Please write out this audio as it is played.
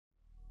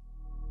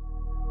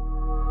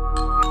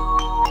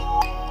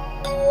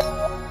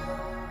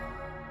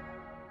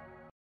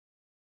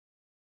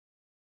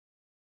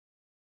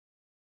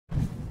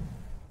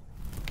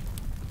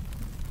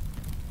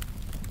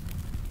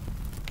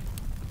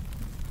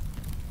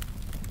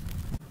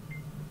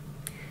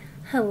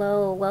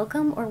Hello,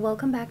 welcome or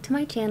welcome back to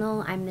my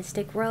channel. I'm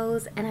Mystic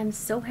Rose and I'm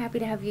so happy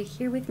to have you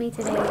here with me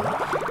today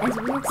as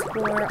we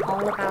explore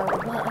all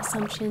about what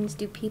assumptions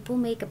do people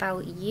make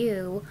about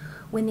you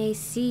when they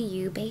see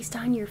you based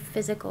on your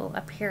physical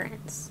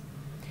appearance.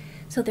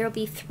 So there'll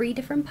be 3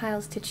 different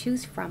piles to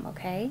choose from,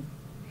 okay?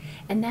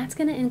 And that's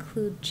going to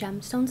include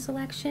gemstone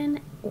selection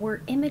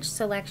or image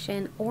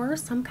selection or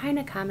some kind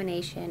of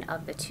combination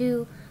of the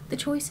two. The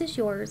choice is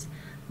yours.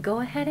 Go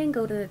ahead and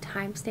go to the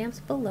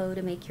timestamps below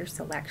to make your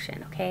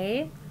selection,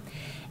 okay?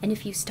 And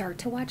if you start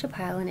to watch a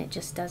pile and it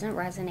just doesn't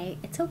resonate,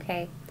 it's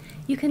okay.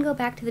 You can go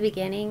back to the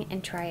beginning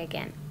and try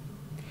again.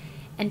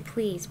 And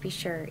please be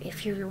sure,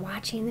 if you're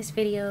watching this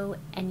video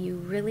and you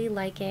really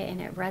like it and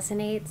it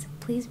resonates,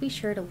 please be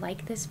sure to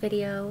like this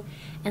video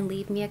and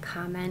leave me a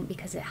comment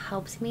because it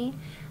helps me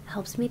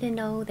to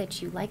know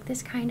that you like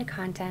this kind of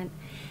content,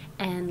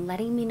 and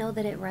letting me know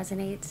that it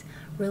resonates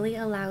really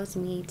allows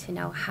me to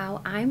know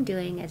how I'm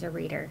doing as a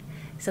reader.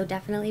 So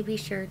definitely be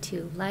sure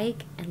to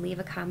like and leave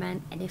a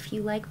comment, and if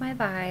you like my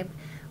vibe,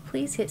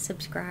 please hit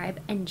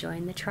subscribe and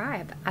join the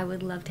tribe. I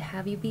would love to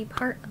have you be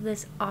part of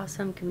this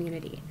awesome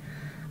community.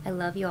 I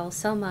love you all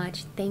so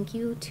much. Thank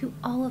you to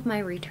all of my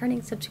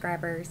returning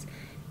subscribers.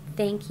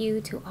 Thank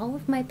you to all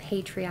of my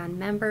Patreon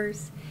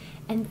members.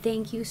 And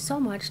thank you so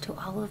much to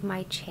all of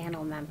my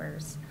channel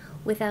members.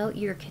 Without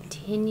your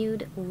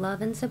continued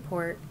love and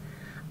support,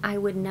 I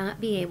would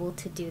not be able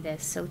to do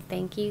this. So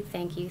thank you,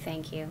 thank you,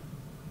 thank you.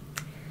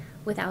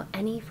 Without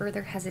any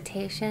further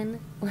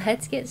hesitation,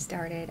 let's get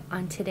started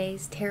on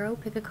today's tarot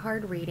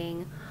pick-a-card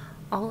reading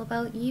all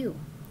about you.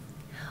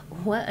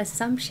 What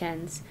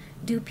assumptions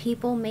do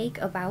people make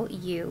about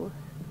you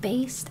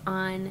based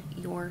on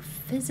your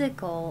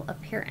physical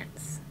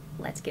appearance?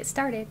 Let's get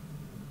started.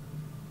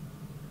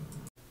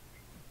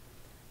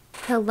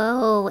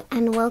 Hello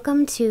and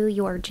welcome to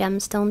your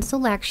gemstone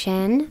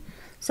selection.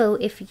 So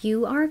if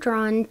you are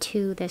drawn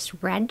to this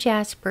red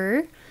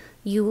jasper,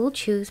 you will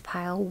choose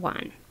pile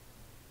 1.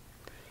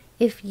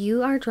 If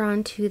you are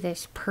drawn to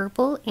this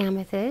purple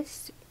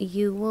amethyst,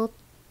 you will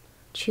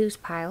choose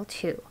pile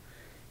 2.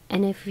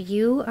 And if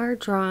you are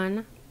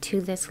drawn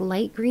to this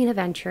light green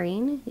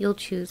aventurine, you'll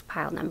choose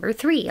pile number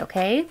 3,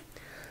 okay?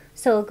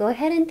 So go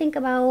ahead and think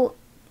about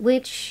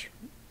which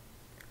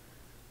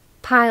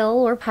pile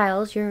or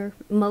piles you're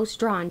most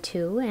drawn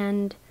to,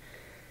 and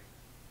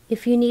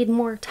if you need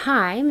more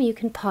time, you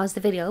can pause the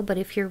video, but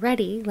if you're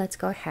ready, let's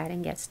go ahead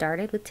and get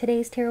started with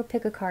today's tarot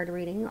pick-a-card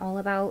reading, all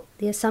about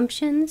the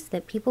assumptions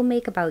that people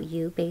make about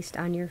you based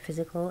on your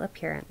physical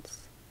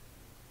appearance.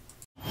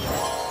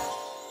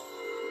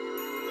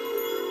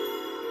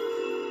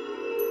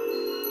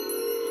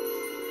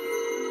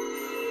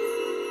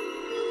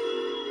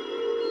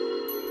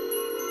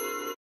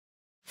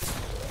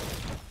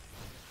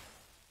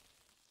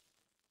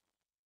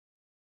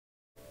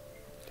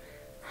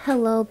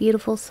 Hello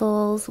beautiful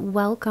souls,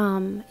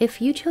 welcome.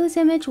 If you chose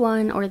image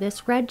 1 or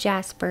this red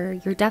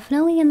jasper, you're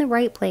definitely in the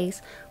right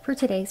place for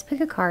today's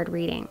pick-a-card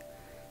reading.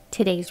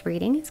 Today's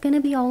reading is going to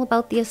be all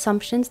about the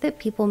assumptions that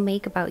people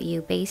make about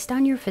you based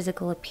on your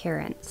physical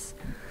appearance.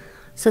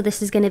 So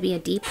this is going to be a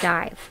deep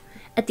dive.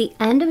 At the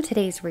end of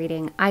today's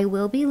reading, I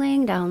will be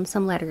laying down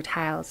some letter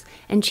tiles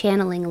and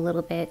channeling a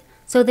little bit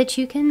so that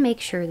you can make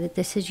sure that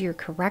this is your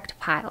correct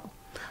pile.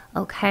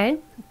 Okay?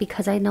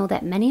 Because I know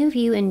that many of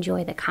you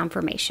enjoy the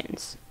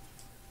confirmations.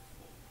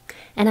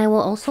 And I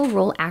will also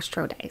roll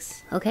astro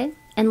dice, okay?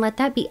 And let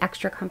that be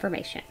extra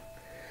confirmation.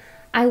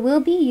 I will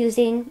be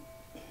using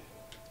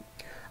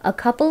a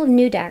couple of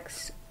new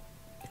decks.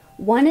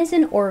 One is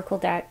an oracle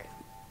deck,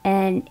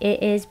 and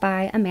it is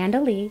by Amanda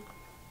Lee.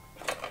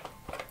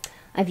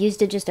 I've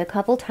used it just a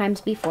couple times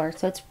before,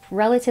 so it's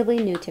relatively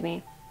new to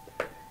me.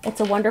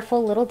 It's a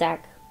wonderful little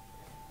deck.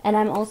 And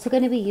I'm also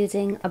going to be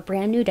using a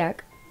brand new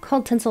deck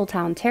called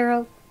Tinseltown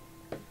Tarot,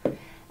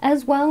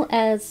 as well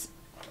as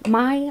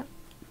my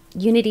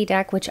Unity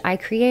deck, which I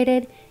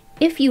created.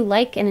 If you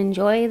like and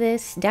enjoy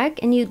this deck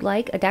and you'd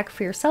like a deck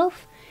for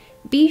yourself,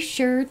 be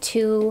sure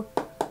to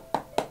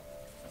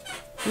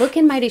look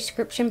in my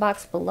description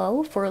box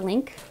below for a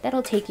link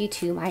that'll take you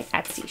to my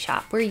Etsy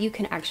shop where you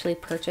can actually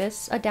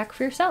purchase a deck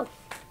for yourself.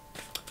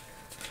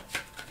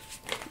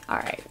 All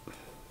right.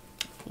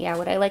 Yeah,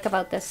 what I like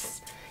about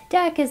this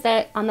deck is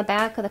that on the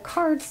back of the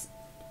cards,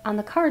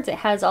 it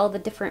has all the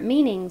different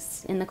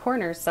meanings in the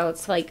corners, so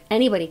it's like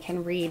anybody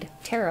can read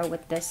tarot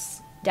with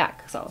this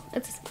deck, so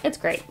it's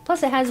great.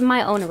 Plus it has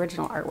my own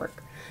original artwork,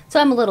 so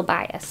I'm a little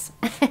biased.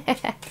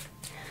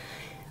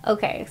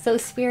 Okay, so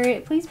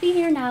Spirit, please be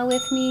here now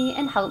with me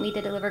and help me to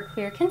deliver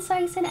clear,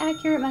 concise, and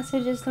accurate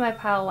messages to my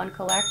Pile 1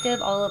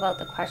 collective all about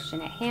the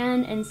question at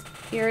hand. And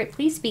Spirit,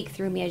 please speak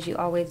through me as you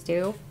always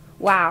do.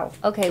 Wow,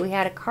 okay, we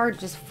had a card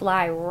just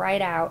fly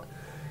right out.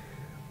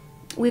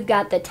 We've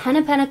got the 10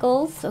 of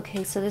Pentacles.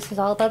 Okay, so this is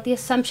all about the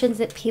assumptions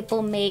that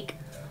people make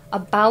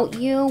about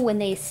you when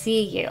they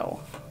see you.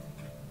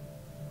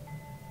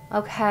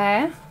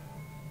 Okay.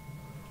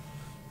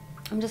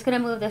 I'm just going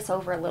to move this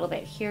over a little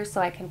bit here so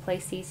I can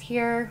place these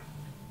here.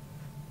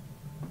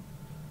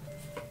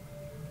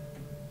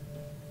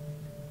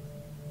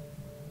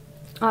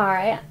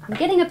 Alright, I'm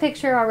getting a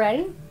picture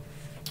already.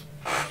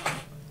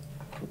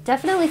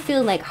 Definitely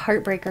feeling like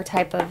heartbreaker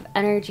type of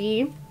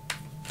energy.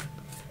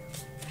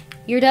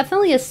 You're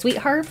definitely a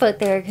sweetheart, but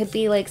there could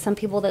be like some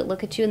people that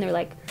look at you and they're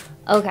like,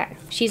 okay,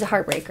 she's a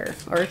heartbreaker,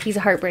 or he's a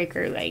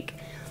heartbreaker. Like,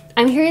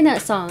 I'm hearing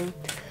that song,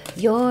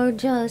 you're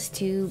just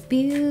too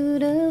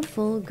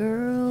beautiful,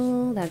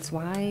 girl, that's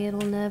why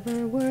it'll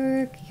never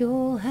work,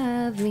 you'll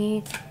have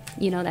me.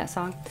 You know that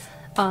song?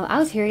 I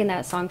was hearing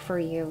that song for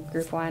you,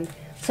 group 1.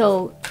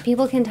 So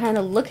people can kind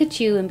of look at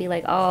you and be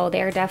like, oh,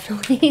 they're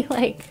definitely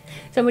like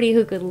somebody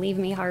who could leave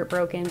me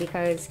heartbroken,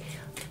 because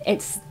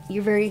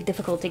you're very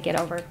difficult to get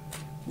over.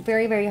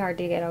 Very, very hard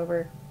to get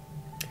over.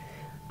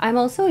 I'm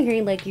also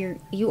hearing like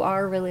you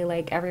are really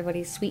like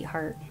everybody's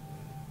sweetheart.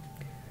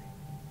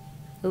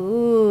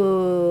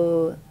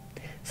 Ooh.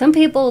 Some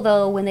people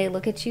though, when they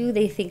look at you,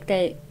 they think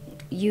that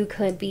you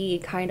could be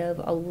kind of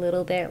a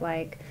little bit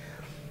like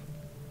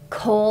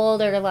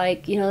cold, or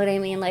like, you know what I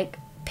mean, like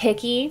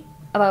picky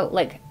about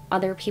like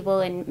other people,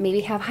 and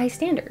maybe have high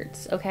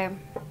standards. Okay.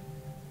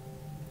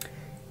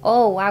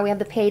 Oh wow, we have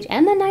the Page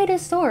and the Knight of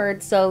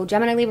Swords. So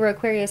Gemini, Libra,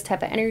 Aquarius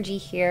type of energy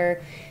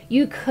here.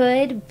 You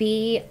could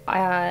be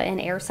an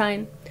air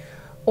sign,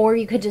 or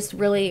you could just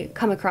really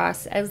come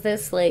across as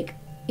this, like,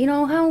 you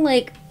know how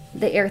like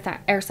the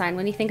air sign,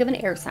 when you think of an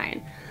air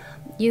sign,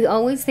 you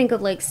always think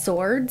of like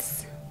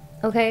swords,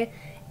 okay?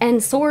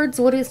 And swords,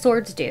 what do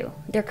swords do?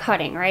 They're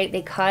cutting, right?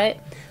 They cut.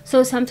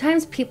 So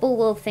sometimes people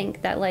will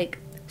think that like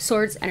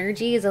swords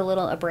energy is a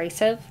little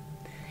abrasive,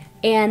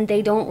 and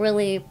they don't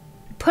really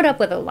put up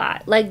with a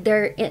lot. Like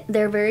they're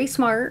very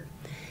smart,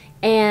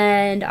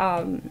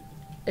 and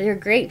they're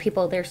great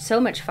people. They're so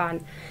much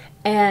fun,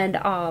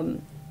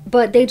 and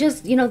but they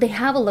just, you know, they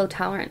have a low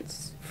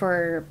tolerance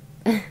for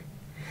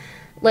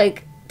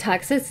like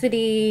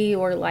toxicity,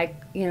 or like,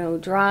 you know,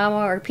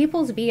 drama, or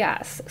people's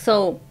BS.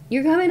 So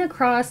you're coming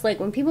across like,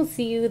 when people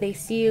see you, they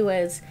see you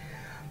as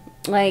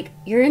like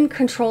you're in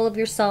control of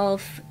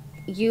yourself.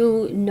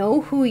 You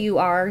know who you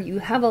are. You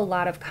have a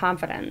lot of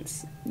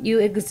confidence. You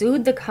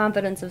exude the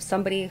confidence of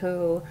somebody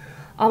who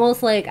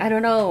almost like, I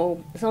don't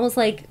know, it's almost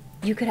like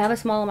you could have a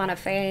small amount of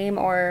fame,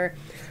 or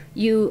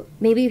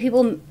maybe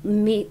people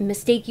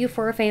mistake you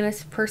for a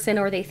famous person,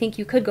 or they think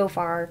you could go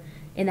far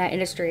in that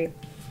industry.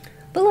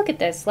 But look at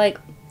this, like,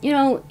 you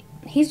know,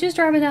 he's just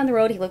driving down the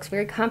road. He looks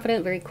very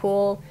confident, very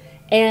cool,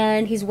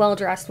 and he's well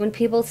dressed. When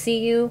people see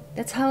you,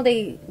 that's what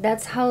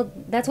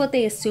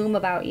they assume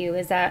about you,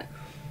 is that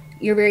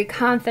you're very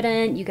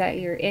confident, you got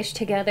your ish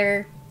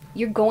together,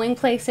 you're going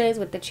places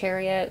with the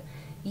Chariot,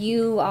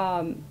 you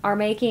are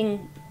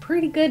making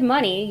pretty good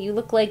money, you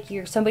look like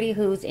you're somebody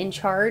who's in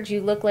charge,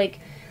 you look like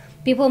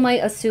people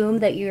might assume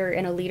that you're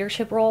in a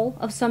leadership role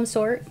of some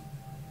sort.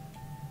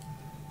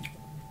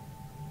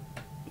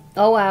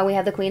 Oh wow, we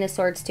have the Queen of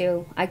Swords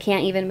too. I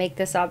can't even make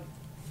this up.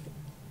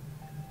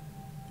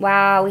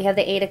 Wow, we have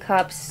the Eight of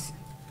Cups.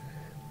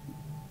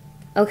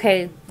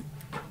 Okay.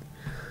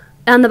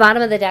 On the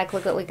bottom of the deck,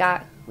 look what we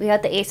got. We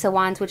got the Ace of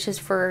Wands, which is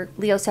for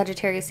Leo,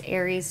 Sagittarius,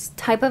 Aries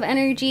type of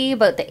energy,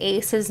 but the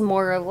Ace is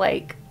more of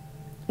like,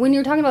 when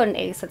you're talking about an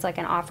ace, it's like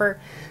an offer.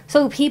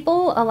 So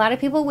a lot of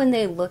people, when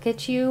they look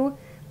at you,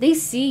 they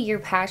see your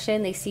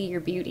passion, they see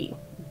your beauty.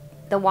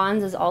 The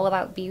Wands is all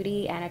about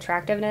beauty and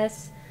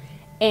attractiveness.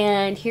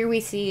 And here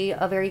we see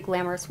a very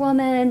glamorous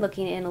woman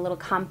looking in a little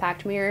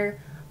compact mirror,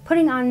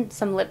 putting on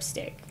some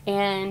lipstick.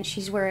 And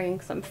she's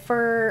wearing some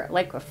fur,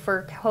 like a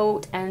fur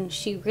coat, and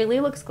she really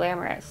looks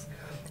glamorous.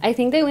 I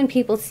think that when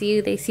people see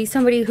you, they see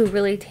somebody who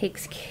really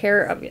takes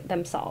care of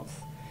themselves.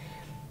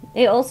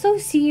 They also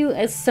see you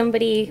as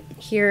somebody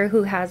here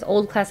who has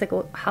old classic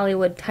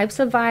Hollywood types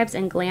of vibes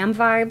and glam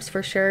vibes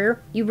for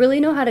sure. You really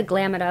know how to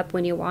glam it up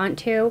when you want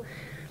to.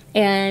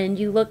 And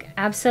you look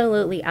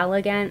absolutely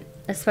elegant,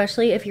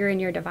 especially if you're in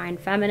your divine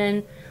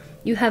feminine.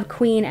 You have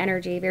queen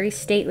energy, very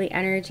stately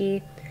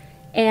energy.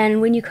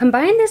 And when you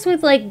combine this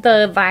with like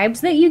the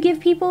vibes that you give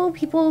people,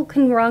 people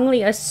can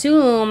wrongly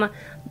assume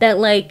that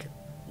like,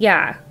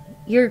 yeah,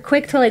 you're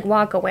quick to like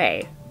walk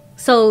away.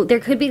 So there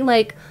could be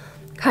like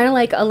kind of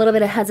like a little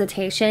bit of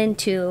hesitation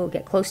to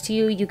get close to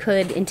you. You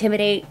could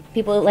intimidate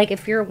people. Like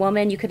if you're a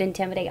woman, you could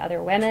intimidate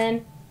other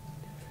women.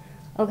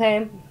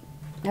 Okay,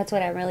 that's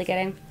what I'm really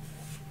getting.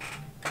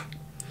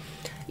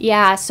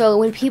 Yeah, so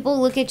when people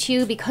look at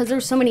you, because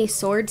there's so many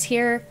swords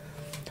here,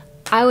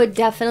 I would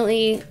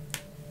definitely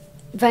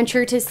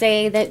venture to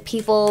say that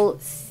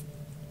people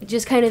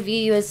just kind of view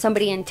you as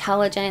somebody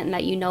intelligent and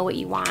that you know what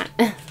you want.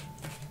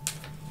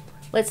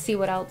 Let's see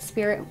what else,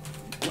 Spirit.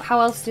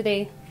 How else are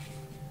they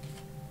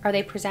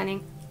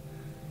presenting?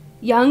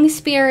 Young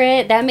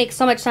Spirit, that makes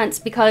so much sense,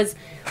 because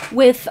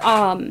with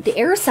the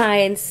air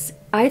signs,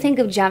 I think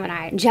of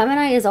Gemini.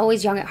 Gemini is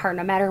always young at heart.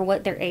 No matter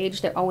what their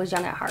age, they're always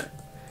young at heart.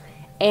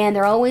 And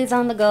they're always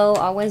on the go,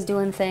 always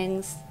doing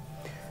things.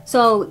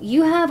 So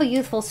you have a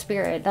youthful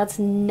spirit that's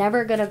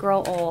never going to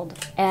grow old.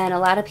 And a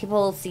lot of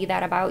people see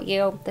that about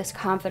you, this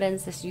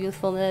confidence, this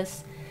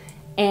youthfulness.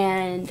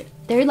 And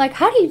they're like,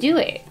 how do you do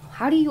it?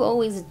 how do you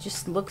always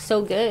just look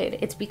so good?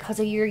 It's because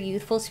of your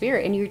youthful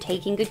spirit and you're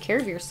taking good care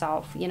of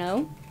yourself, you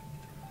know?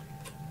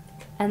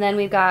 And then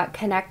we've got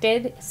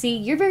connected. See,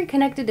 you're very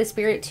connected to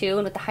spirit too.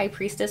 And with the high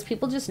priestess,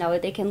 people just know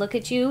it. They can look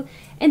at you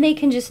and they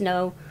can just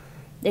know.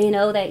 They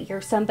know that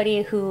you're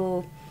somebody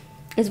who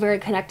is very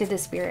connected to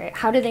spirit.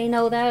 How do they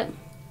know that?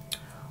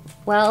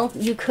 Well,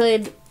 you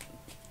could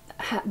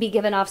be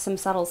given off some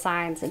subtle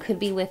signs. It could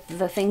be with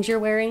the things you're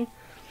wearing.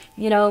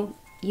 You know,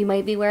 you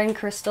might be wearing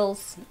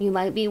crystals. You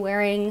might be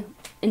wearing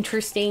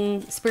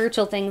interesting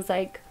spiritual things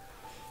like,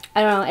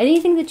 I don't know,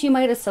 anything that you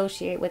might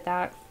associate with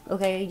that.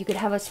 Okay, you could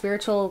have a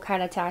spiritual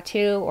kind of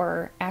tattoo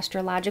or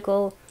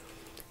astrological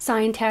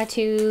sign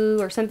tattoo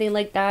or something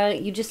like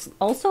that. You just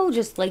also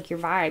just like your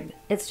vibe.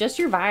 It's just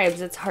your vibes.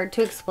 It's hard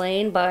to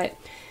explain, but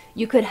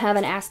you could have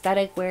an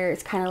aesthetic where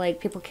it's kind of like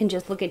people can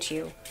just look at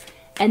you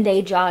and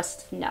they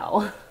just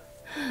know.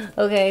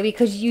 Okay,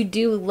 because you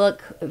do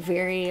look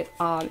very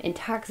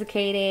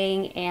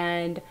intoxicating,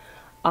 and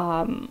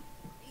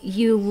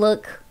you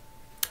look,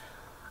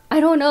 I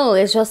don't know,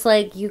 it's just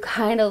like you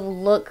kind of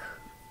look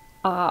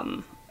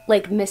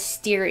like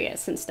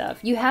mysterious and stuff.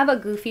 You have a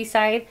goofy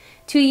side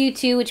to you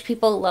too, which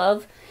people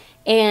love.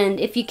 And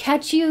if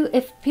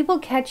people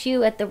catch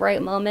you at the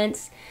right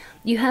moments,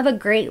 you have a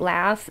great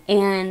laugh.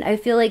 And I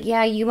feel like,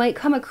 yeah, you might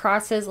come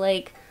across as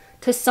like,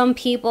 to some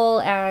people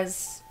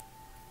as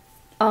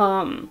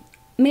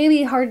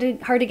maybe hard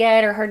to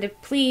get or hard to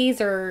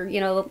please, or, you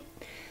know,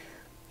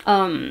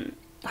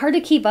 hard to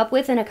keep up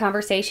with in a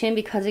conversation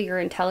because of your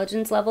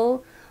intelligence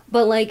level.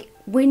 But like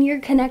when you're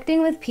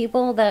connecting with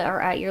people that are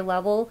at your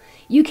level,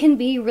 you can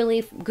be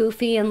really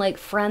goofy and like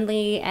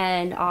friendly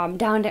and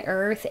down to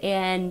earth,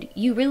 and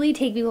you really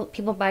take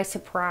people by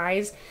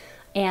surprise.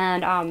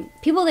 And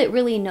people that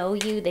really know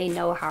you, they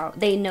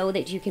know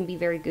that you can be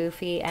very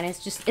goofy, and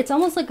it's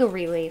almost like a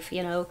relief,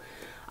 you know,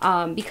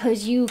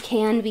 because you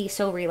can be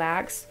so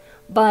relaxed.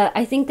 But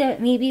I think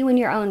that maybe when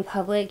you're out in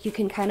public, you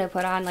can kind of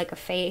put on like the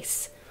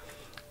face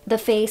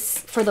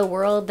for the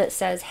world that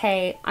says,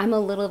 hey, I'm a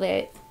little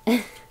bit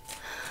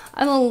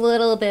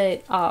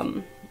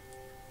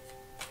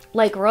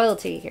like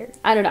royalty here.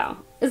 I don't know.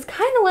 It's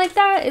kind of like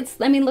that.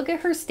 I mean, look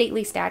at her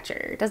stately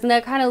stature. Doesn't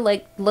that kind of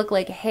like look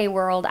like, hey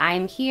world,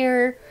 I'm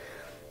here.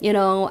 You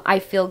know, I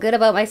feel good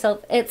about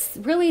myself. It's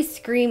really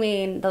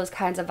screaming those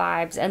kinds of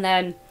vibes. And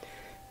then,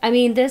 I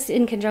mean, this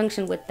in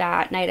conjunction with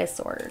that Knight of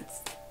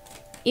Swords.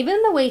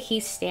 Even the way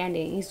he's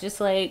standing, he's just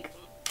like,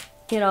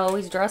 you know,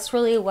 he's dressed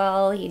really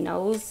well. He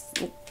knows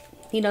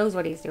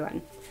what he's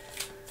doing.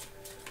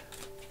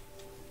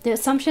 The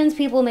assumptions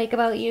people make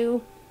about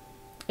you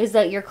is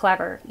that you're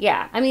clever.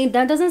 Yeah, I mean,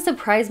 that doesn't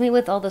surprise me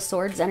with all the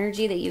swords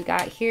energy that you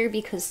got here,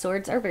 because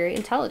swords are very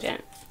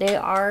intelligent. They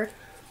are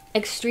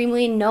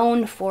extremely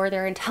known for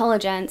their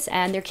intelligence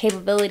and their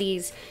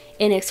capabilities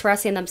in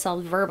expressing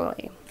themselves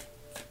verbally.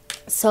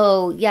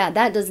 So yeah,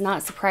 that does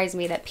not surprise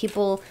me that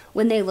people,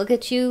 when they look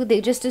at you,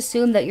 they just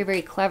assume that you're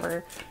very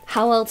clever.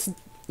 How else,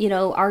 you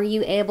know, are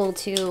you able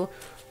to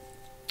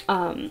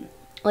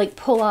like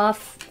pull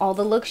off all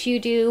the looks you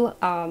do?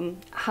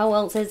 How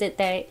else is it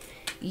that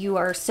you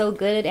are so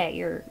good at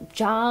your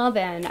job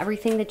and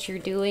everything that you're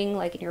doing,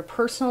 like in your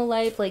personal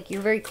life? Like,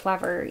 you're very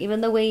clever. Even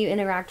the way you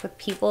interact with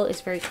people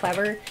is very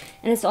clever.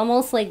 And it's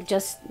almost like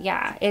just,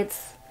 yeah,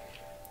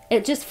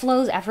 it just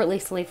flows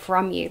effortlessly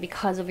from you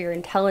because of your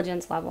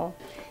intelligence level.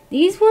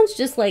 These ones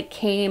just like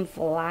came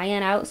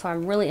flying out, so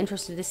I'm really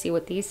interested to see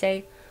what these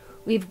say.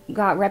 We've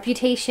got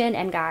reputation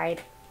and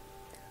guide.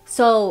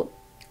 So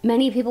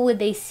many people, when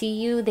they see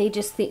you, they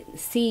just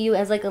see you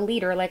as like a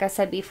leader, like I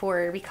said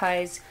before,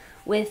 because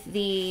with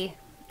the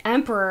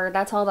Emperor,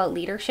 that's all about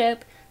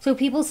leadership. So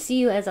people see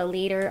you as a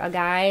leader, a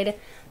guide.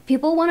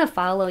 People want to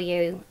follow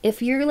you.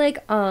 If you're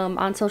like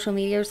on social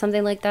media or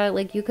something like that,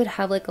 like you could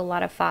have like a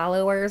lot of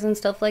followers and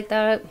stuff like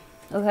that,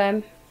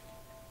 okay?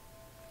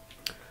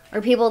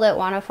 Or people that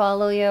want to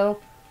follow you.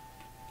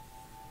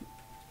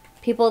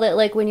 People that,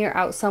 like, when you're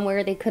out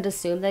somewhere, they could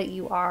assume that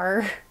you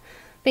are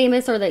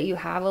famous or that you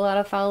have a lot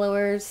of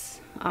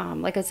followers.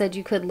 Like I said,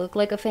 you could look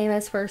like a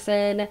famous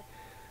person,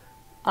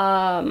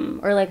 or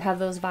like have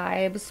those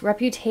vibes.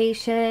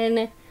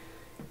 Reputation.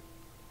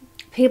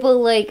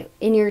 People like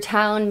in your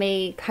town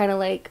may kind of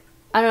like,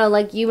 I don't know,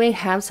 like you may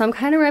have some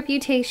kind of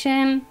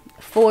reputation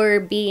for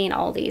being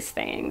all these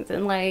things.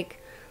 And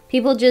like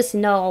people just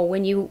know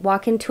when you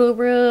walk into a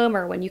room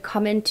or when you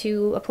come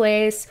into a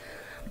place,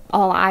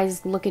 all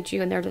eyes look at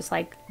you and they're just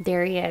like,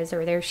 there he is,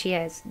 or there she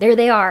is. There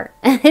they are.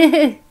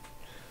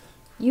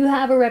 You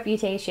have a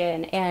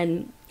reputation,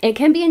 and it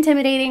can be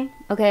intimidating.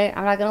 Okay,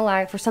 I'm not gonna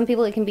lie. For some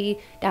people, it can be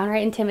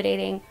downright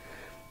intimidating.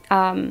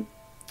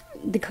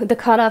 The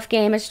cutoff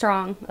game is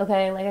strong.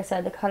 Okay, like I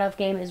said, the cutoff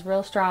game is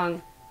real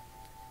strong.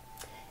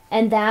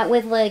 And that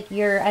with like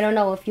your, I don't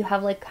know if you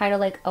have like kind of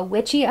like a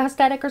witchy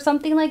aesthetic or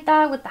something like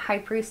that. With the High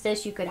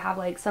Priestess, you could have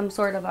like some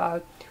sort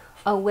of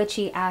a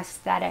witchy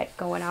aesthetic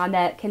going on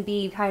that can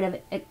be kind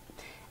of,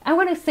 I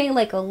want to say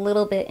like a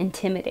little bit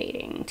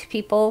intimidating to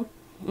people.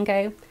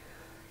 Okay.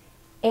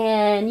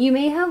 And you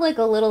may have like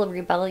a little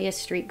rebellious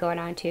streak going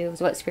on too, is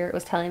what Spirit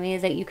was telling me,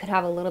 is that you could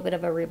have a little bit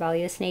of a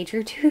rebellious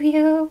nature to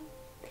you.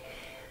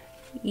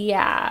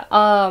 Yeah.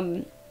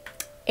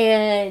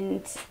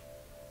 And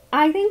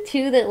I think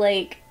too that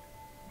like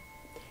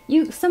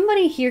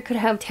somebody here could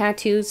have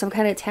tattoos, some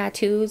kind of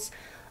tattoos,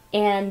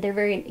 and they're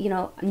very, you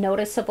know,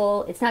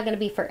 noticeable. It's not going to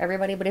be for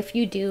everybody, but if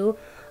you do,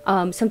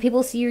 some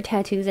people see your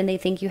tattoos and they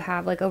think you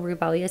have like a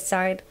rebellious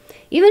side.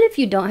 Even if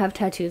you don't have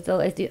tattoos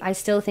though, I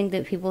still think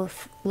that people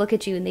look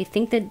at you and they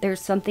think that there's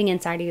something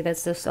inside of you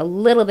that's just a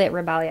little bit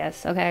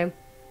rebellious, okay?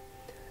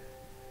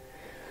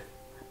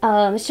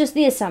 It's just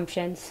the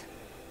assumptions.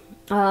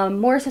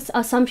 More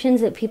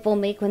assumptions that people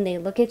make when they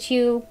look at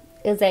you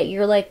is that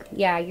you're like,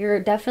 yeah,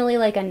 you're definitely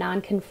like a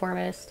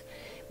nonconformist.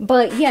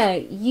 But yeah,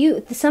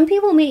 some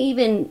people may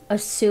even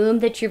assume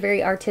that you're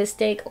very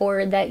artistic,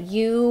 or that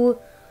you,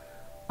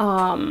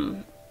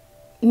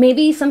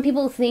 maybe some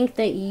people think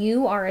that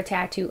you are a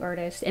tattoo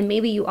artist, and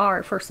maybe you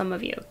are for some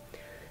of you.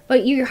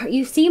 But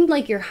you seem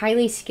like you're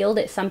highly skilled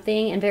at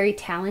something and very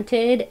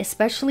talented,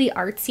 especially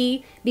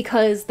artsy,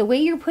 because the way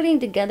you're putting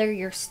together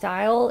your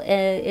style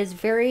is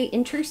very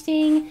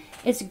interesting,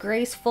 it's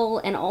graceful,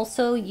 and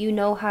also you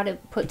know how to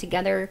put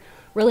together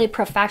really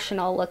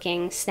professional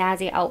looking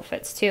snazzy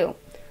outfits too.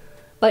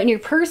 But in your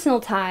personal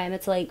time,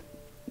 it's like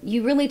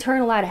you really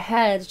turn a lot of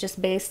heads just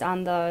based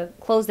on the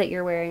clothes that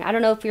you're wearing. I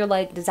don't know if you're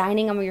like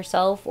designing them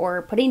yourself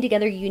or putting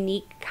together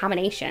unique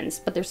combinations,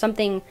 but there's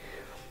something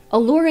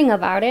alluring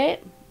about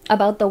it,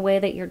 about the way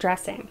that you're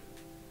dressing.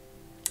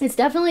 It's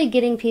definitely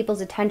getting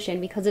people's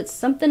attention because it's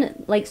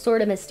something like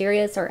sort of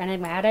mysterious or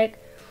enigmatic.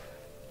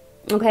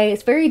 Okay,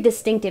 it's very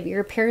distinctive.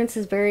 Your appearance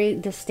is very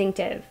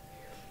distinctive.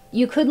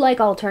 You could like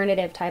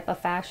alternative type of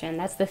fashion.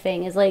 That's the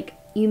thing, is like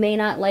you may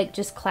not like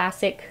just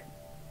classic,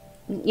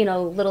 you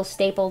know, little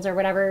staples or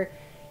whatever,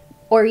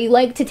 or you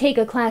like to take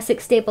a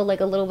classic staple like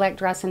a little black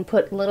dress and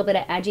put a little bit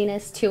of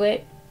edginess to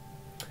it.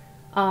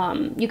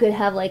 You could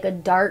have like a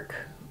dark,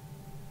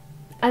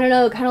 I don't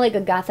know, kind of like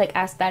a gothic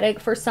aesthetic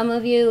for some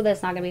of you.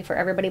 That's not gonna be for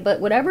everybody, but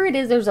whatever it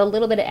is, there's a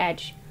little bit of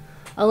edge,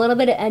 a little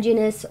bit of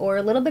edginess, or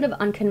a little bit of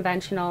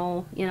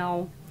unconventional, you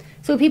know.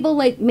 So people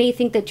like may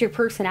think that your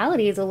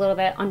personality is a little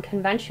bit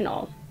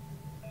unconventional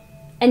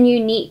and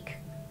unique.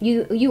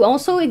 You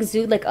also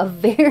exude like a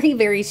very,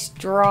 very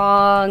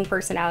strong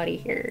personality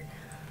here.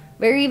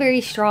 Very, very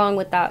strong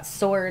with that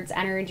swords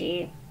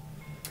energy.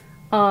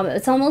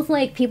 It's almost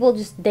like people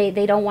just,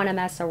 they don't want to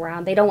mess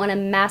around. They don't want to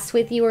mess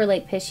with you or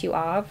like piss you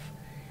off.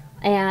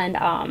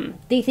 And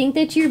they think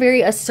that you're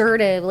very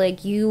assertive.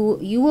 Like you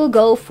will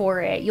go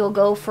for it. You'll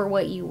go for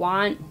what you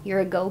want. You're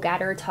a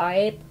go-getter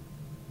type.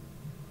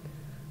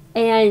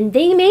 And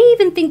they may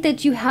even think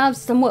that you have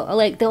somewhat,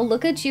 like, they'll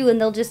look at you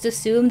and they'll just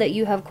assume that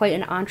you have quite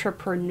an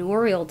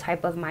entrepreneurial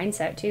type of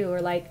mindset too.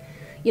 Or like,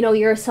 you know,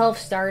 you're a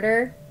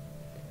self-starter.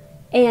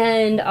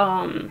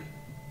 And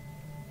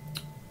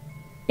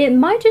it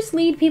might just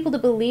lead people to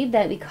believe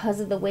that because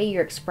of the way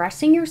you're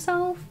expressing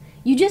yourself,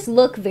 you just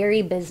look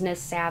very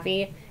business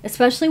savvy,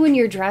 especially when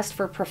you're dressed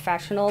for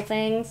professional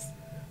things.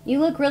 You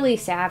look really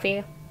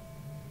savvy.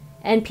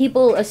 And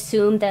people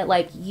assume that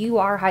like you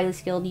are highly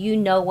skilled, you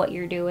know what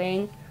you're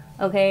doing.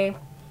 Okay,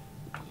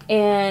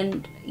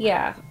 and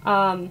yeah,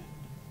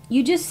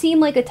 you just seem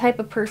like a type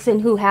of person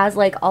who has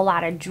like a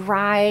lot of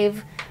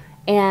drive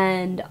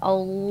and a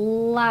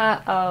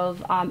lot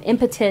of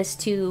impetus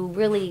to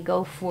really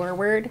go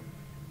forward.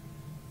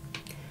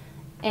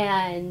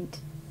 And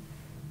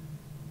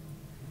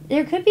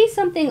there could be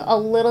something a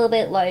little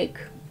bit like,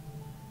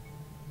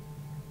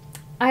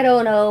 I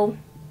don't know,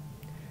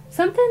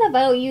 something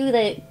about you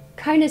that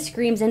kind of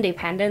screams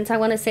independence. I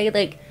want to say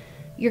like,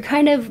 you're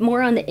kind of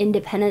more on the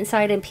independent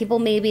side, and people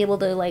may be able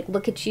to like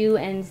look at you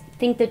and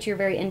think that you're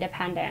very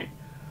independent.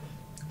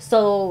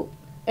 So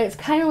it's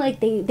kind of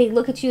like they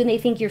look at you and they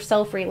think you're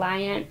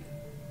self-reliant,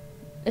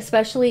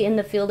 especially in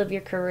the field of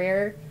your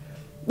career.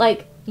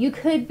 Like you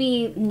could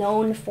be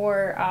known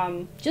for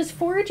just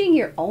forging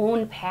your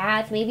own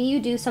path. Maybe you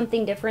do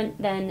something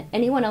different than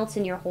anyone else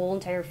in your whole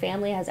entire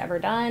family has ever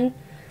done.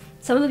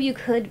 Some of you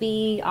could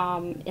be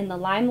in the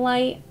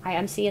limelight. I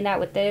am seeing that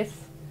with this.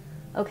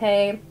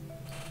 Okay.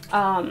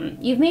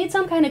 You've made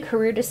some kind of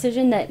career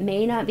decision that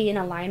may not be in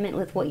alignment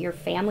with what your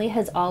family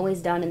has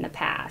always done in the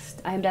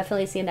past. I'm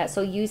definitely seeing that.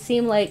 So you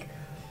seem like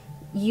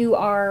you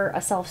are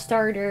a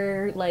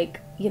self-starter,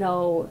 like, you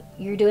know,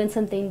 you're doing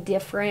something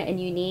different and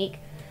unique.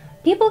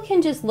 People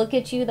can just look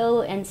at you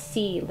though and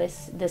see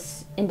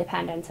this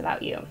independence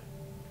about you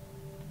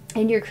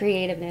and your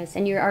creativeness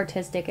and your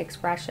artistic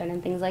expression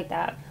and things like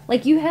that.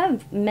 Like you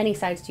have many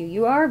sides to you.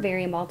 You are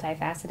very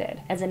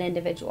multifaceted as an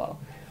individual.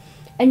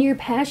 And your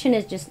passion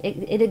is just,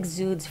 it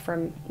exudes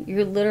from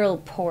your literal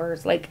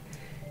pores. Like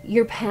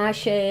your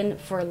passion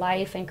for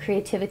life and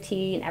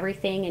creativity and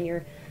everything, and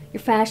your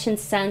fashion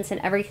sense and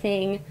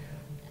everything.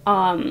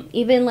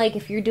 Even like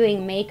if you're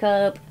doing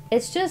makeup,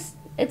 it's just,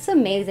 it's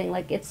amazing.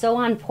 Like it's so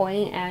on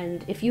point.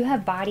 And if you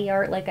have body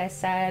art, like I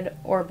said,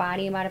 or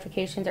body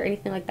modifications or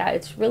anything like that,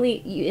 it's really,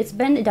 it's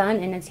been done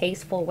in a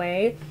tasteful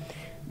way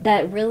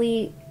that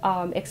really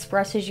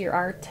expresses your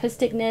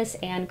artisticness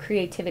and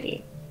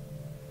creativity.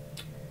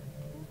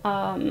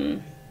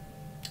 Another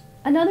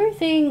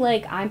thing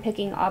like I'm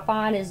picking up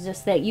on is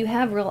just that you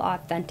have real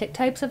authentic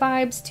types of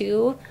vibes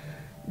too,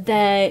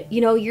 that, you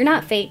know, you're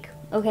not fake,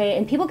 okay?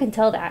 And people can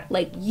tell that.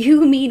 Like,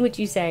 you mean what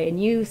you say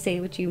and you say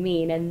what you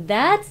mean, and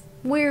that's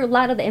where a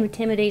lot of the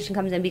intimidation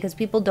comes in, because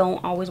people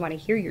don't always want to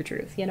hear your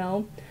truth, you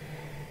know?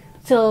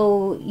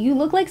 So you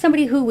look like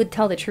somebody who would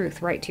tell the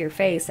truth right to your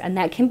face, and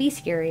that can be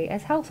scary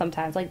as hell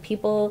sometimes. Like,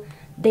 people,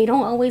 they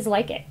don't always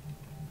like it,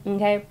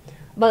 okay?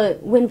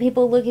 But when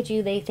people look at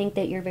you, they think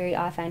that you're very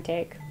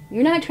authentic.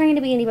 You're not trying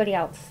to be anybody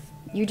else.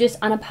 You're just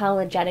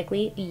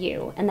unapologetically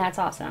you, and that's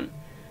awesome.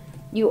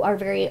 You are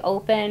very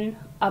open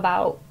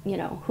about, you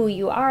know, who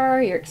you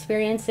are, your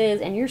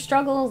experiences, and your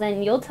struggles,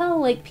 and you'll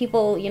tell, like,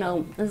 people, you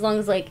know, as long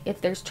as, like,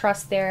 if there's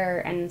trust there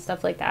and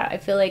stuff like that. I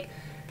feel like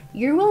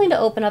you're willing to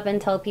open up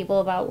and tell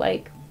people about,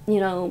 like, you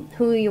know,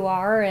 who you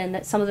are and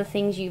that some of the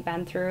things you've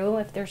been through,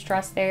 if there's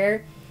trust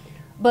there.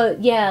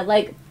 But, yeah,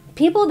 like,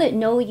 people that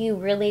know you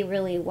really,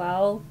 really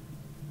well,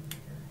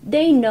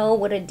 they know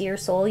what a dear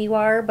soul you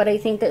are, but I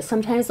think that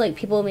sometimes, like,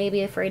 people may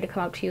be afraid to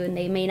come up to you, and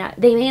they may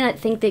not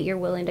think that you're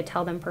willing to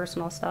tell them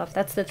personal stuff.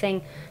 That's the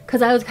thing,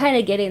 because I was kind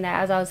of getting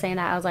that as I was saying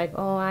that. I was like,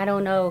 oh, I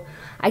don't know.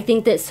 I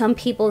think that some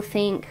people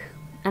think,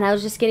 and I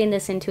was just getting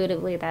this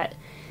intuitively, that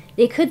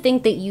they could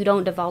think that you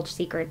don't divulge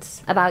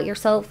secrets about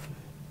yourself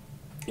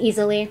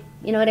easily,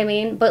 you know what I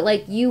mean? But,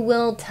 like, you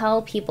will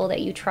tell people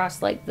that you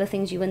trust, like, the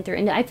things you went through,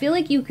 and I feel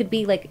like you could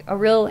be, like, a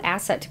real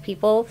asset to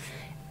people.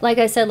 Like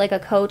I said, like a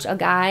coach, a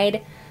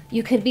guide.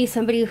 You could be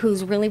somebody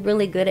who's really,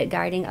 really good at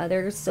guiding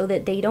others so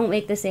that they don't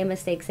make the same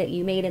mistakes that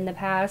you made in the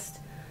past.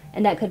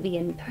 And that could be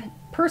in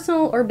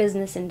personal or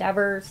business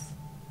endeavors.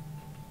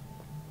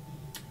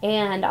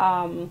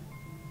 And,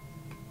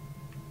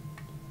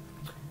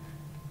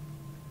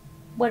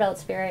 what else,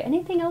 Spirit?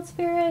 Anything else,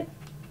 Spirit?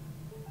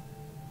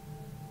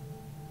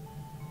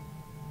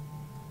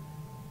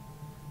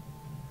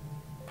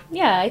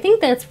 Yeah, I think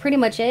that's pretty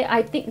much it.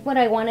 I think what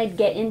I want to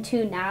get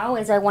into now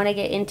is I want to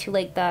get into,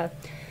 like, the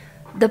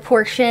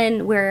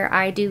portion where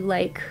I do,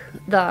 like,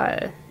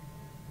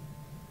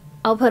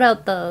 I'll put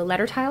out the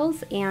letter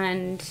tiles,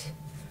 and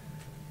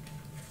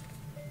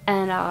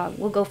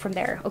we'll go from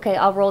there. Okay,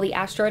 I'll roll the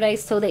astro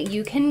dice so that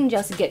you can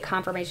just get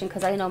confirmation,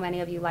 because I know many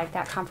of you like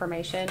that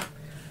confirmation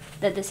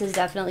that this is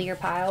definitely your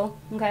pile,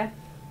 okay?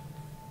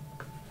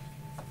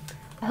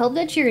 I hope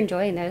that you're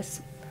enjoying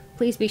this.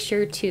 Please be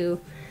sure to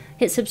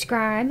hit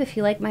subscribe if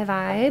you like my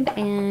vibe,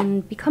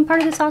 and become part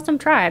of this awesome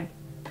tribe.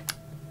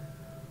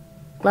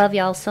 Love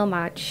y'all so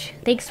much.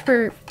 Thanks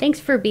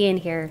for being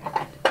here.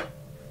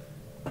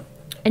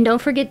 And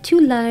don't forget to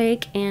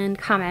like and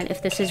comment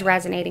if this is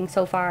resonating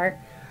so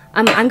far.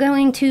 I'm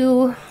going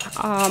to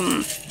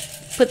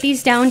put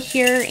these down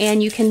here,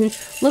 and you can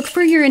look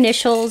for your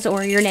initials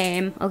or your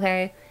name,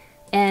 okay?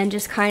 And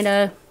just kind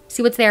of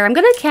see what's there. I'm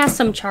going to cast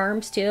some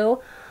charms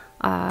too.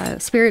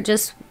 Spirit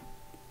just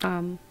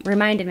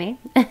reminded me.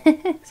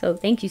 So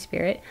thank you,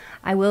 Spirit.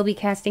 I will be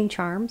casting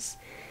charms,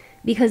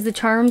 because the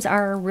charms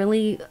are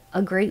really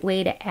a great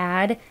way to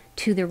add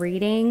to the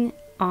reading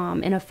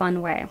in a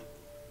fun way.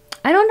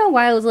 I don't know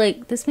why I was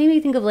like, this made me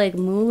think of, like,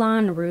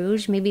 Moulin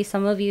Rouge. Maybe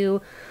some of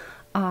you,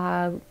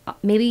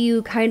 maybe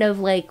you kind of,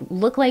 like,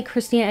 look like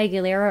Christina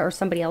Aguilera or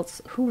somebody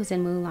else. Who was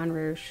in Moulin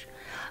Rouge?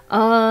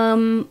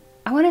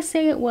 I want to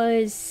say it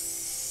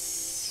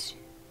was,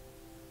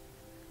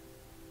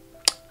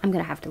 I'm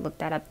going to have to look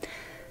that up.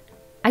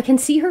 I can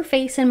see her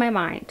face in my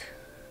mind.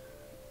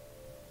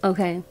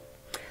 Okay.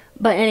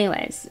 But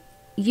anyways,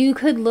 you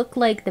could look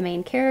like the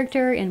main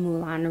character in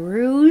Moulin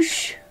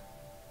Rouge.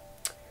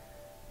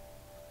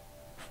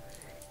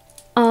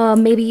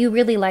 Maybe you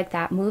really like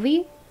that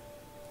movie,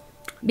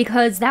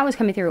 because that was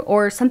coming through.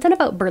 Or something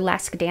about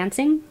burlesque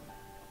dancing.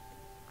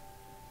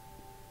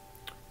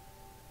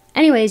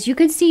 Anyways, you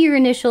could see your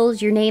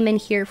initials, your name in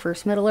here,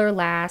 first, middle, or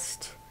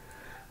last.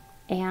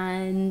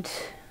 And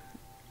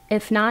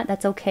if not,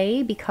 that's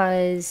okay,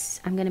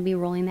 because I'm going to be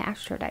rolling the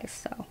astro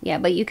dice. So, yeah,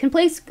 but you can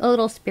place a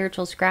little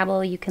spiritual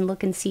Scrabble. You can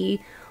look and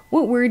see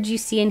what words you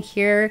see in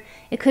here.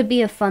 It could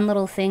be a fun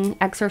little thing,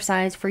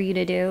 exercise for you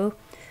to do.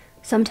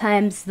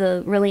 Sometimes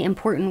the really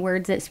important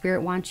words that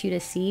Spirit wants you to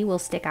see will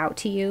stick out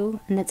to you.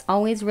 And it's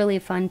always really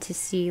fun to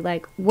see,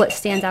 like, what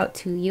stands out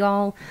to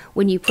y'all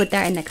when you put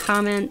that in the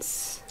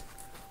comments.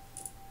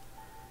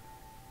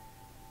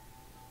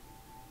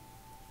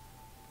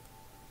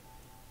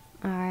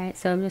 Alright,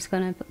 so I'm just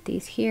going to put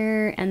these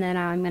here, and then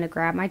I'm going to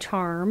grab my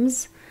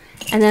charms,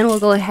 and then we'll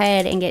go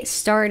ahead and get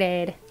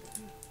started.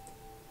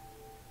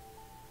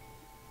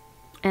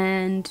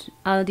 And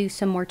I'll do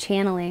some more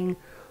channeling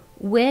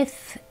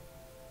with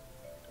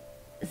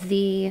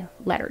the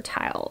letter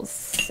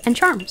tiles and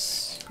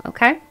charms,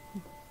 okay?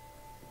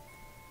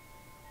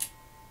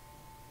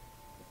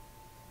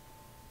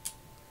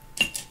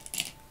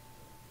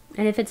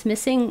 And if it's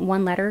missing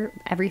one letter,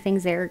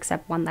 everything's there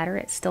except one letter.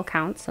 It still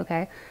counts,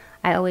 okay?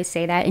 I always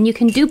say that. And you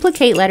can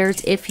duplicate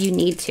letters if you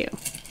need to.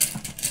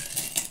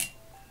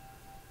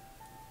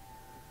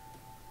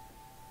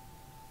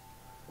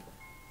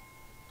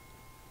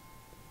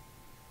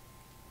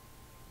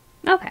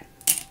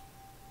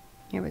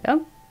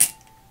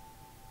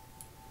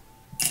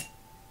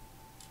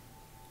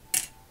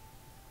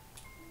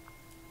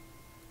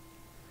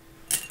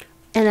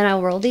 And then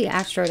I'll roll the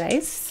astro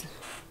dice.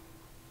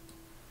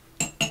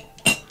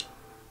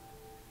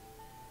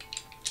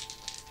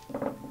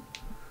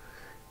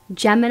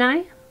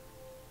 Gemini,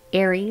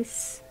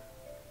 Aries,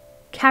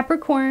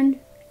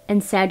 Capricorn,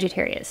 and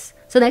Sagittarius.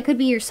 So that could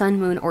be your sun,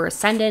 moon, or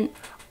ascendant,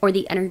 or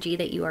the energy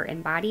that you are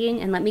embodying.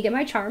 And let me get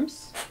my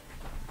charms.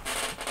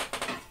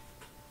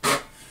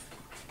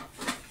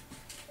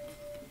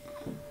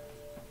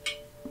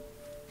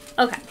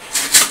 Okay.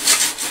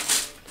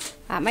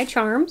 Got my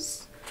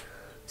charms.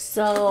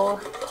 So,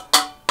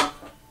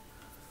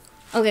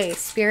 okay,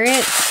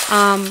 Spirit,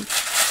 what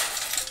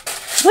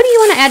do you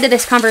want to add to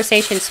this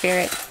conversation,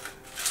 Spirit?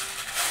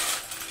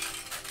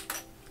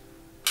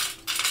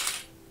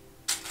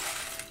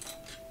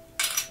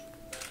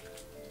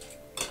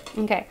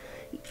 Okay.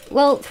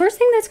 Well, first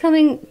thing that's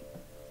coming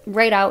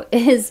right out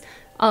is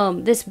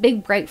this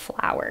big bright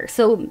flower.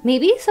 So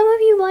maybe some of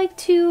you like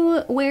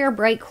to wear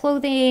bright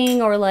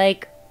clothing or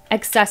like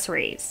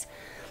accessories.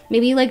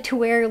 Maybe you like to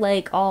wear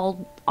like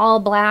all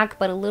black,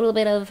 but a little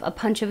bit of a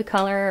punch of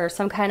color or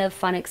some kind of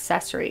fun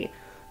accessory.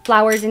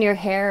 Flowers in your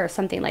hair or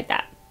something like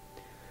that.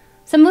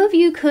 Some of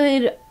you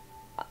could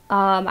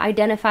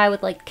identify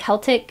with like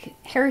Celtic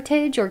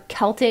heritage or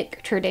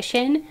Celtic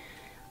tradition.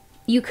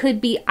 You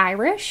could be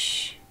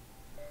Irish.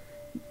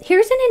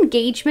 Here's an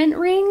engagement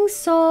ring,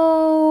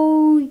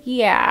 so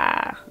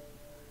yeah.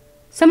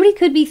 Somebody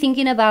could be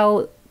thinking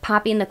about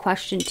popping the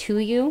question to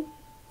you,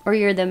 or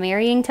you're the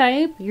marrying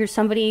type. You're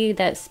somebody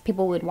that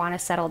people would want to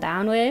settle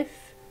down with.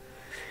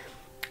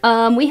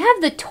 We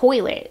have the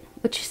toilet,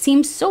 which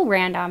seems so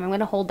random. I'm going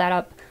to hold that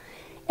up.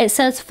 It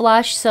says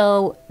flush,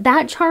 so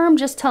that charm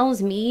just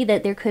tells me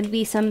that there could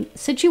be some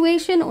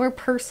situation or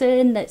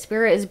person that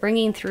Spirit is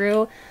bringing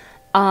through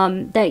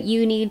that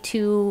you need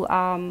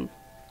to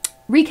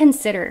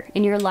reconsider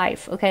in your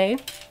life, okay?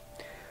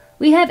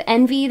 We have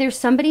envy. There's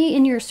somebody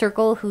in your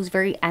circle who's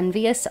very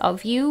envious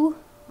of you,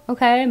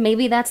 okay?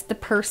 Maybe that's the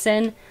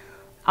person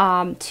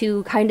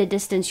to kind of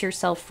distance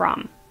yourself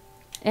from.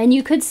 And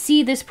you could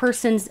see this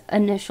person's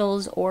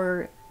initials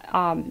or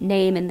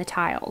name in the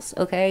tiles,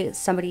 okay?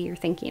 Somebody you're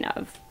thinking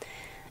of.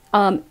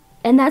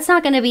 And that's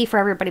not going to be for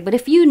everybody, but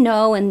if you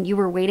know and you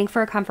were waiting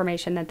for a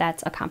confirmation,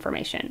 that's a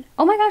confirmation.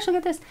 Oh my gosh, look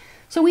at this.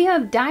 So we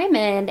have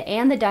diamond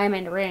and the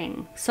diamond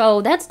ring.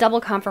 So that's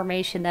double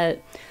confirmation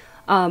that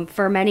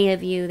for many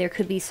of you, there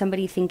could be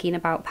somebody thinking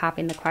about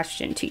popping the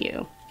question to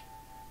you.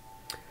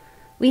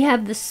 We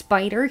have the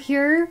spider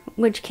here,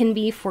 which can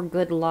be for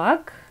good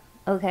luck,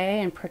 okay,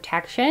 and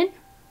protection.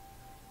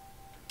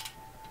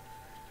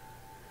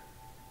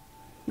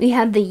 We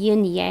have the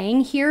yin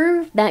yang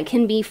here. That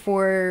can be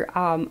for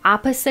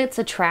opposites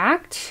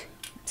attract.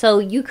 So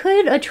you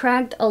could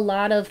attract a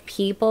lot of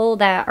people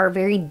that are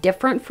very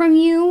different from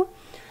you,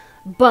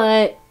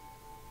 but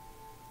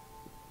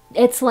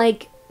it's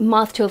like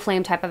moth to a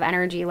flame type of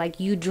energy. Like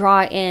you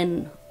draw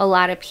in a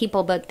lot of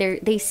people, but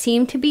they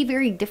seem to be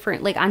very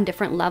different, like on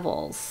different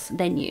levels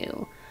than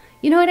you.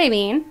 You know what I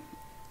mean?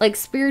 Like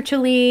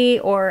spiritually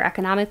or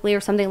economically or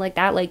something like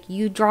that. Like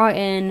you draw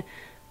in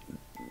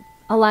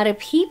a lot of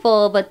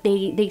people, but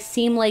they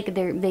seem like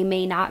they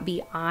may not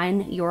be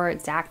on your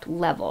exact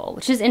level,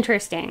 which is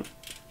interesting.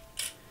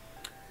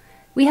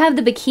 We have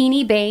the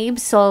bikini babe,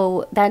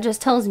 so that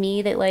just tells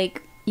me that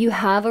like you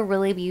have a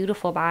really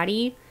beautiful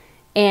body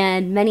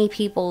and many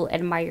people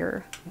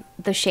admire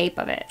the shape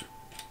of it.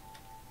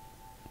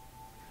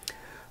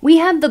 We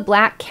have the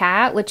black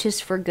cat, which is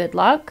for good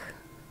luck.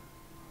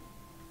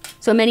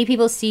 So many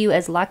people see you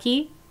as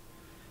lucky.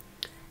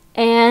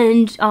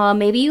 And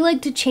maybe you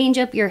like to change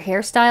up your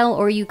hairstyle,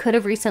 or you could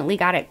have recently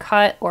got it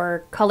cut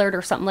or colored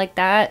or something like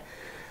that.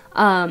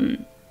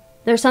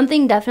 There's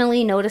something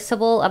definitely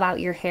noticeable about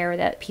your hair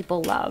that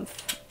people love.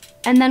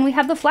 And then we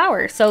have the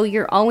flower. So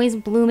you're always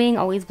blooming,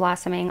 always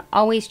blossoming,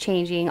 always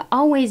changing,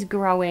 always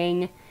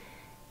growing.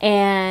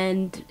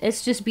 And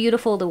it's just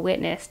beautiful to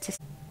witness.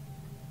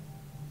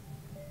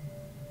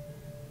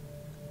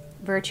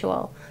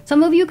 Virtual.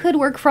 Some of you could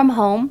work from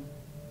home,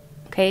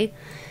 okay?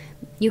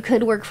 You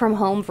could work from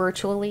home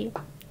virtually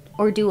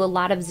or do a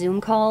lot of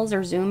Zoom calls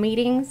or Zoom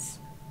meetings.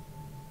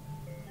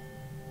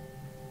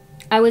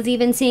 I was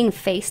even seeing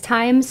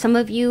FaceTime. Some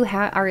of you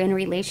are in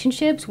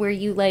relationships where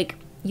you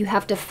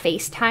have to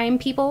FaceTime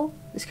people.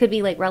 This could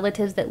be like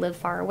relatives that live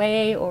far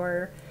away,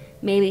 or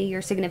maybe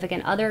your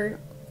significant other,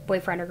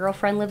 boyfriend or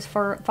girlfriend lives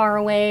far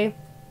away.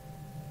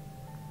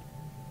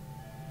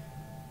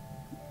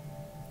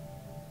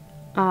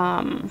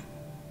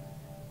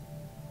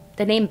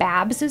 The name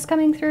Babs is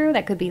coming through.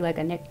 That could be like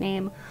a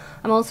nickname.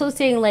 I'm also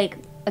seeing like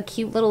a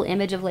cute little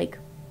image of like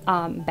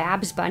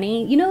Babs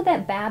Bunny. You know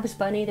that Babs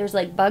Bunny? There's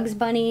like Bugs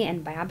Bunny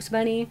and Babs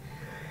Bunny.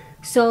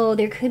 So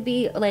there could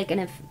be like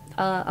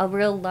a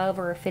real love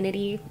or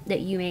affinity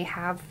that you may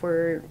have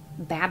for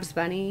Babs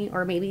Bunny.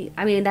 Or maybe,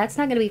 I mean, that's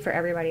not going to be for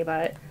everybody,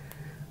 but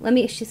let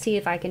me see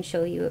if I can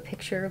show you a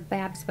picture of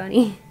Babs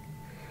Bunny.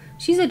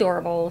 She's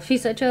adorable.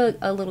 She's such a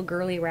little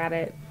girly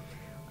rabbit.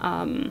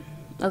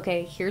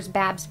 Okay, here's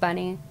Babs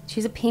Bunny.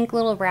 She's a pink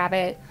little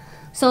rabbit.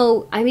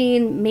 So, I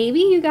mean, maybe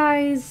you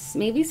guys,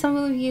 maybe some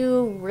of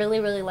you really,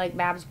 really like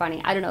Babs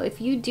Bunny. I don't know. If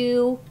you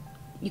do,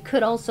 you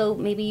could also,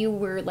 maybe you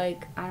were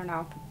like, I don't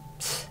know.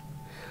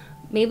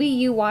 Maybe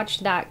you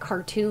watched that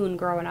cartoon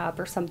growing up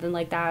or something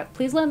like that.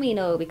 Please let me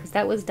know, because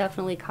that was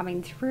definitely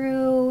coming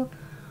through.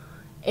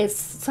 It's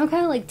some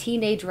kind of like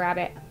Teenage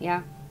Rabbit.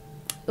 Yeah.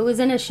 It was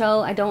in a show.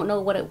 I don't know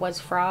what it was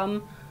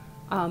from.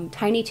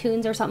 Tiny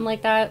Toons or something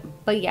like that.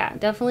 But yeah,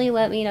 definitely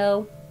let me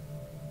know.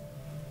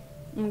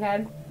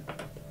 Okay.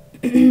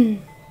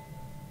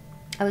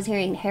 I was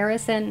hearing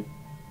Harrison.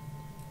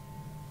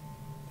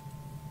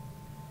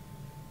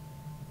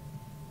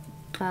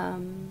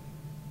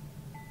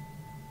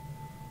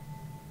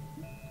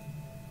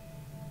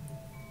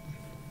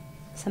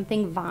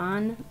 Something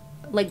Von,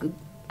 like,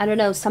 I don't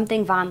know,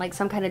 something Von, like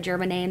some kind of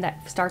German name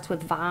that starts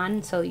with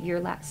Von, so your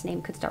last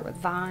name could start with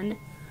Von.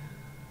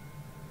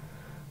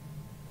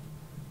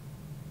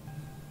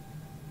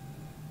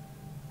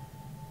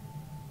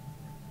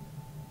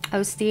 I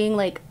was seeing,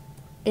 like,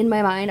 in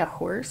my mind, a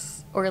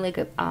horse, or like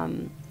a,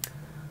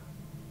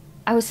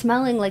 I was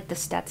smelling like the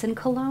Stetson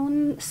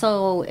cologne,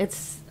 so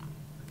it's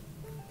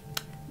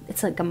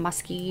like a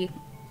musky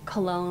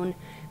cologne.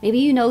 Maybe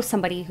you know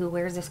somebody who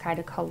wears this kind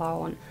of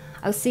cologne.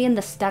 I was seeing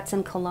the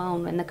Stetson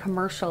cologne in the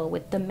commercial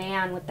with the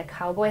man with the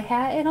cowboy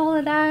hat and all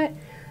of that.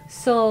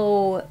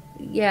 So,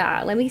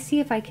 yeah, let me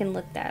see if I can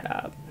look that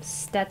up.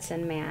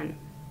 Stetson man.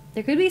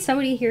 There could be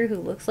somebody here who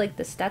looks like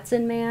the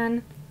Stetson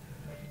man.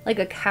 Like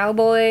a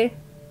cowboy.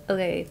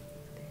 Okay.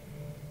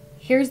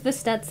 Here's the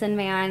Stetson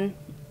man.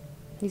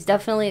 He's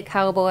definitely a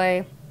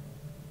cowboy.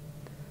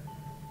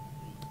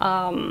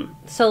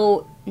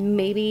 So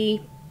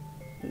maybe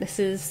this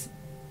is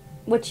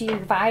what your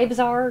vibes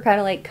are, kind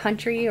of like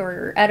country,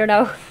 or I don't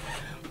know,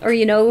 or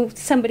you know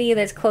somebody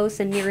that's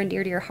close and near and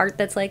dear to your heart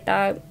that's like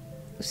that.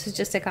 This is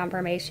just a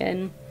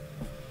confirmation.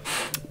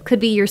 Could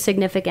be your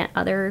significant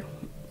other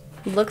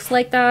looks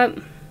like that,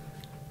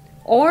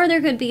 or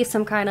there could be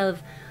some kind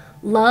of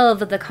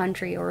love of the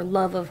country or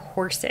love of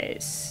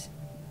horses.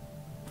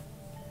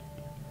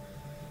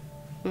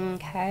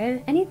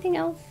 Okay, anything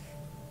else?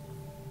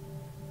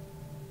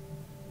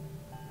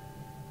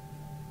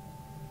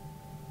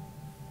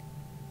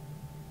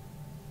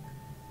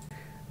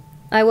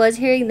 I was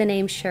hearing the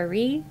name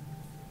Cherie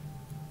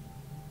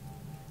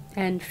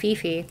and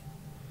Fifi.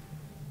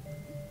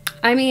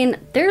 I mean,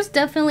 there's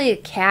definitely a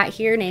cat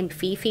here named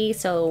Fifi,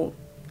 so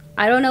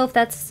I don't know if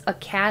that's a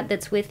cat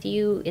that's with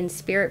you in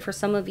spirit for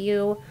some of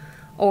you,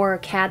 or a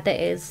cat that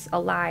is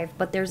alive,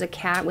 but there's a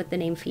cat with the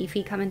name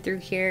Fifi coming through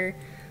here,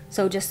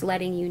 so just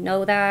letting you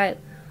know that.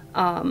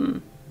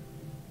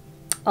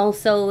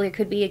 Also, it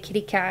could be a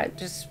kitty cat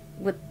just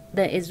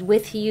that is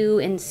with you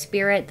in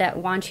spirit that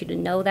wants you to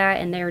know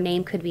that, and their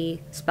name could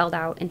be spelled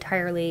out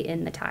entirely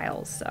in the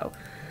tiles. So,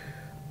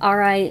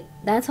 alright,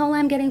 that's all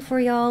I'm getting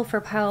for y'all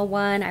for pile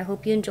 1. I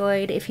hope you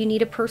enjoyed. If you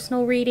need a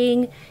personal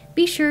reading,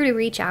 be sure to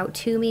reach out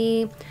to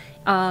me.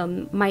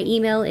 My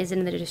email is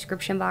in the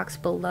description box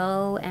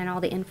below, and all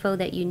the info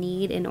that you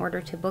need in order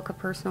to book a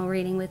personal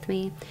reading with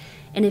me.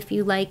 And if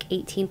you like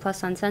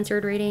 18+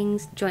 uncensored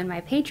readings, join my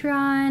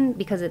Patreon,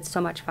 because it's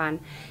so much fun.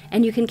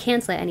 And you can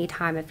cancel at any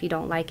time if you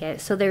don't like it.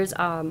 So there's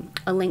a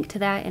link to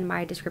that in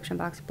my description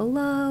box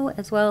below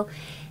as well.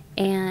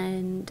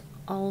 And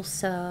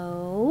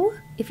also,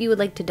 if you would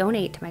like to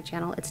donate to my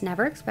channel, it's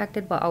never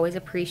expected but always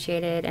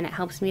appreciated, and it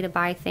helps me to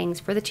buy things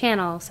for the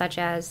channel, such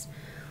as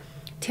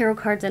tarot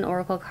cards and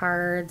oracle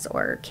cards,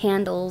 or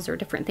candles, or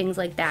different things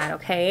like that,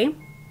 okay?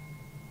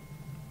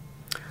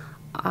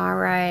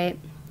 Alright.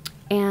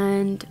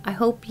 And I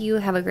hope you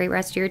have a great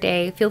rest of your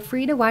day. Feel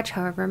free to watch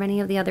however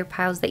many of the other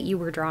piles that you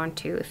were drawn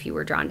to, if you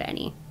were drawn to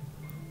any.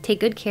 Take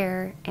good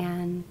care,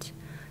 and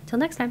till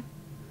next time.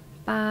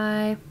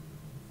 Bye.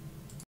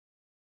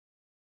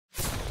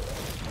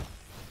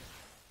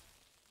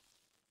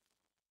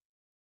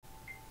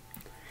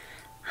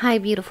 Hi,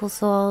 beautiful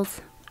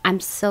souls. I'm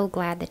so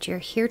glad that you're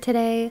here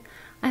today.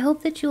 I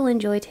hope that you'll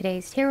enjoy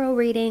today's tarot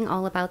reading,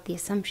 all about the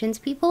assumptions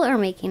people are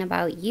making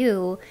about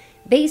you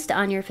based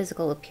on your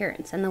physical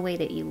appearance and the way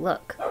that you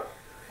look.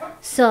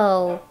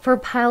 So for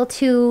pile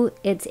 2,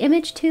 it's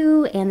image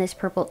 2 and this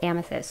purple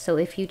amethyst. So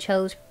if you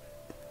chose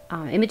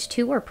image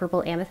 2 or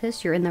purple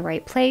amethyst, you're in the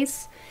right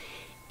place.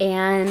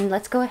 And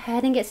let's go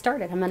ahead and get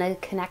started. I'm going to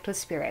connect with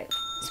Spirit.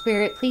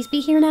 Spirit, please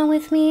be here now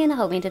with me and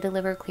help me to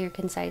deliver clear,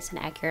 concise, and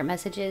accurate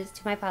messages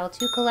to my pile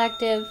 2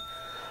 collective,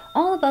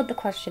 all about the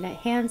question at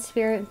hand.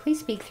 Spirit, and please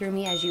speak through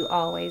me as you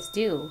always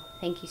do.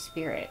 Thank you,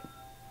 Spirit.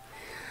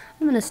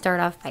 I'm going to start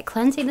off by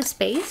cleansing the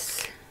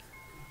space.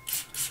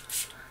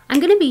 I'm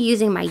going to be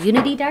using my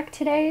Unity deck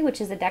today,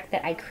 which is a deck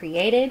that I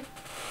created.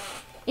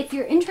 If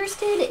you're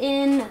interested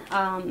in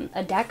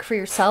a deck for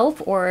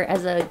yourself or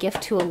as a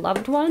gift to a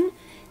loved one,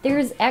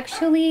 there's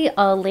actually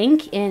a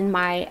link in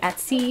my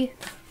Etsy,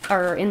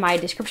 or in my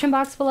description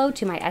box below,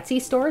 to my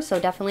Etsy store, so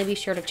definitely be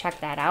sure to check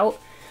that out.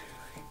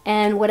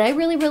 And what I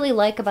really, really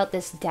like about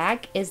this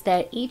deck is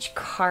that each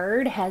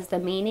card has the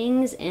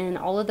meanings in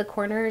all of the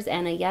corners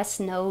and a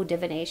yes/no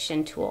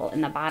divination tool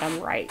in the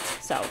bottom right.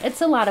 So it's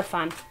a lot of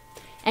fun.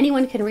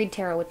 Anyone can read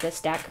tarot with this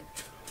deck.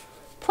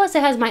 Plus,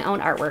 it has my own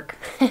artwork.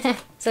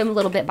 So I'm a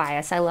little bit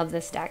biased. I love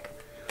this deck.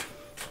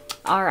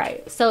 All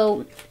right.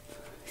 So,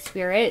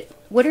 Spirit,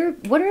 what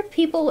are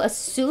people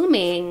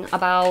assuming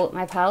about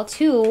my pile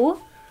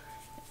 2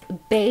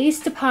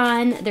 based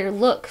upon their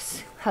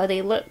looks, how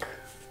they look?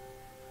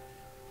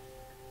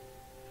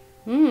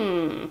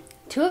 2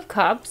 of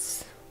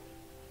Cups,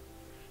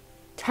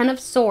 10 of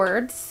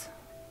Swords,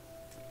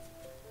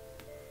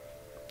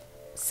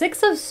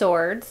 6 of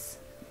Swords.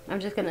 I'm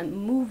just going to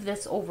move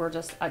this over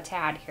just a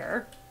tad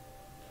here.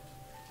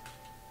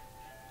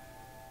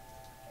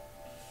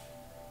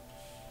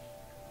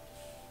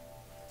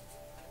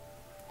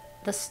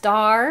 The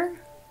Star.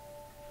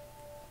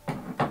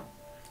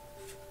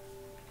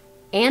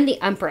 And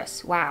the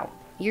Empress. Wow.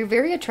 You're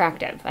very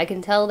attractive. I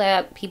can tell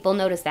that people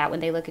notice that when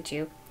they look at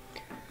you.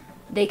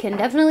 They can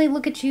definitely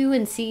look at you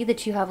and see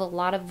that you have a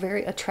lot of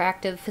very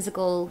attractive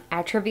physical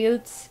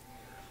attributes.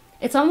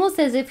 It's almost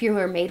as if you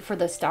were made for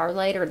the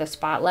starlight or the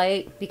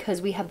spotlight,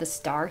 because we have the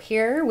star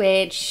here,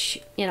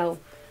 which, you know,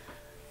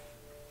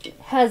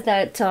 has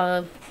that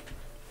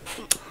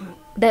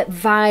that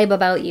vibe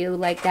about you,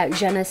 like that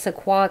je ne sais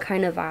quoi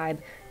kind of vibe.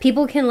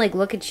 People can like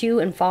look at you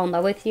and fall in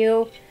love with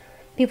you.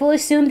 People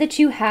assume that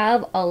you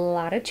have a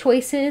lot of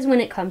choices when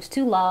it comes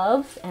to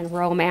love and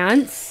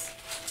romance.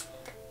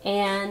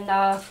 And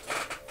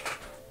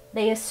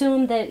they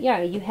assume that,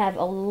 yeah, you have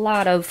a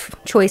lot of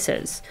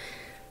choices.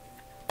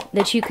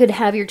 That you could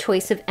have your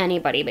choice of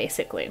anybody,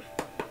 basically.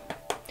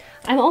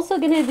 I'm also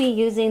going to be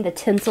using the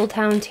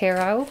Tinseltown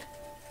Tarot.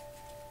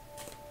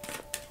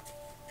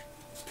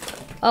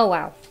 Oh,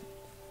 wow.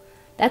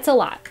 That's a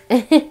lot.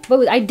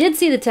 But I did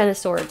see the Ten of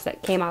Swords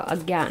that came out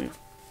again.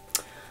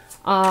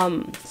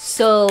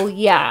 So,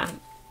 yeah.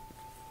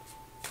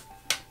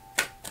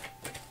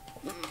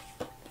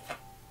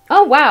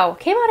 Oh, wow.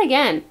 Came out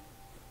again.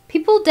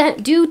 People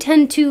do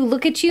tend to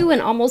look at you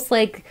and almost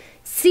like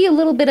see a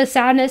little bit of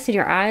sadness in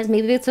your eyes.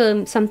 Maybe it's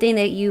something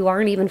that you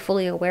aren't even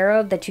fully aware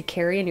of that you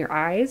carry in your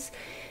eyes.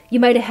 You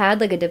might have had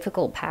like a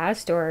difficult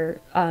past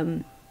or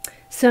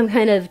some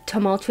kind of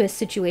tumultuous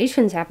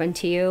situations happen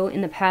to you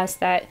in the past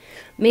that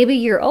maybe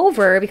you're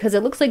over, because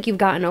it looks like you've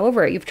gotten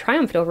over it. You've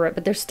triumphed over it,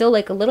 but there's still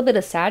like a little bit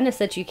of sadness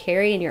that you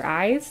carry in your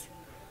eyes.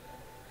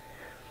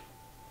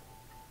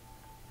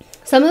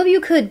 Some of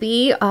you could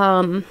be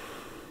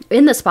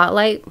in the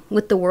spotlight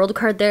with the World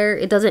card there.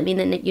 It doesn't mean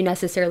that you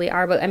necessarily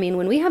are, but I mean,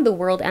 when we have the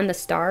World and the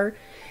Star,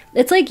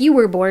 it's like you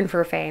were born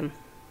for fame.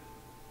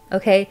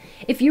 Okay?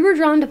 If you were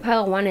drawn to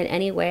pile 1 in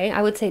any way,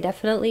 I would say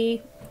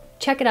definitely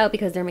check it out,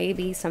 because there may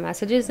be some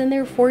messages in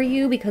there for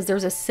you, because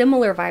there's a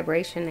similar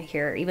vibration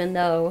here, even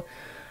though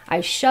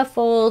I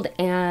shuffled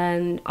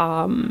and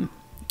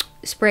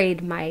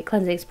sprayed my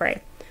cleansing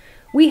spray.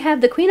 We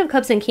have the Queen of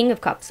Cups and King of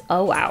Cups.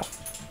 Oh, wow.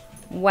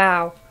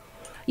 Wow.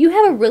 You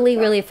have a really,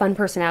 really fun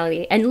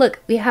personality. And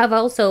look, we have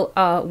also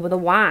the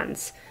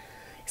Wands.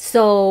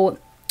 So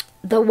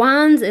the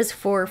Wands is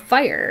for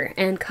fire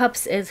and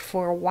Cups is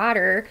for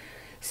water.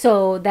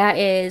 So that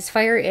is,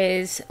 fire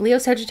is Leo,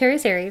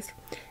 Sagittarius, Aries.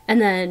 And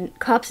then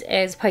Cups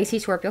is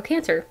Pisces, Scorpio,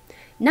 Cancer.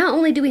 Not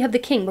only do we have the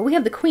King, but we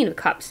have the Queen of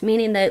Cups.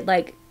 Meaning that,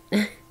 like,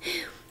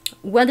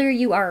 whether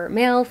you are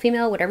male,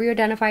 female, whatever you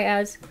identify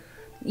as,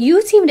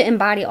 you seem to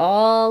embody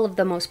all of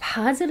the most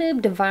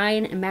positive,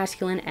 divine, and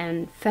masculine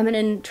and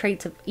feminine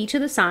traits of each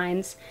of the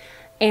signs.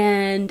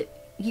 And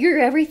you're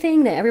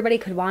everything that everybody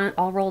could want,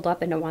 all rolled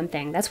up into one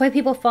thing. That's why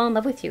people fall in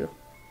love with you.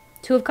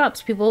 2 of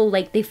Cups. People,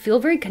 like, they feel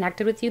very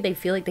connected with you. They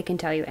feel like they can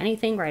tell you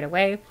anything right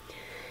away.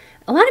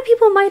 A lot of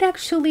people might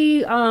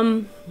actually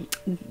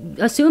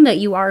assume that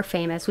you are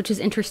famous, which is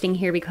interesting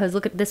here, because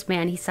look at this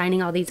man. He's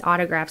signing all these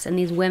autographs, and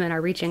these women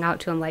are reaching out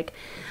to him like,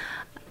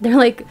 they're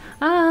like,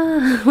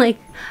 like,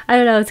 I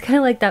don't know. It's kind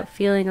of like that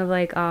feeling of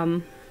like,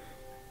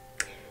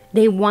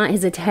 they want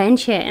his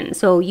attention.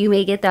 So you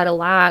may get that a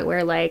lot,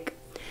 where like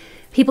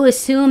people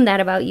assume that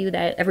about you,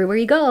 that everywhere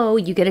you go,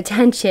 you get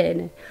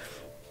attention.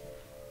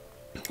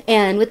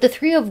 And with the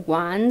 3 of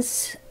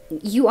Wands,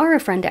 you are a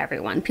friend to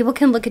everyone. People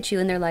can look at you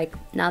and they're like,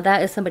 now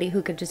that is somebody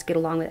who could just get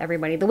along with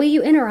everybody. The way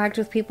you interact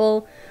with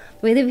people,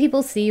 the way that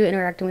people see you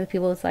interacting with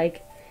people, is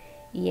like,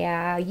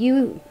 yeah,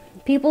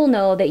 people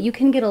know that you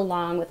can get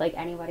along with like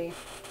anybody.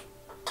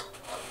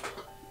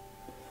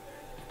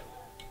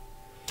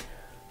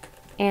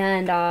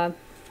 And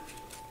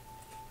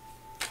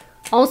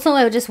also,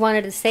 I just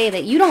wanted to say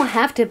that you don't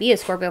have to be a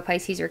Scorpio,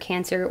 Pisces, or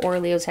Cancer, or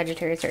Leo,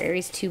 Sagittarius, or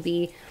Aries to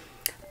be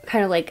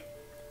kind of like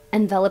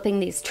enveloping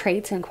these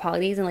traits and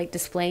qualities and like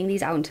displaying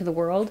these out into the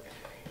world,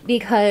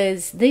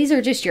 because these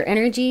are just your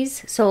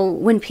energies. So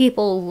when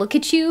people look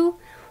at you,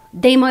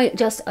 they might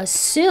just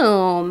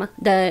assume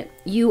that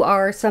you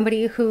are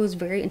somebody who's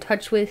very in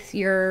touch with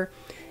your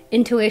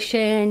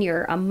intuition,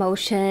 your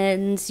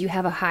emotions, you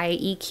have a high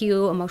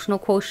EQ, emotional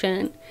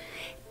quotient,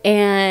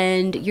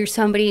 and you're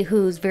somebody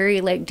who's very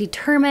like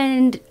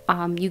determined.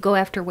 You go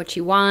after what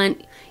you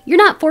want. You're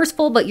not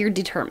forceful, but you're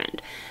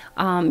determined.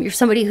 You're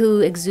somebody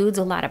who exudes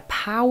a lot of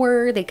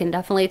power. They can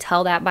definitely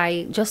tell that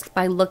by just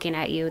by looking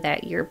at you,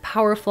 that you're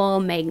powerful,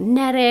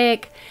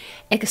 magnetic,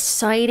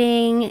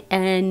 exciting,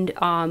 and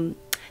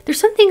there's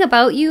something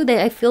about you that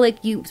I feel like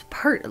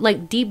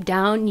like deep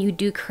down, you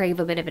do crave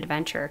a bit of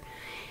adventure.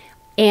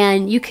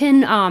 And you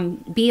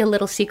can be a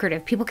little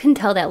secretive. People can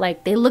tell that,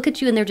 like, they look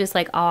at you and they're just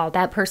like, oh,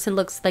 that person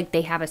looks like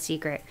they have a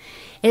secret.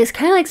 It's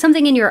kind of like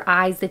something in your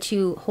eyes that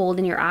you hold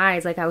in your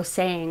eyes, like I was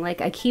saying. Like,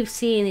 I keep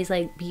seeing these,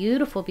 like,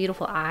 beautiful,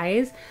 beautiful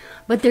eyes.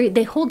 But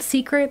they hold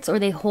secrets, or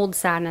they hold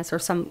sadness, or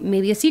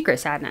maybe a secret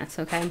sadness,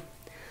 okay?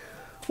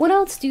 What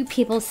else do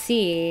people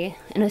see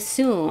and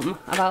assume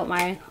about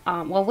my,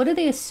 well, what do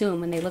they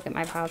assume when they look at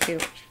my pile too?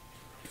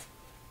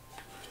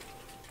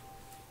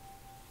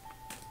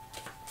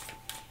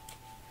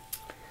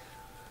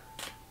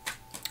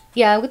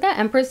 Yeah, with that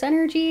Empress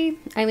energy,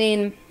 I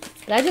mean,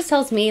 that just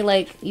tells me,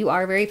 like, you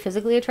are very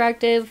physically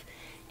attractive,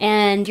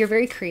 and you're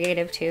very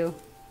creative too.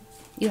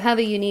 You have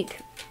a unique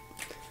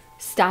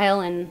style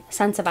and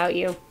sense about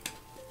you.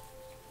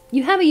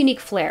 You have a unique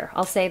flair.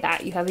 I'll say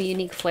that. You have a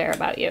unique flair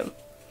about you.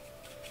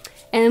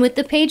 And with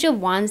the Page of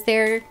Wands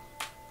there,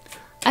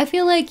 I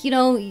feel like, you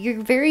know,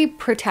 you're very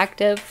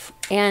protective,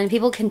 and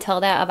people can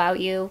tell that about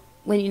you.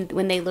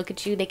 When they look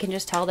at you, they can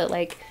just tell that,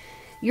 like,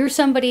 you're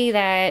somebody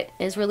that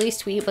is really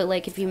sweet, but,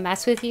 like, if you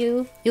mess with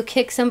you, you'll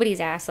kick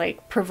somebody's ass,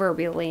 like,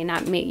 proverbially.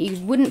 Not me.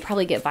 You wouldn't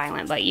probably get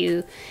violent, but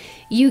you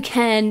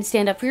can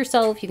stand up for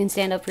yourself. You can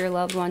stand up for your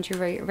loved ones. You're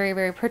very, very,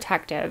 very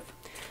protective.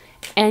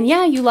 And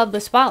yeah, you love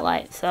the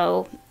spotlight.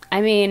 So,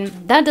 I mean,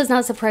 that does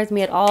not surprise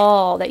me at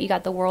all that you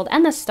got the World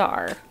and the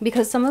Star,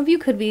 because some of you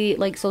could be,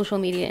 like, social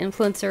media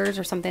influencers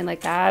or something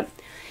like that.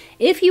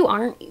 If you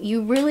aren't,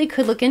 you really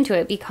could look into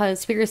it, because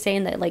Spirit is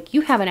saying that, like,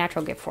 you have a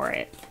natural gift for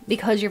it,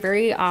 because you're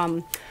very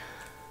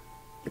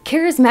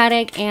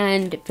charismatic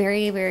and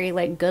very, very,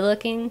 like, good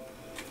looking.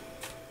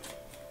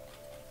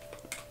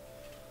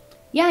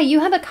 Yeah, you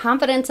have a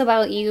confidence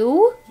about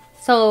you,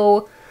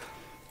 so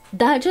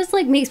that just,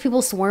 like, makes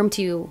people swarm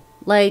to you.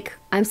 Like,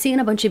 I'm seeing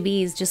a bunch of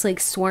bees just,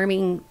 like,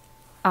 swarming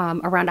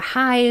around a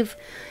hive,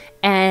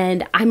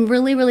 and I'm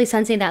really, really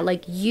sensing that,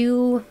 like,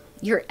 your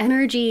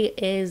energy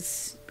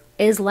is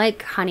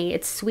like honey.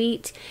 It's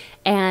sweet,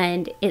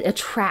 and it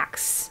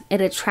attracts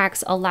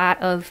a lot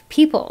of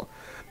people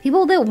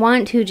that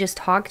want to just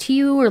talk to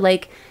you, or,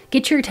 like,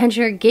 get your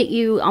attention, or get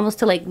you almost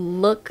to, like,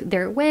 look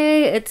their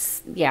way.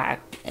 It's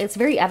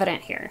very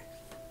evident here.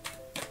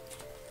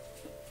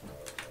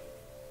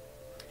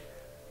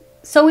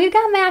 So we've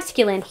got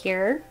masculine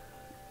here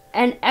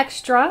and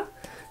extra.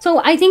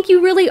 So I think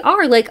you really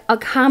are, like, a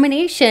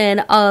combination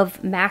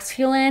of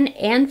masculine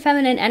and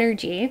feminine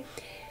energy.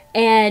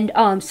 And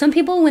some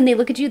people, when they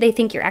look at you, they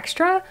think you're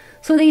extra.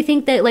 So they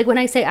think that, like, when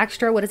I say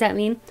extra, what does that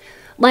mean?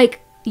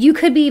 Like, you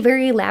could be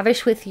very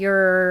lavish with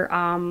your,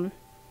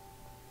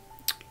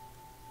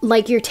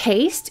 like, your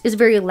taste is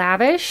very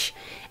lavish.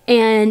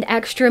 And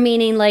extra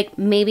meaning, like,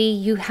 maybe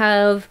you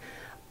have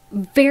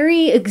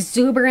very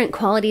exuberant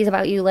qualities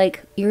about you,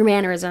 like your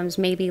mannerisms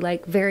may be,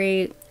 like,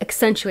 very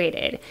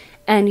accentuated.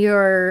 And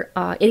your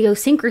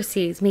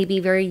idiosyncrasies may be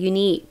very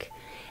unique.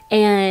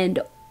 And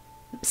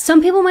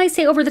some people might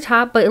say over the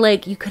top, but,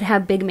 like, you could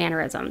have big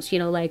mannerisms, you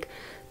know, like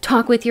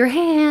talk with your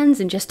hands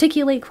and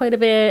gesticulate quite a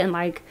bit, and,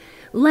 like,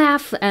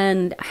 laugh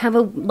and have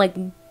a, like,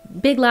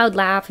 big loud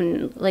laugh,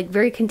 and, like,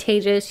 very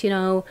contagious, you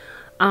know,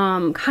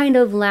 kind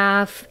of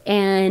laugh.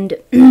 And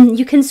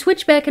you can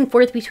switch back and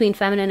forth between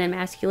feminine and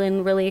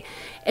masculine, really.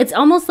 It's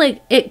almost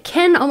like, it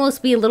can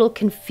almost be a little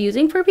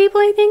confusing for people,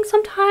 I think.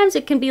 Sometimes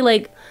it can be,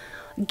 like,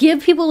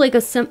 give people, like,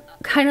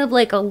 kind of,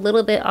 like, a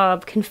little bit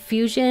of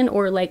confusion,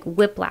 or, like,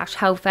 whiplash,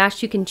 how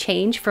fast you can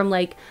change from,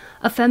 like,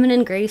 a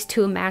feminine grace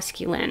to a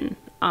masculine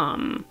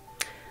kind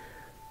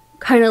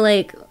of,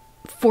 like,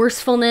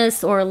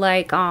 forcefulness, or,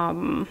 like,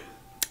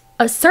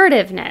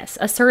 assertiveness.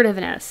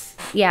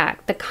 Yeah,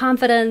 the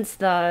confidence,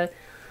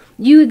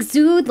 you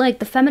exude, like,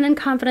 the feminine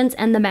confidence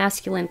and the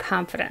masculine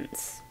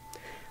confidence.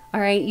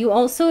 All right, you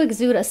also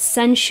exude a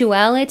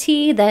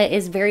sensuality that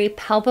is very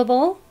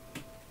palpable.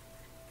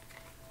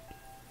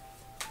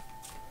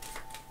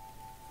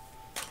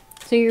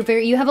 So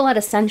you have a lot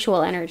of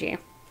sensual energy.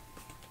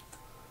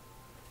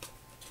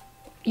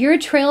 You're a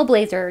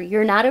trailblazer.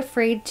 You're not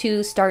afraid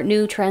to start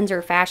new trends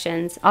or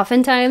fashions.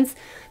 Oftentimes,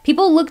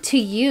 people look to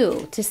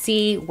you to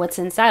see what's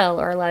in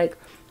style, or, like,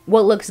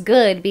 what looks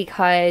good,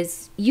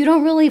 because you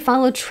don't really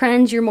follow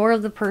trends. You're more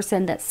of the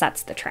person that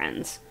sets the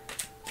trends.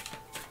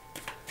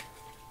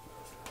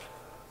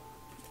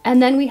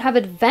 And then we have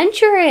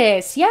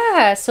adventurous.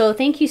 Yeah, so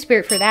thank you,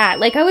 Spirit, for that.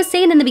 Like I was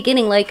saying in the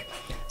beginning, like,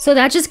 so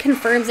that just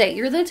confirms that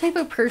you're the type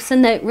of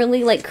person that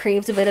really, like,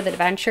 craves a bit of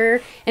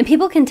adventure. And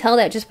people can tell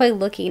that just by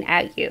looking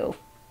at you.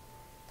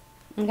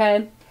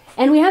 Okay?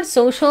 And we have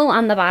social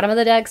on the bottom of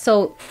the deck.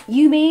 So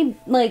you may,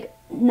 like,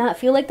 not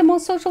feel like the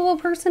most sociable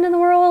person in the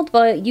world,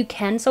 but you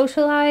can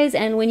socialize.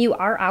 And when you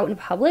are out in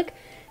public,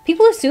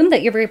 people assume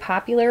that you're very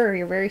popular or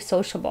you're very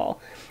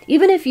sociable.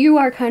 Even if you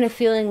are kind of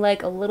feeling,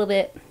 like, a little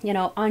bit, you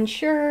know,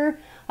 unsure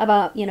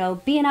about, you know,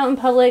 being out in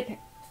public,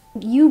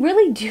 you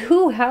really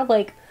do have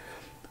like,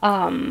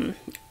 I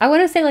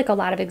want to say like a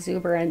lot of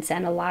exuberance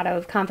and a lot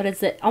of confidence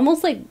that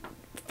almost like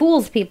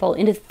fools people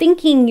into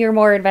thinking you're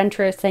more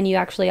adventurous than you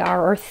actually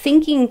are, or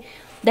thinking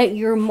that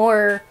you're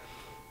more,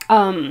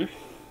 I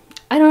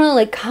don't know,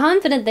 like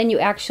confident than you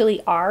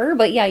actually are.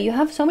 But yeah, you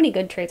have so many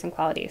good traits and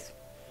qualities.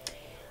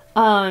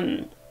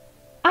 I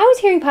was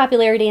hearing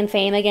popularity and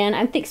fame again.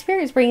 I'm the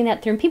Spirit is bringing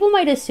that through. People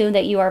might assume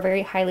that you are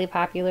very highly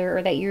popular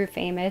or that you're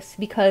famous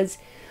because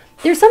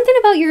there's something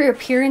about your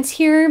appearance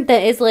here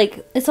that is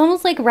like, it's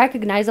almost like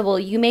recognizable.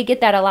 You may get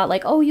that a lot,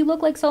 like, oh, you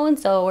look like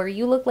so-and-so, or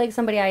you look like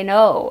somebody I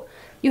know.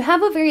 You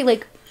have a very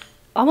like,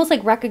 almost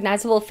like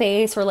recognizable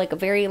face, or like a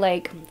very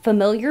like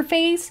familiar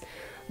face,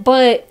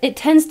 but it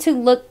tends to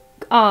look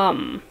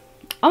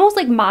almost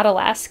like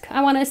model-esque,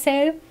 I want to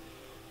say.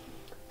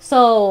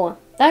 So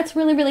that's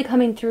really, really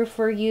coming through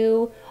for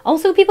you.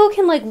 Also, people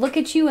can like look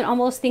at you and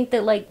almost think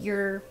that like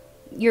you're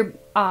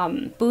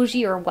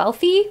bougie or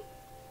wealthy.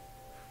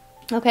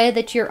 Okay,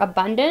 that you're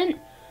abundant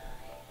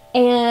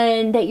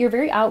and that you're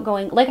very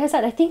outgoing. Like I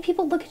said, I think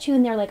people look at you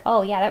and they're like,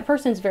 oh yeah, that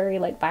person's very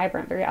like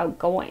vibrant, very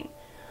outgoing.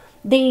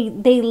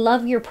 They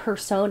love your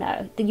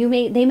persona. They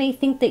may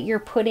think that you're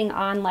putting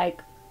on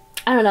like,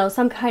 I don't know,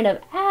 some kind of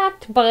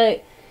act,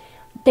 but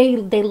they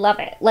love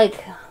it.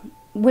 Like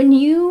when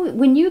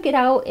you get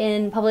out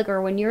in public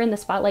or when you're in the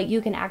spotlight,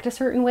 you can act a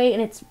certain way,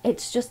 and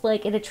it's just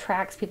like it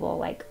attracts people.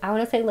 Like I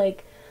want to say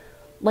like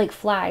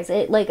flies.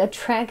 It like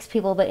attracts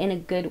people, but in a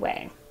good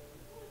way.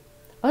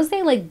 I was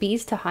saying like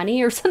bees to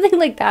honey or something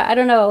like that. I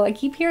don't know. I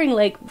keep hearing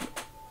like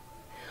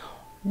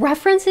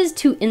references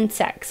to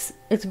insects.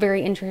 It's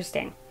very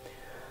interesting.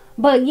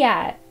 But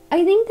yeah,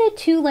 I think that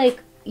too,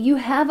 like you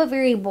have a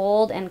very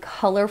bold and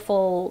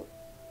colorful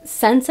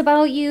sense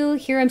about you.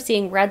 Here I'm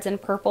seeing reds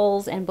and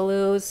purples and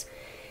blues,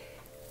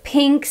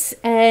 pinks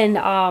and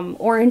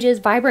oranges,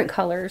 vibrant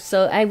colors.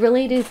 So I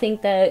really do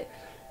think that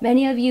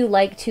many of you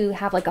like to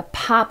have like a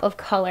pop of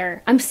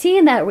color. I'm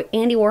seeing that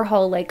Andy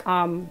Warhol, like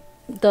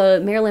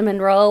the Marilyn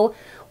Monroe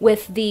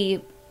with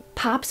the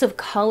pops of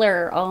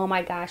color. Oh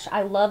my gosh,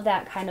 I love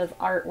that kind of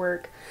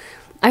artwork.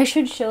 I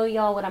should show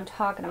y'all what I'm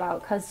talking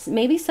about, because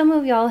maybe some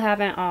of y'all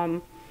haven't,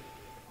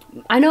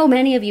 I know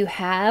many of you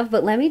have,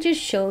 but let me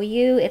just show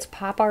you. It's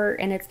pop art,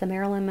 and it's the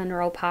Marilyn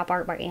Monroe pop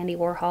art by Andy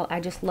Warhol.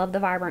 I just love the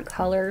vibrant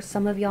colors.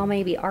 Some of y'all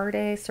may be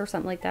artists or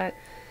something like that.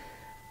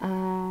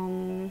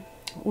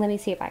 Let me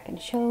see if I can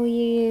show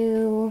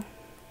you.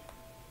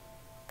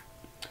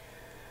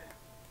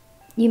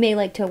 You may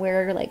like to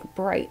wear like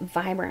bright,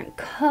 vibrant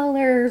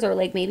colors, or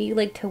like maybe you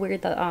like to wear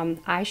the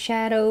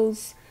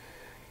eyeshadows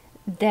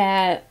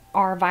that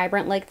are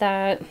vibrant like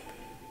that.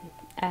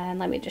 And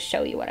let me just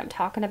show you what I'm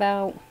talking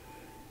about.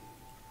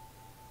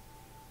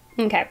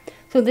 Okay,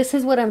 so this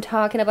is what I'm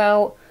talking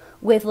about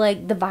with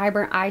like the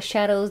vibrant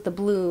eyeshadows, the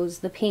blues,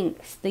 the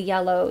pinks, the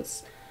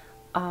yellows,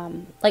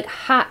 like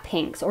hot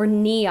pinks or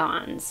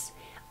neons.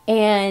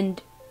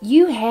 And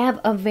you have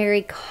a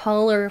very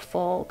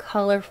colorful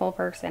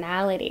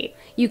personality.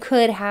 You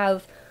could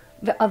have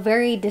a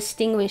very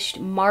distinguished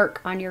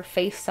mark on your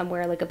face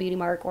somewhere, like a beauty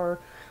mark or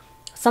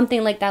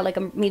something like that,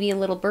 like maybe a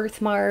little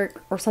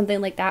birthmark or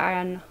something like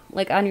that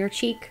on your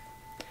cheek,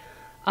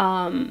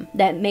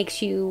 that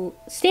makes you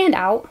stand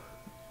out,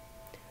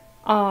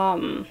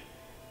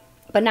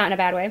 but not in a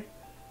bad way.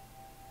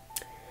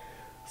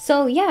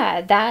 So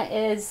yeah, that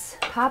is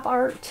pop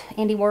art,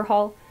 Andy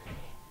Warhol.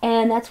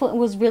 And that's what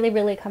was really,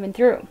 really coming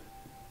through.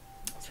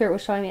 Spirit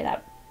was showing me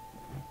that.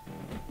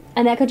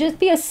 And that could just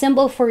be a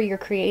symbol for your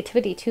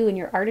creativity too, and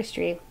your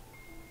artistry.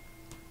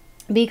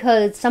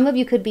 Because some of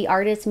you could be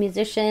artists,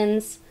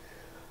 musicians,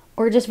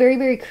 or just very,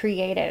 very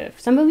creative.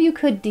 Some of you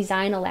could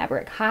design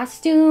elaborate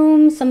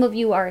costumes. Some of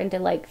you are into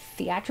like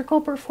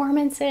theatrical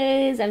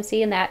performances. I'm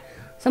seeing that.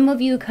 Some of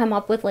you come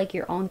up with like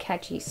your own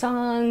catchy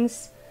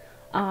songs.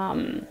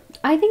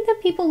 I think that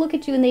people look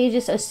at you and they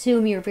just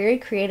assume you're very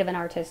creative and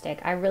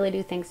artistic. I really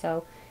do think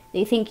so.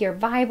 They think you're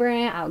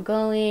vibrant,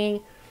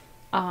 outgoing.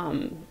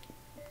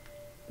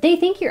 They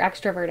think you're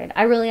extroverted.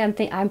 I really am.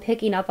 I'm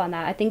picking up on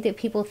that. I think that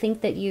people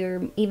think that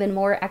you're even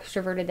more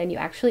extroverted than you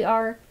actually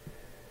are.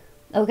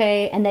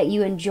 Okay, and that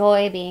you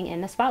enjoy being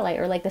in the spotlight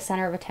or like the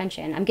center of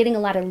attention. I'm getting a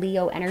lot of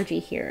Leo energy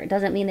here. It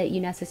doesn't mean that you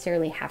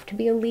necessarily have to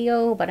be a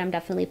Leo, but I'm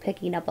definitely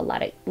picking up a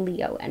lot of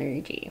Leo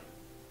energy.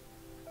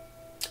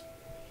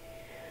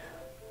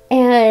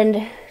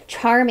 And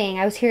charming.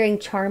 I was hearing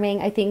charming.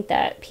 I think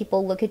that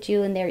people look at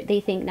you and they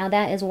think, now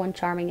that is one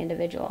charming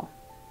individual,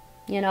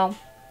 you know?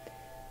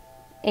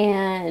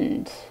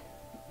 And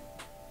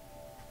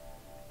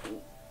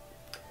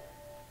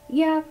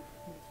yeah,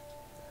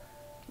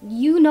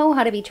 you know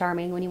how to be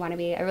charming when you want to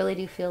be. I really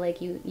do feel like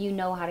you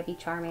know how to be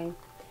charming.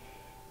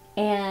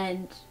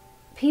 And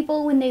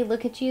people, when they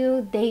look at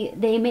you,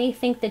 they may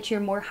think that you're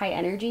more high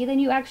energy than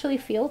you actually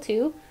feel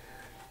too.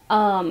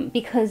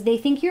 Because they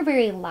think you're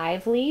very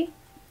lively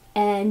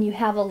and you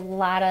have a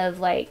lot of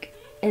like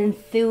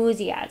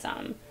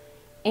enthusiasm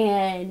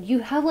and you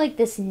have like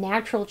this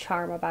natural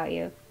charm about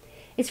you.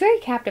 It's very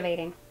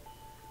captivating.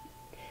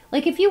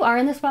 Like if you are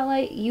in the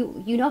spotlight,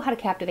 you know how to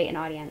captivate an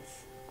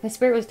audience. My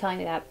spirit was telling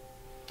me that.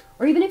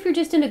 Or even if you're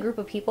just in a group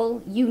of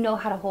people, you know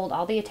how to hold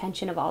all the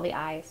attention of all the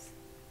eyes.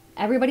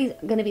 Everybody's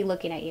going to be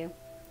looking at you.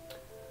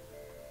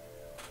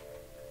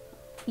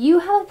 You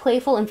have a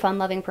playful and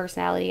fun-loving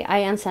personality. I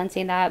am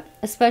sensing that,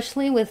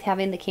 especially with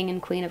having the King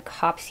and Queen of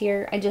Cups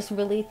here. I just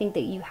really think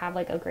that you have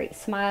like a great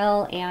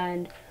smile,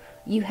 and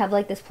you have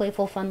like this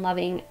playful,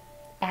 fun-loving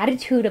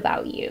attitude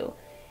about you.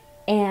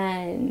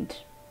 And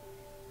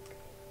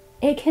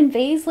it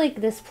conveys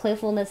like this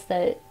playfulness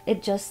that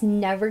it just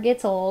never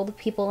gets old.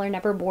 People are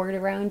never bored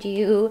around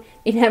you.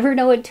 You never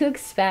know what to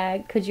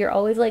expect because you're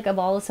always like a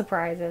ball of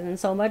surprises and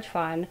so much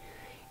fun.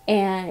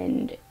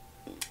 And,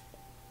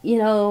 you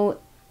know,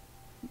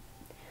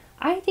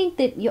 I think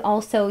that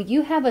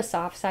you have a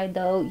soft side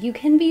though. You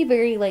can be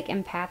very like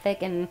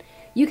empathic, and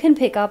you can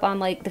pick up on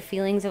like the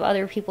feelings of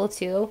other people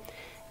too.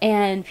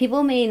 And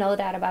people may know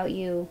that about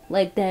you,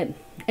 like that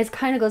it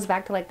kind of goes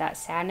back to like that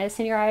sadness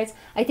in your eyes.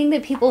 I think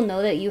that people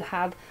know that you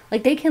have,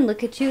 like, they can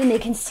look at you and they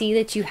can see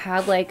that you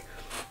have like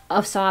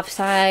a soft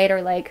side,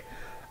 or like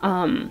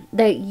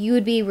that you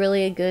would be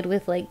really good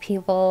with like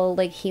people,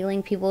 like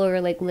healing people, or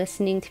like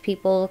listening to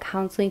people,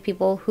 counseling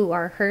people who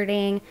are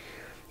hurting.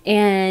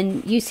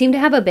 And you seem to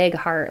have a big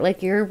heart.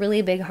 Like, you're a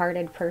really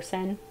big-hearted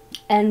person.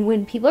 And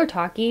when people are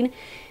talking,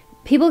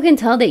 people can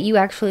tell that you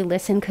actually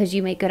listen because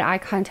you make good eye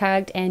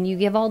contact and you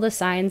give all the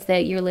signs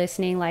that you're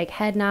listening, like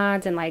head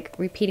nods and like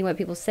repeating what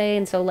people say.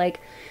 And so like,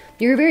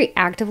 you're a very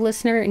active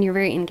listener and you're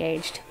very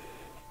engaged.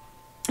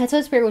 That's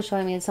what Spirit was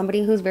showing me, is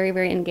somebody who's very,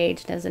 very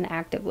engaged as an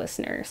active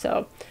listener.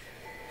 So,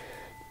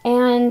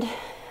 and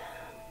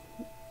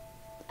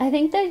I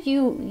think that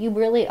you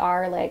really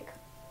are like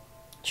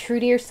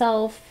true to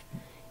yourself.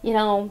 You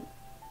know,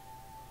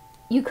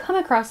 you come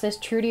across as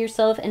true to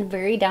yourself and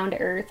very down to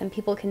earth, and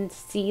people can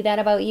see that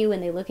about you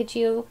when they look at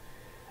you.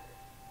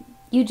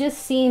 You just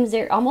seem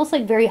almost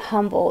like very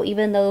humble,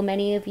 even though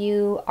many of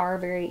you are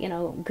very, you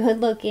know,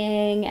 good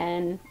looking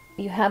and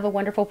you have a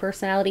wonderful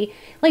personality.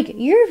 Like,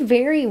 you're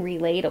very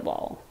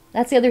relatable.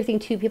 That's the other thing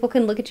too. People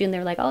can look at you and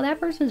they're like, oh,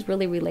 that person's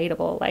really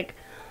relatable. Like,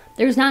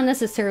 there's not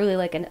necessarily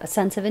like a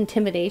sense of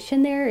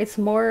intimidation there. It's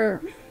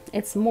more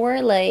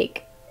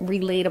like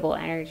relatable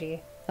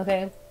energy.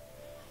 Okay.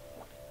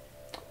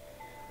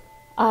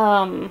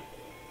 I'm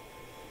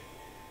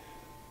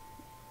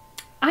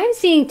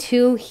seeing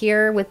too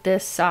here with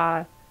this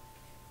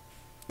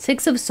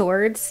Six of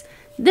Swords.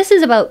 This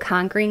is about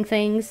conquering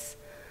things.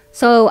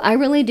 So I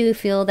really do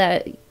feel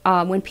that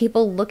when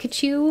people look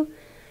at you,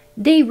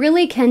 they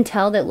really can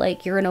tell that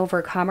like you're an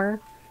overcomer.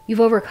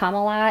 You've overcome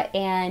a lot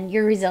and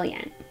you're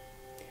resilient.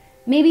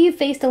 Maybe you've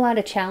faced a lot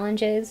of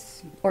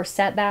challenges or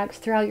setbacks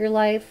throughout your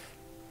life,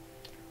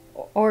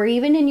 or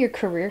even in your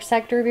career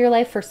sector of your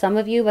life for some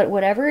of you, but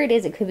whatever it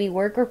is, it could be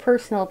work or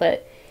personal,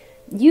 but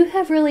you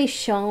have really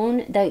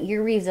shown that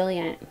you're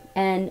resilient,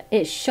 and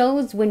it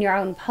shows when you're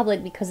out in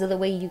public because of the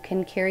way you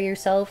can carry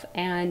yourself,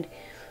 and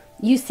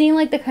you seem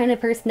like the kind of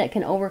person that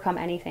can overcome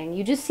anything.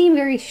 You just seem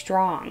very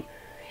strong.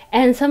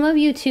 And some of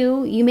you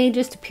too, you may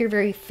just appear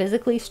very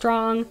physically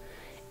strong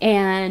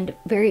and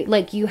very,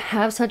 like, you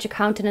have such a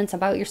countenance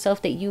about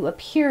yourself that you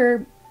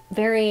appear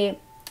very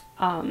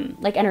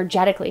like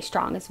energetically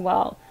strong as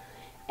well.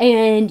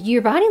 And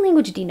your body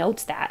language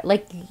denotes that.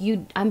 Like,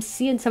 I'm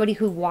seeing somebody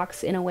who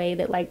walks in a way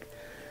that like,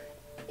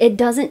 it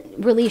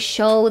doesn't really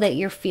show that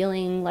you're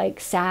feeling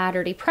like sad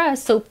or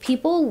depressed. So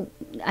people,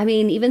 I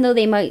mean, even though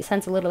they might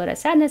sense a little bit of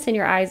sadness in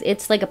your eyes,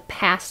 it's like a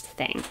past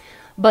thing.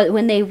 But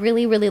when they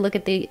really, really look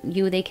at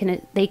you, they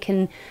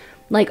can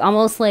like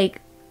almost like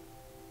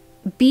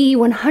be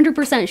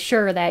 100%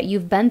 sure that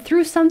you've been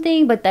through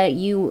something, but that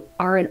you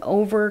are an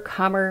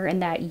overcomer,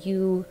 and that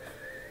you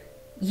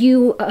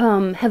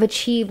have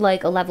achieved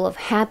like a level of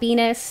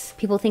happiness.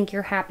 People think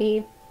you're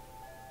happy.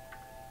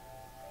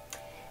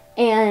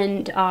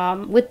 And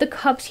with the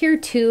cups here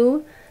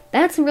too,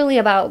 that's really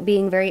about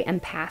being very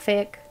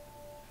empathic.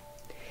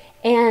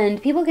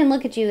 And people can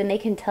look at you and they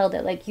can tell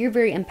that like you're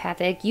very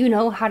empathic. You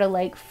know how to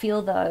like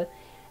feel the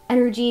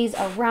energies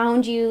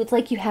around you. It's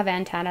like you have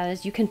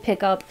antennas. You can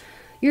pick up.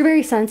 You're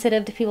very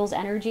sensitive to people's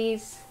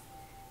energies.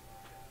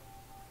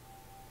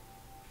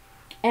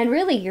 And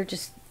really,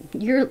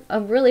 you're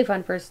a really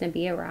fun person to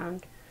be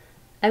around.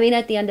 I mean,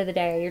 at the end of the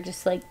day, you're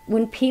just like,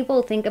 when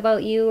people think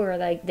about you or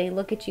like they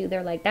look at you,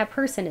 they're like, that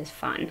person is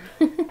fun.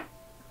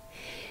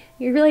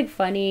 You're like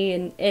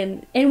funny,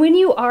 and when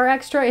you are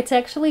extra, it's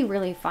actually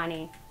really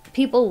funny.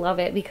 People love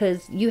it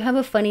because you have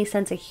a funny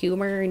sense of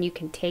humor and you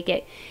can take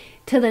it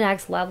to the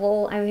next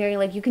level. I'm hearing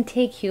like you can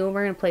take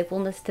humor and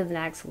playfulness to the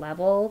next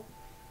level.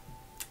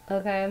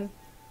 Okay.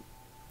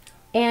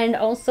 And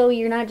also,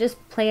 you're not just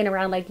playing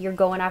around, like you're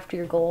going after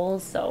your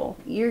goals. So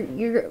you're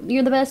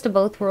the best of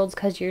both worlds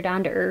because you're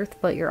down to earth,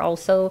 but you're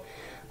also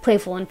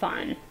playful and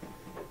fun,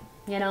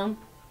 you know?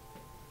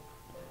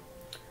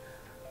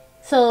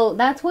 So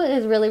that's what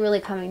is really,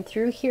 really coming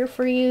through here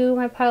for you,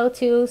 my pile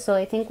too. So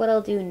I think what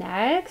I'll do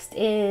next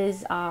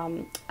is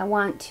I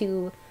want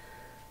to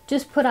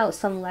just put out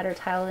some letter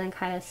tiles and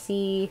kind of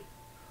see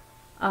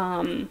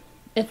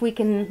if we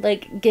can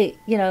like get,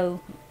 you know,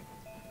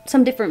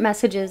 some different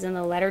messages in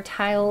the letter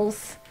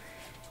tiles.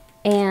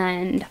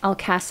 And I'll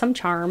cast some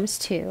charms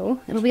too.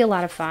 It'll be a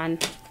lot of fun.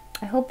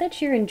 I hope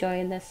that you're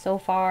enjoying this so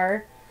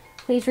far.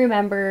 Please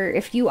remember,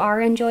 if you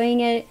are enjoying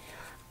it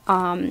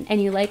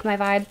and you like my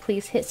vibe,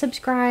 please hit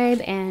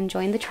subscribe and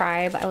join the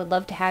tribe. I would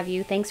love to have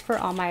you. Thanks for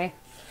all my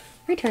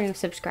returning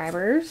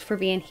subscribers for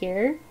being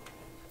here.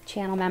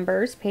 Channel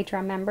members,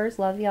 Patreon members,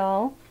 love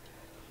y'all.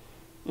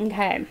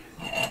 Okay.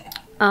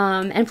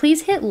 And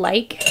please hit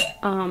like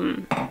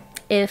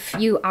if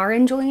you are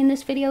enjoying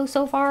this video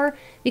so far,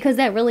 because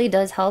that really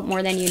does help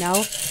more than you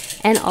know.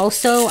 And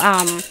also,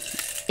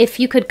 if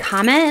you could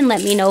comment and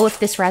let me know if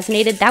this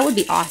resonated, that would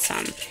be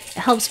awesome. It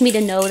helps me to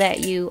know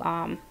that you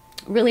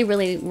really,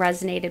 really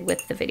resonated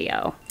with the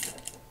video.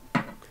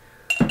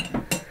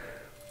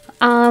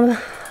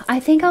 I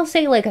think I'll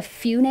say like a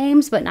few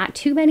names, but not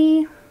too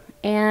many.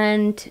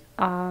 And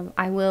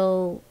I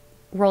will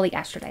roll the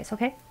astro dice,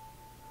 okay?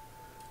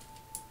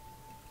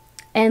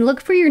 And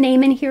look for your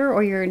name in here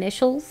or your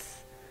initials.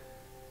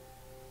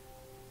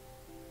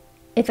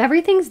 If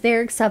everything's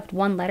there except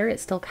one letter, it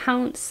still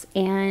counts,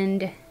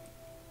 and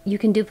you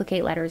can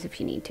duplicate letters if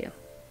you need to.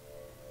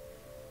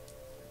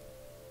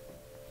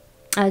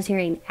 I was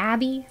hearing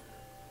Abby,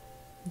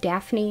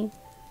 Daphne,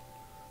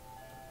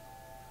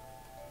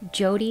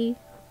 Jody,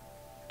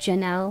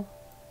 Janelle,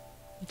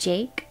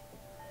 Jake,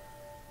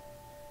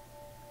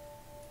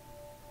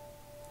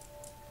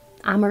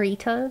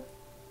 Amarita,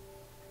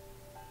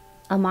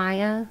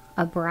 Amaya,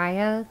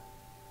 Abraya,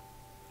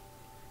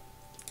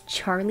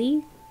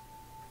 Charlie,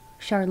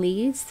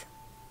 Charlize,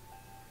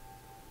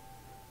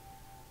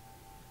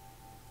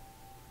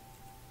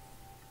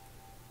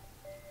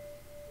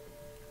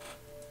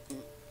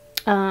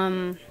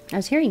 I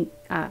was hearing,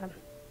 I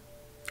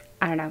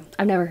don't know,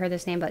 I've never heard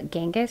this name, but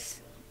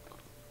Genghis.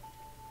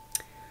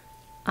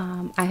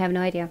 I have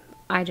no idea.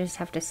 I just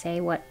have to say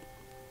what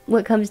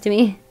comes to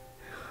me.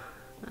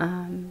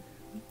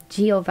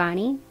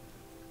 Giovanni,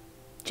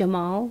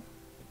 Jamal,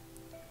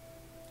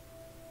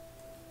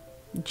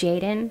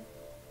 Jaden,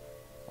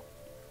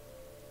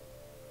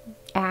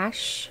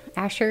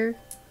 Asher,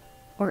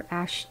 or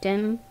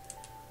Ashton,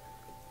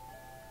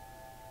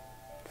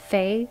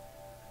 Faye,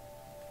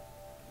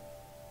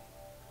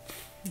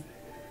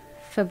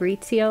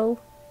 Fabrizio,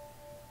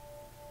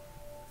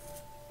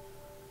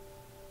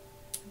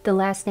 the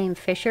last name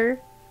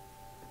Fisher,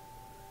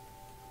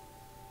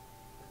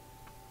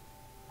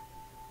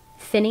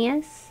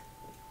 Phineas.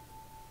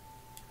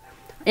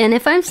 And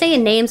if I'm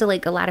saying names of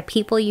like a lot of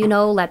people you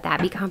know, let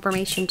that be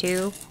confirmation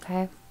too,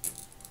 okay?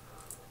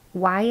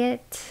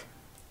 Wyatt,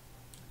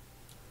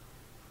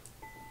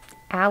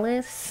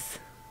 Alice,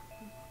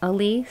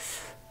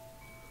 Elise,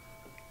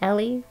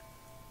 Ellie,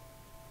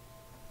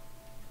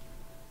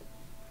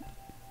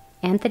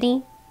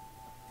 Anthony,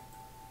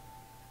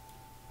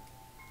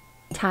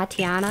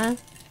 Tatiana,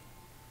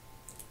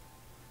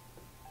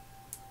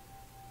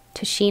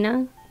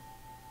 Tashina,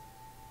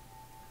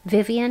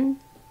 Vivian,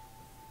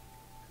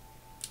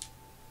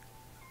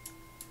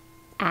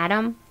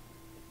 Adam,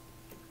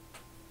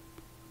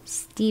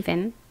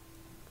 Stephen,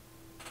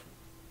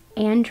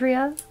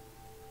 Andrea,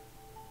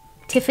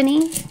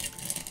 Tiffany,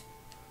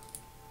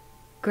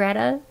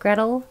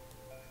 Gretel,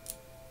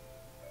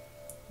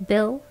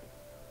 Bill,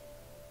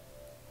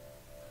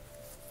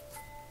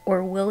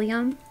 or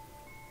William,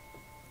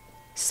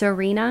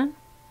 Serena,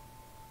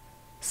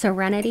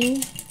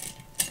 Serenity,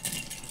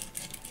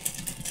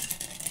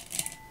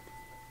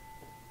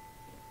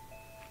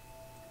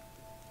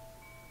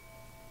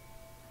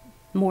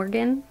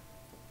 Morgan,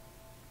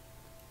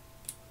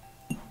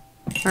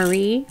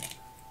 Marie,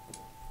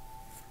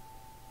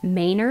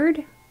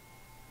 Maynard,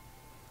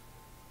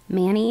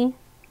 Manny,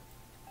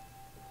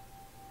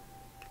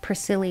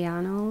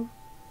 Prisciliano,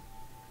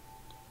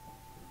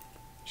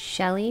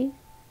 Shelley,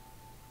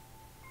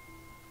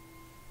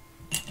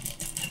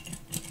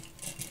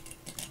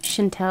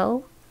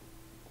 Chantel,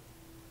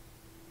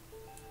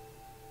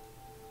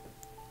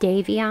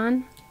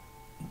 Davion,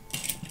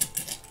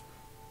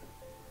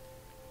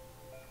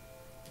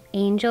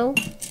 Angel,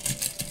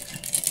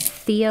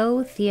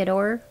 Theo,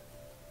 Theodore,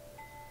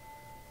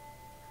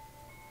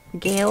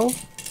 Gail,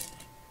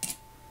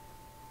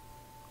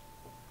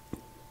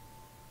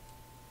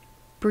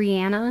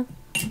 Brianna,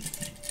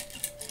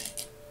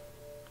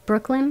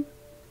 Brooklyn,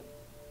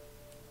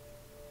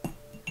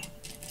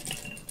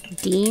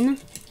 Dean,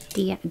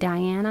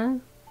 Diana,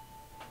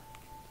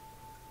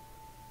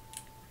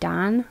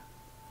 Don,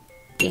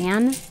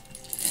 Dan,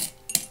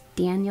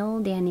 Daniel,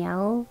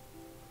 Danielle,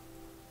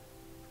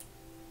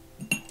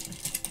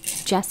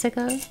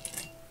 Jessica,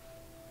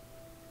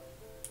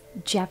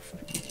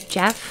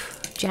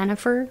 Jeff,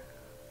 Jennifer,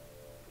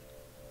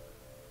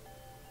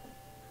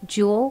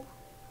 Jewel,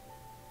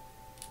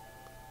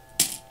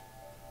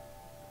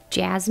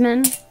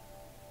 Jasmine,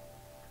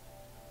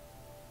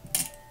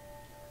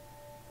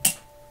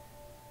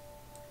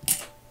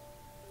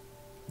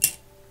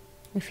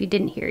 if you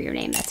didn't hear your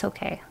name, that's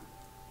okay.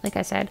 Like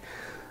I said,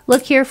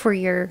 look here for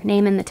your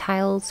name in the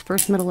tiles,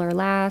 first, middle, or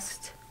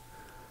last.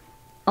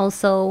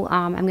 Also,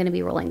 I'm going to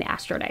be rolling the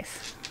astro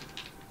dice.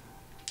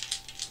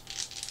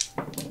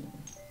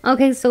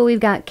 Okay, so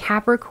we've got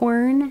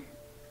Capricorn,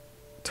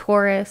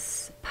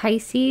 Taurus,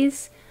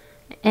 Pisces,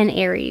 and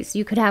Aries.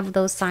 You could have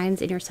those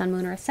signs in your sun,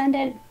 moon, or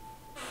ascendant.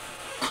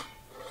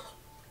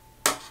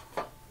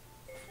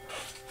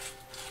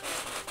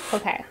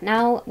 Okay,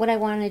 now what I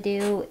want to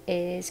do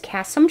is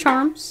cast some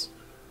charms.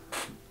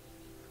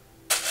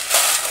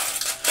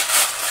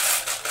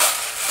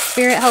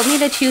 Spirit, help me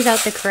to choose out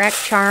the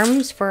correct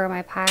charms for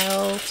my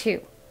pile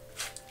 2.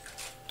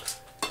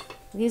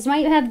 These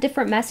might have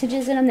different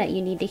messages in them that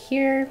you need to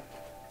hear.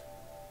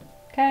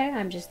 Okay,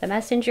 I'm just the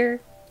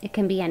messenger. It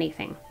can be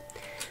anything.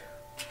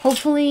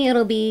 Hopefully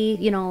it'll be,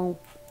 you know,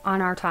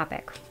 on our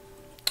topic.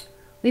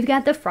 We've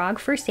got the frog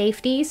for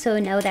safety, so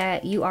know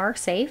that you are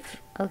safe,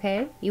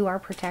 okay? You are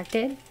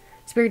protected.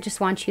 Spirit just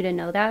wants you to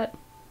know that.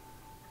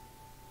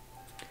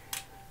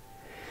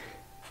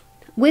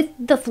 With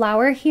the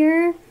flower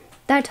here,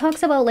 that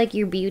talks about like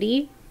your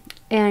beauty,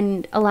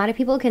 and a lot of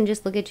people can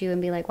just look at you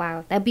and be like,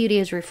 wow, that beauty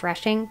is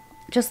refreshing.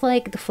 Just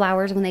like the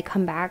flowers when they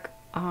come back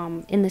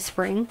in the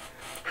spring,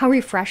 how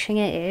refreshing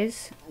it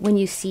is when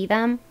you see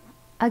them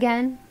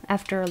again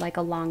after like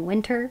a long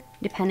winter,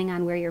 depending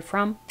on where you're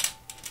from.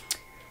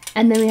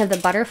 And then we have the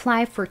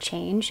butterfly for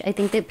change. I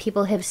think that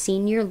people have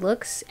seen your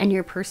looks and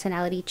your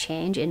personality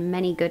change in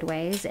many good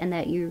ways, and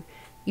that you're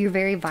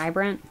very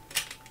vibrant.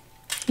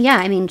 Yeah,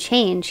 I mean,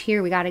 change.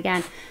 Here we got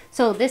again.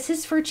 So this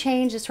is for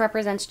change. This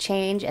represents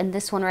change, and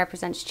this one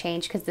represents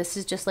change because this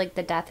is just like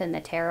the death in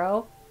the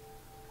tarot.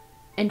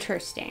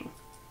 Interesting.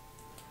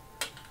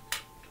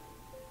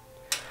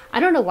 I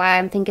don't know why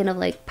I'm thinking of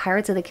like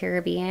Pirates of the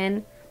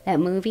Caribbean, that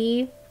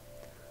movie.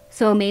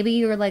 So maybe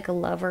you're like a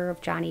lover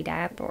of Johnny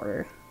Depp,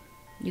 or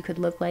you could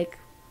look like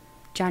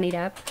Johnny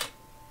Depp.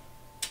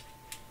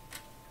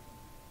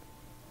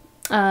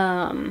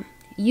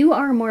 You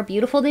are more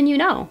beautiful than you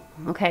know.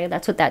 Okay,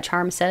 that's what that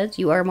charm says.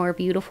 You are more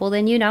beautiful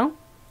than you know.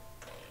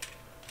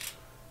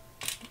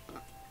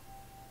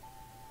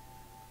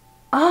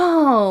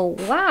 Oh,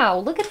 wow,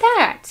 look at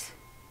that.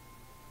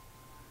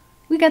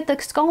 We got the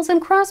skulls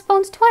and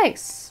crossbones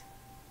twice.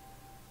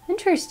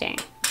 Interesting.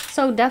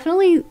 So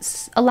definitely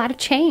a lot of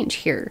change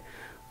here.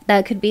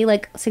 That could be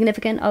like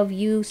significant of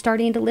you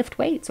starting to lift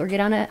weights or get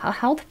on a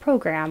health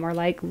program, or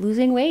like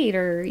losing weight,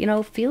 or, you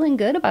know, feeling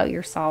good about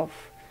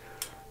yourself.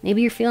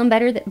 Maybe you're feeling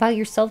better about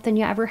yourself than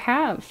you ever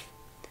have.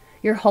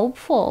 You're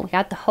hopeful. You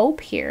got the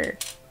hope here.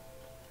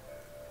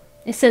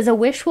 It says a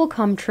wish will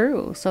come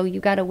true. So you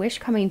got a wish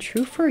coming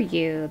true for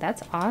you.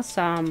 That's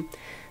awesome.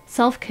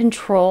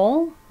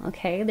 Self-control.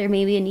 Okay, there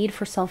may be a need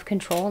for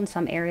self-control in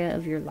some area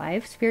of your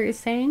life, Spirit is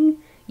saying.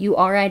 You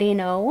already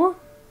know.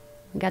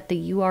 We got the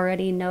you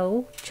already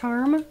know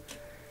charm.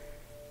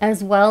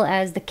 As well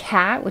as the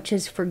cat, which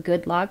is for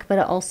good luck, but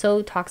it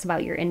also talks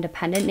about your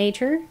independent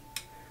nature.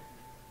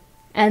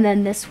 And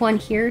then this one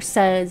here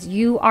says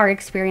you are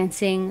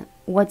experiencing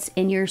what's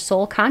in your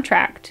soul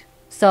contract.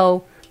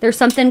 So there's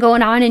something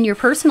going on in your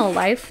personal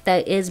life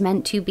that is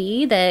meant to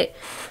be, that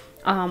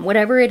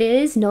whatever it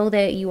is, know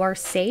that you are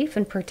safe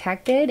and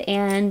protected,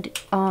 and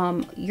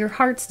your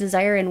heart's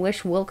desire and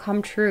wish will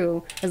come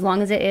true as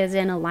long as it is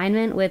in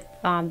alignment with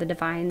the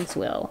divine's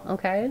will.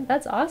 Okay,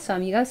 that's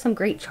awesome. You got some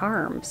great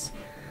charms.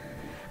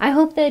 I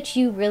hope that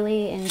you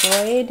really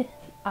enjoyed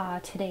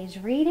today's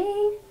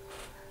reading.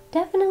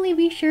 Definitely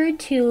be sure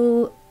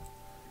to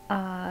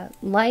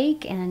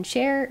like and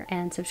share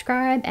and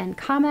subscribe and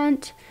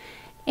comment.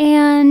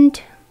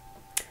 And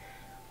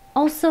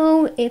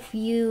also, if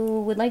you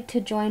would like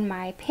to join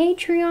my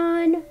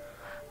Patreon,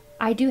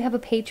 I do have a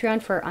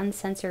Patreon for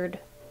uncensored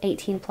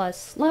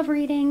 18+ love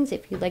readings.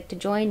 If you'd like to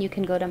join, you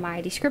can go to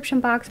my description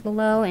box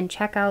below and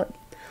check out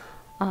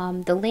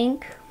the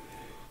link,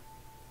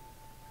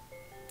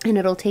 and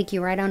it'll take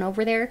you right on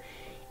over there.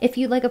 If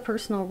you'd like a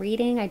personal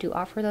reading, I do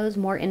offer those.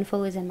 More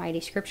info is in my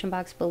description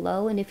box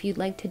below. And if you'd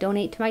like to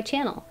donate to my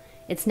channel,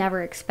 it's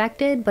never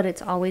expected, but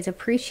it's always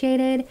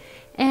appreciated,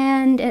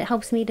 and it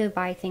helps me to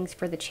buy things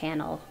for the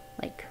channel,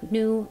 like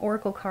new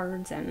oracle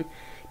cards and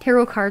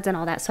tarot cards and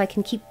all that, so I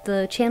can keep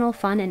the channel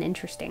fun and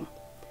interesting.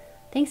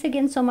 Thanks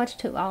again so much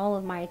to all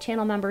of my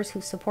channel members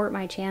who support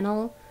my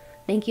channel.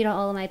 Thank you to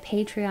all of my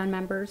Patreon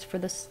members for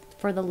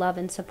the love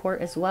and support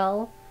as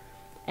well,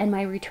 and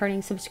my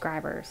returning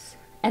subscribers.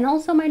 And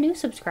also my new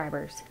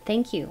subscribers.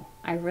 Thank you.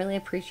 I really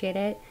appreciate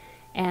it.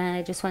 And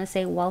I just want to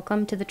say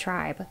welcome to the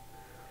tribe.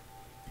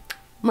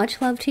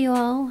 Much love to you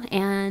all.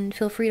 And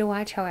feel free to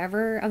watch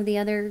however of the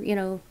other, you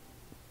know,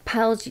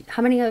 piles,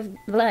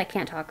 I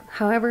can't talk.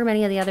 However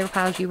many of the other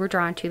piles you were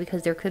drawn to,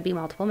 because there could be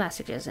multiple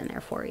messages in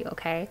there for you,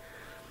 okay?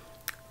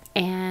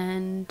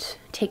 And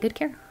take good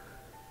care.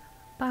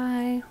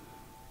 Bye.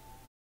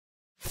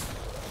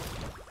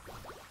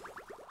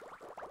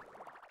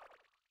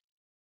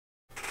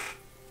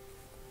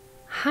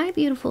 Hi,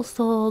 beautiful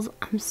souls.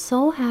 I'm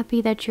so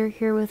happy that you're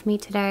here with me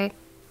today.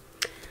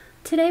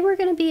 Today we're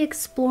going to be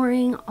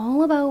exploring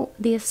all about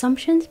the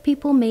assumptions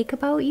people make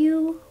about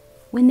you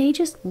when they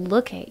just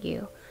look at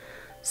you.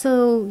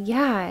 So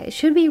yeah, it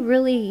should be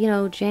really, you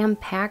know,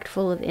 jam-packed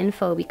full of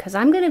info, because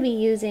I'm going to be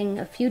using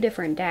a few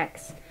different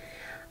decks.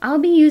 I'll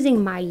be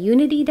using my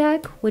Unity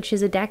deck, which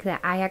is a deck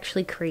that I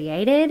actually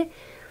created.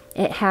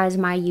 It has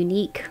my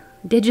unique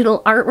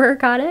digital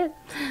artwork on it.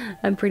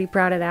 I'm pretty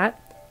proud of that.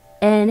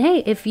 And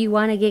hey, if you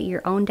want to get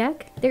your own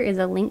deck, there is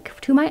a link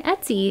to my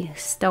Etsy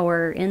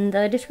store in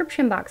the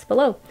description box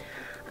below.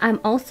 I'm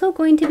also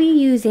going to be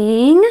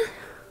using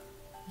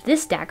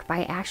this deck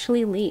by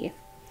Ashley Lee.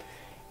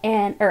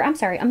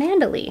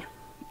 Amanda Lee.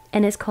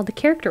 And it's called the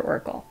Character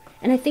Oracle.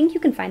 And I think you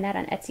can find that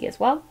on Etsy as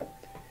well.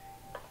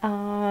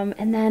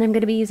 And then I'm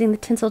going to be using the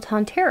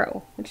Tinseltown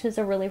Tarot, which is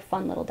a really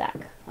fun little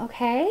deck.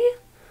 Okay?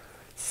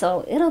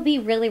 So it'll be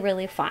really,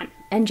 really fun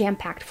and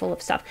jam-packed full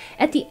of stuff.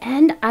 At the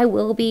end, I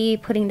will be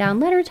putting down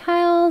letter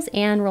tiles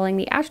and rolling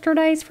the astro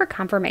dice for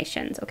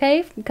confirmations,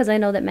 okay? Because I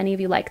know that many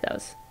of you like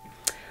those.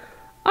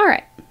 All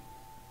right.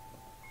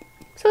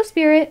 So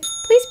Spirit,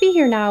 please be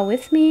here now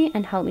with me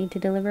and help me to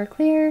deliver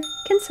clear,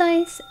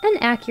 concise,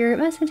 and accurate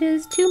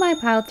messages to my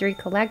Pile 3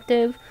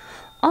 collective,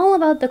 all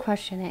about the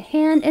question at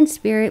hand. And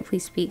Spirit,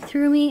 please speak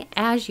through me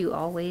as you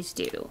always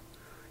do.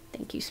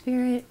 Thank you,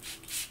 Spirit.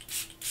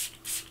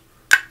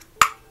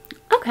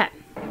 Okay,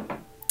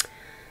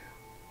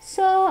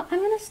 so I'm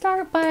going to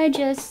start by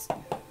just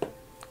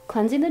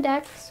cleansing the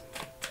decks.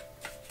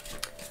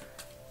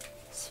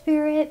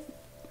 Spirit,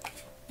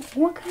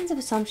 what kinds of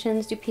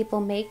assumptions do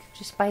people make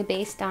just by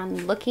based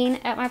on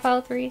looking at my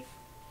Pile 3?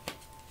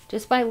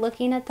 Just by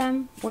looking at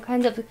them? What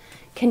kinds of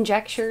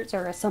conjectures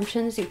or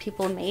assumptions do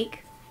people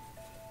make?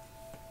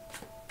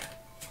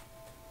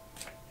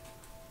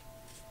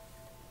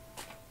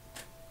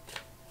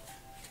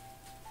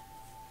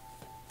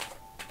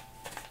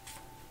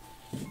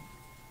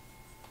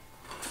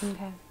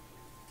 Okay.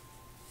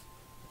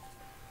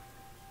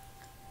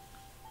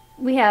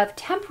 We have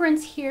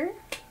Temperance here.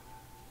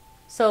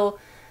 So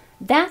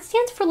that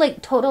stands for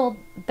like total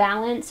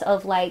balance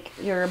of like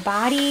your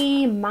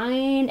body,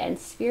 mind, and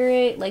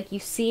spirit. Like you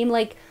seem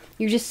like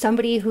you're just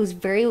somebody who's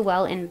very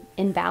well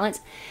in balance.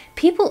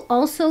 People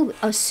also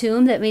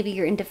assume that maybe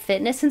you're into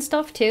fitness and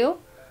stuff too.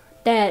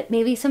 That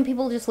maybe some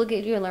people just look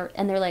at you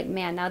and they're like,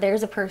 man, now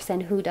there's a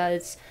person who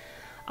does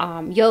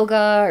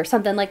yoga or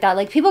something like that.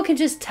 Like people can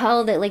just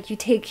tell that like you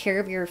take care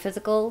of your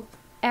physical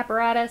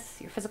apparatus,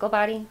 your physical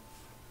body.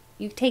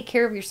 You take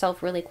care of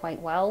yourself really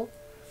quite well.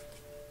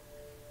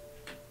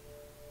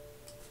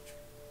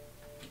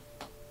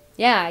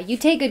 Yeah, you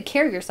take good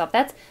care of yourself.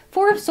 That's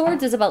Four of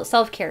Swords is about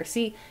self-care.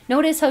 See,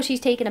 notice how she's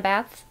taking a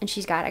bath and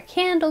she's got a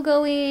candle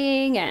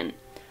going, and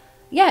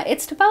yeah,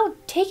 it's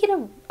about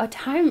taking a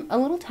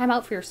little time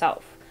out for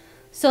yourself.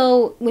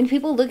 So when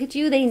people look at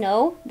you, they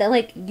know that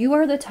like you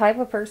are the type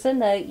of person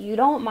that you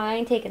don't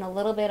mind taking a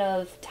little bit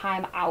of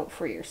time out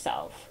for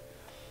yourself.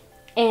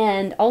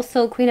 And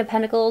also Queen of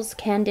Pentacles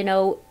can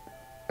denote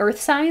earth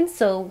signs,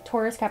 so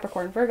Taurus,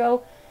 Capricorn,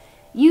 Virgo.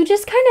 You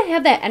just kind of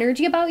have that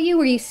energy about you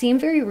where you seem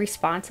very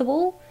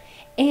responsible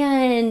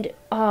and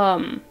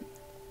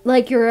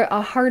like you're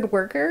a hard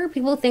worker.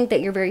 People think that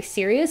you're very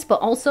serious,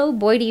 but also,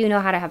 boy, do you know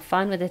how to have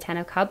fun with the 10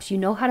 of Cups. You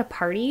know how to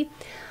party.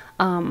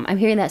 I'm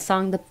hearing that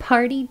song, The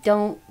Party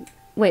Don't...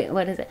 Wait,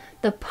 what is it?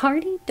 The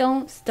party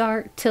don't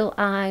start till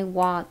I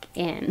walk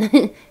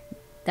in.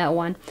 That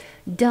one.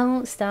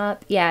 Don't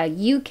stop. Yeah,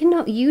 you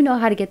know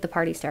how to get the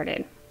party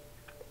started.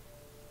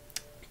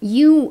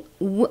 You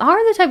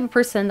are the type of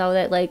person, though,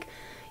 that, like,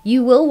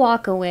 you will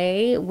walk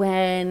away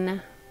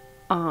when,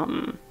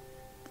 I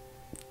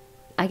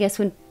guess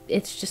when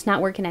it's just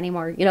not working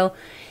anymore, you know?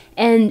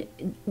 And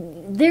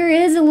there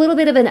is a little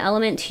bit of an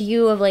element to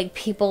you of, like,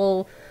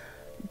 people...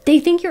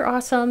 They think you're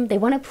awesome. They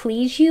want to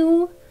please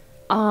you.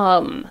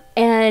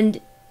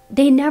 And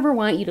they never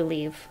want you to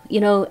leave, you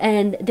know,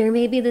 and there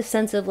may be this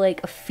sense of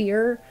like a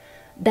fear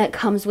that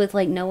comes with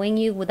like knowing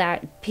you,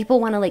 that people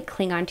want to like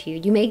cling on to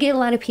you. You may get a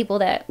lot of people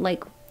that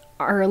like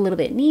are a little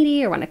bit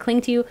needy or want to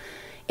cling to you.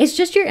 It's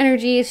just your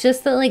energy. It's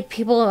just that like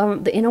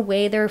people, in a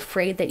way, they're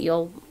afraid that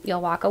you'll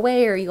walk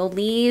away or you'll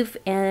leave,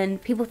 and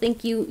people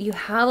think you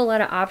have a lot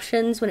of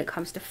options when it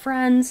comes to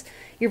friends.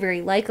 You're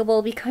very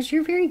likable because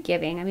you're very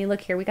giving. I mean,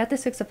 look here, we got the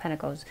Six of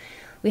Pentacles.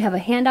 We have a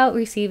handout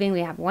receiving. We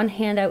have one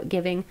handout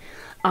giving.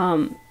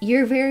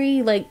 You're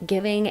very like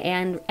giving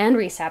and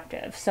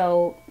receptive.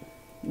 So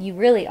you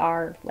really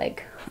are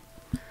like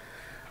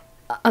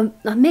a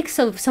mix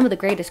of some of the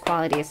greatest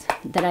qualities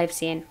that I've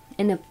seen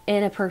in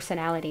a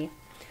personality.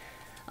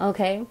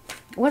 Okay,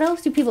 what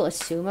else do people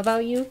assume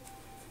about you?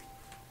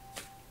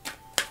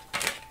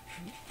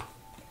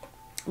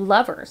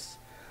 Lovers.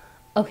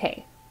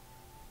 Okay.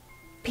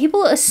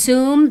 People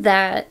assume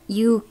that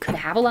you could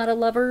have a lot of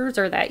lovers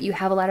or that you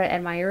have a lot of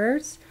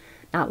admirers.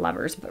 Not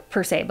lovers but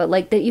per se, but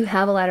like that you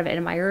have a lot of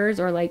admirers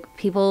or like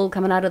people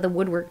coming out of the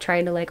woodwork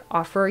trying to like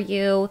offer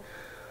you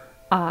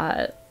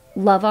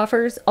love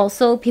offers.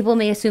 Also, people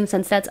may assume,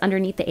 since that's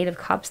underneath the Eight of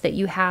Cups, that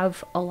you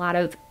have a lot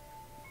of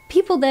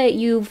people that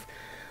you've,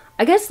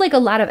 I guess, like a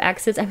lot of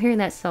exes. I'm hearing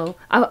that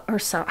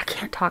I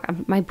can't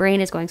talk. My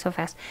brain is going so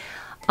fast.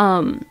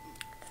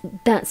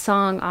 That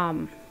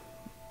song,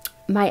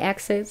 my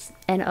exes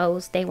and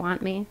O's, they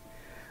want me.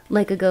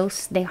 Like a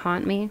ghost, they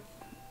haunt me.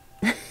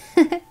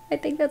 I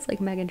think that's like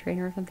Megan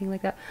Trainor or something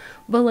like that.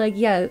 But like,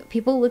 yeah,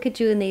 people look at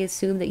you and they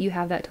assume that you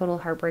have that total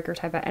heartbreaker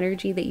type of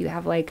energy, that you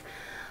have like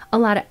a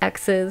lot of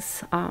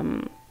exes.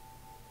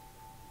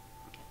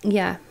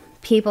 Yeah,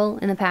 people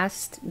in the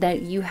past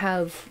that you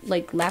have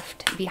like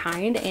left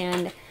behind.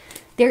 And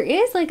there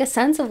is like a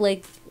sense of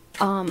like,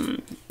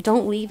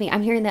 don't leave me.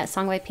 I'm hearing that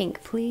song by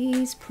Pink.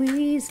 Please,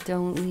 please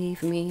don't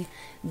leave me.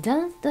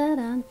 Dun, dun,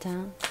 dun,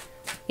 dun.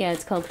 Yeah,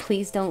 it's called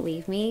Please Don't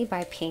Leave Me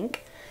by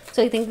Pink.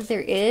 So I think that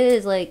there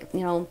is like,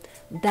 you know,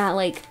 that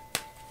like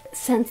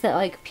sense that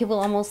like people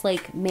almost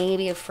like may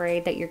be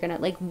afraid that you're gonna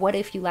like, what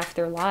if you left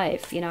their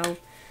life, you know?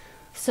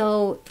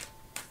 So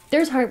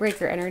there's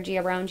heartbreaker energy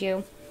around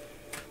you.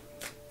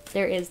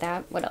 There is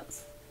that. What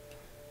else?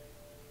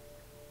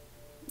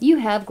 You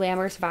have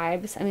glamorous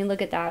vibes. I mean,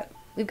 look at that.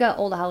 We've got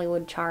old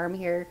Hollywood charm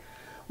here.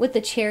 With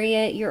the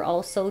Chariot, you're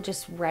also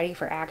just ready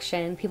for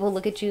action. People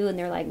look at you and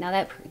they're like,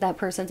 now that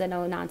person's a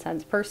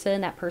no-nonsense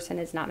person. That person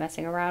is not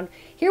messing around.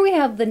 Here we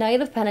have the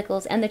Knight of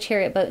Pentacles and the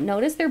Chariot, but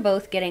notice they're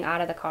both getting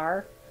out of the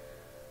car,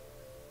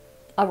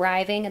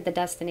 arriving at the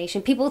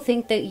destination. People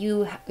think that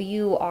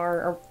you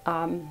are,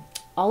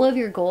 all of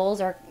your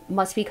goals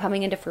must be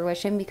coming into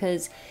fruition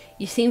because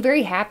you seem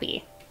very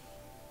happy,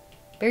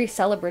 very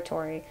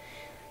celebratory.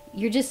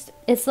 You're just,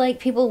 it's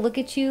like people look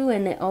at you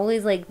and it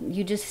always like,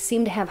 you just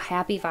seem to have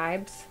happy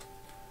vibes.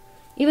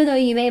 Even though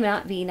you may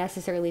not be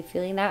necessarily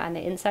feeling that on the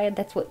inside,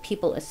 that's what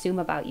people assume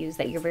about you, is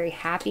that you're very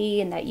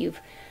happy and that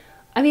you've,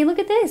 I mean, look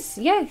at this.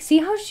 Yeah, see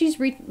how she's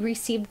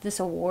received this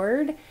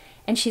award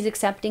and she's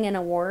accepting an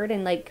award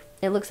and like,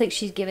 it looks like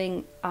she's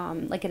giving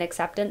like an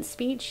acceptance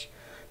speech.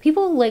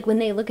 People like when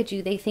they look at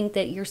you, they think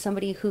that you're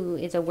somebody who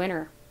is a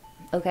winner.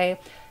 Okay.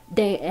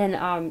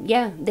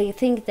 Yeah, they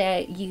think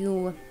that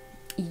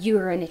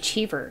you're an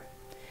achiever.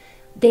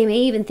 They may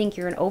even think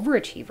you're an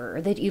overachiever,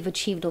 or that you've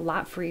achieved a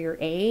lot for your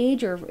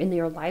age or in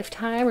your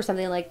lifetime or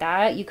something like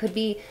that. You could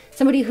be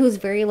somebody who's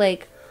very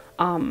like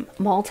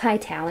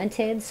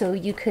multi-talented. So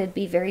you could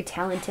be very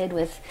talented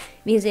with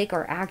music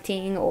or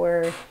acting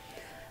or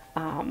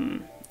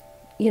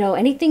you know,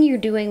 anything you're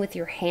doing with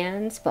your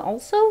hands, but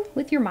also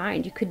with your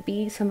mind. You could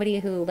be somebody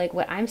who, like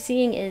what I'm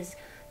seeing is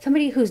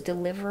somebody who's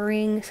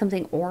delivering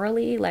something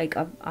orally, like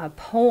a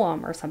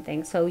poem or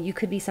something. So you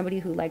could be somebody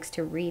who likes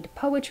to read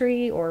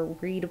poetry or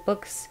read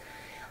books.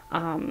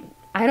 I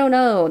don't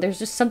know. There's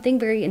just something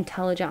very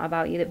intelligent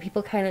about you that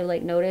people kind of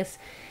like notice.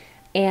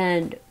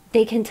 And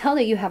they can tell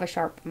that you have a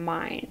sharp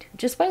mind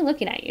just by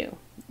looking at you.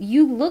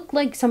 You look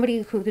like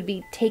somebody who could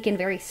be taken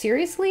very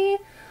seriously,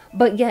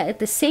 but yet at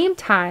the same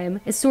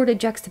time, it's sort of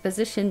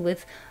juxtaposition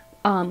with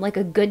like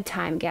a good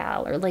time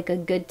gal or like a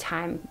good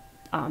time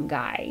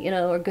guy, you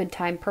know, or good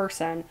time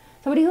person.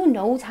 Somebody who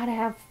knows how to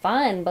have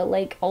fun, but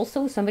like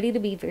also somebody to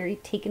be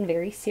taken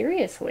very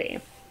seriously.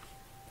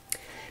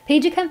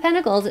 Page of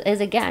Pentacles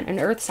is again an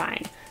earth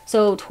sign.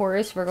 So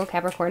Taurus, Virgo,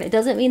 Capricorn. It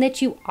doesn't mean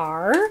that you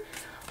are,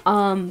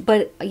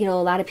 but you know,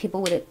 a lot of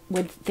people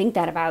would think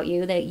that about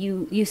you, that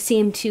you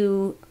seem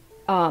to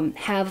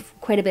have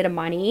quite a bit of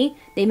money.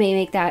 They may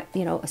make that,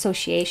 you know,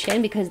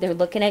 association because they're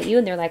looking at you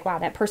and they're like, wow,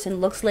 that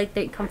person looks like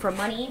they come from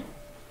money.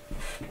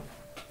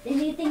 They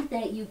may think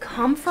that you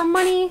come from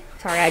money.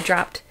 Sorry, I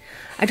dropped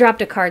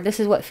a card. This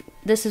is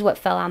what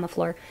fell on the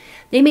floor.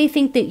 They may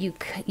think that you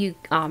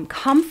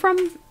come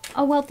from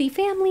a wealthy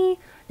family,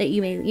 that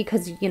you may,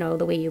 because you know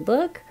the way you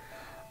look,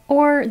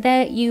 or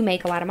that you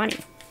make a lot of money,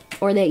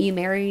 or that you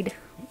married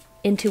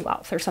into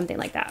wealth or something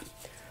like that.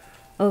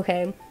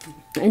 Okay,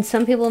 and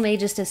some people may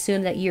just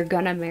assume that you're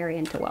gonna marry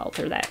into wealth,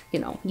 or that, you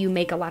know, you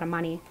make a lot of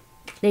money.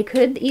 They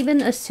could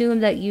even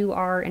assume that you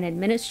are an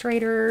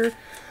administrator,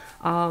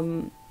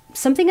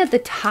 something at the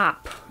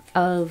top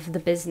of the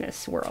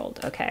business world.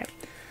 Okay,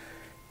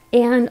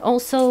 and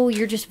also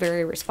you're just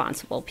very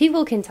responsible.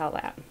 People can tell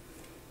that.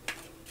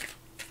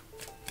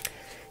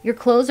 Your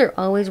clothes are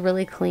always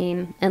really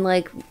clean and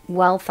like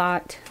well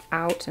thought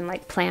out and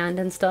like planned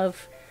and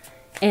stuff.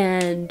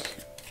 And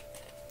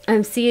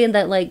I'm seeing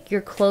that like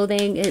your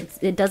clothing,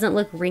 it doesn't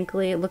look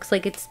wrinkly. It looks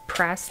like it's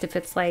pressed. If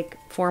it's like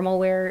formal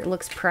wear, it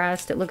looks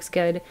pressed. It looks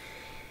good.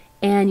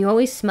 And you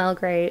always smell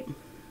great.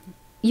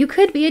 You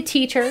could be a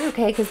teacher,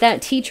 okay? Because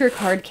that teacher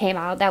card came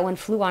out. That one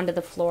flew onto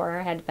the floor.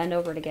 I had to bend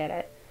over to get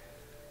it.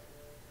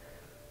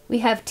 We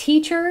have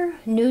teacher,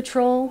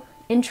 neutral,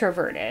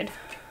 introverted,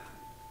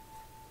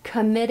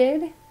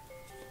 committed,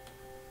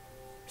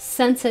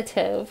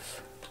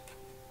 sensitive,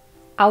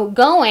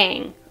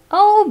 outgoing.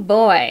 Oh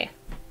boy.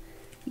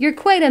 You're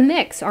quite a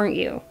mix, aren't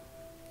you?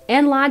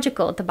 And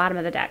logical at the bottom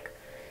of the deck.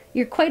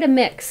 You're quite a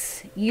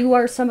mix. You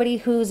are somebody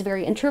who's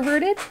very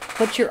introverted,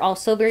 but you're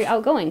also very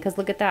outgoing, because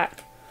look at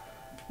that.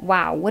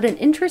 Wow, what an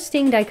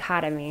interesting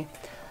dichotomy.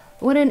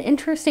 What an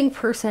interesting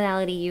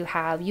personality you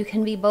have. You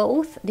can be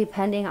both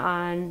depending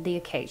on the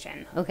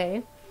occasion,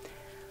 okay?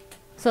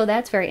 So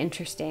that's very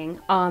interesting.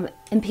 And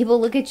people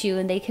look at you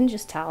and they can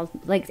just tell,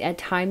 like at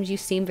times you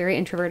seem very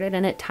introverted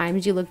and at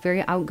times you look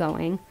very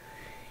outgoing.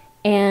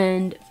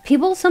 And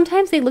people,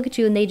 sometimes they look at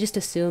you and they just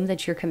assume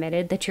that you're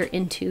committed, that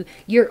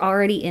you're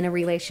already in a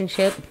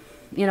relationship,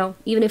 you know,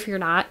 even if you're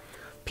not.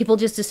 People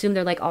just assume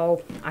they're like,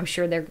 oh, I'm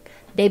sure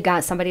they've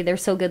got somebody. They're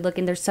so good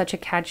looking. They're such a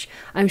catch.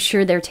 I'm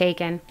sure they're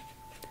taken.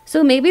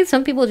 So maybe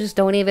some people just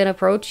don't even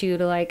approach you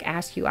to like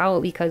ask you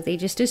out because they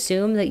just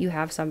assume that you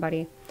have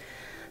somebody.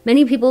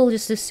 Many people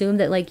just assume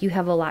that like you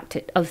have a lot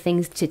of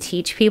things to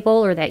teach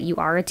people, or that you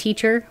are a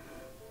teacher.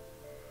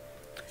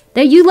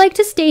 That you like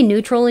to stay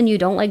neutral and you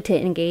don't like to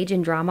engage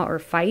in drama or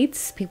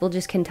fights. People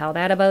just can tell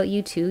that about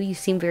you too. You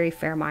seem very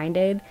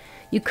fair-minded.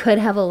 You could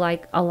have a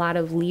lot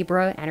of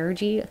Libra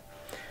energy,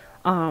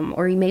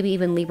 or maybe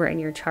even Libra in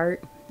your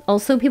chart.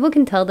 Also, people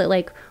can tell that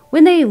like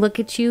when they look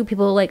at you,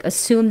 people like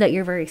assume that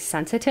you're very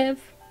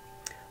sensitive.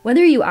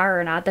 Whether you are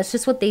or not, that's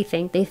just what they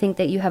think. They think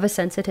that you have a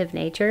sensitive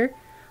nature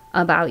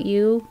about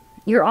you.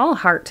 You're all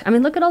heart. I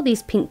mean, look at all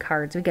these pink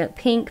cards. We got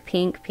pink,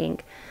 pink,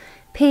 pink,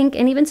 pink,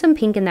 and even some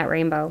pink in that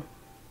rainbow.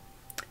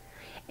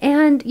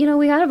 And, you know,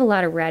 we have a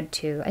lot of red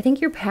too. I think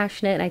you're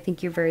passionate and I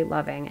think you're very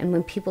loving. And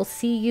when people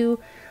see you,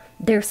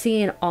 they're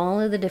seeing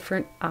all of the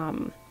different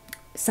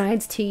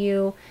sides to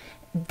you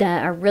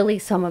that are really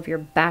some of your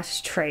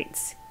best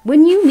traits.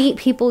 When you meet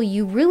people,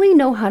 you really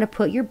know how to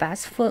put your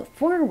best foot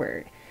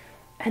forward.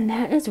 And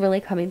that is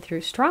really coming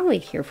through strongly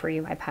here for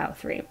you, my Pile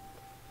 3.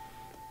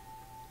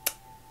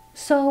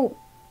 So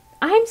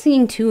I'm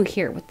seeing too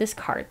here with this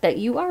card that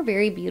you are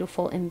very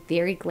beautiful and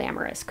very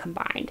glamorous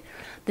combined.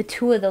 The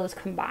two of those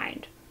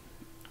combined.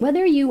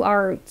 Whether you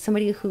are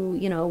somebody who,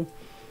 you know,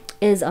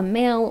 is a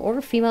male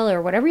or female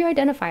or whatever you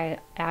identify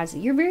as,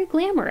 you're very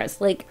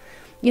glamorous. Like,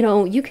 you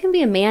know, you can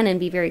be a man and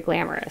be very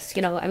glamorous.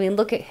 You know, I mean,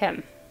 look at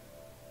him.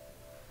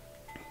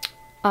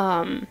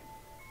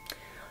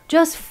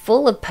 Just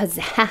full of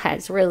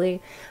pizzazz,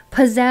 really.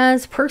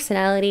 Pizzazz,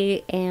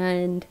 personality,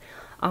 and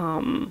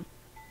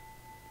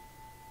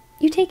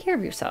you take care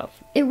of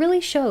yourself. It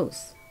really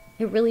shows.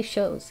 It really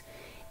shows.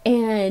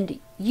 And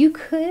you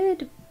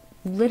could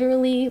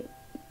literally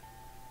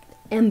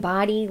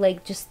embody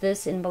like just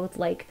this in both,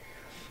 like,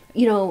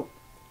 you know,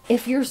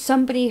 if you're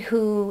somebody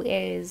who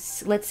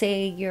is, let's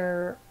say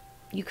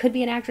you could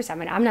be an actress. I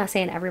mean, I'm not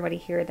saying everybody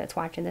here that's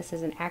watching this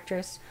is an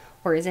actress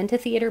or is into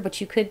theater,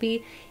 but you could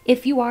be.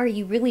 If you are,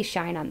 you really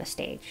shine on the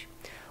stage.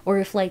 Or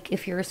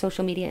if you're a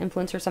social media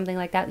influencer or something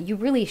like that, you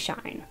really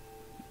shine.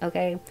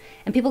 Okay?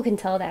 And people can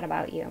tell that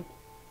about you.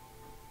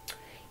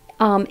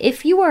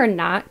 If you are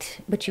not,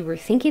 but you were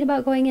thinking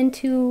about going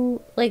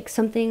into like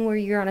something where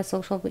you're on a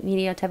social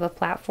media type of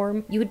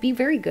platform, you would be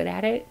very good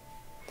at it.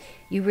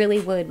 You really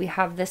would. We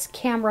have this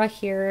camera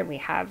here and we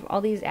have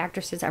all these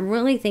actresses. I'm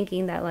really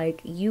thinking that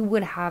like you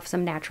would have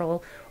some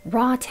natural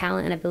raw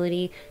talent and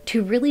ability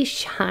to really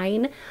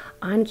shine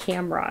on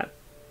camera.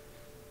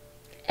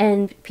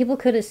 And people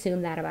could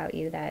assume that about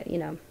you, that, you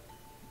know,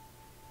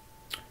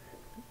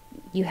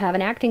 you have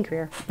an acting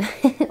career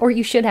or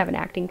you should have an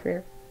acting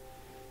career.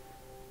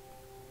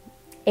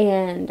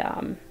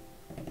 And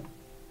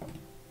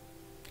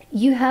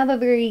you have a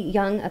very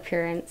young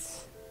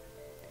appearance.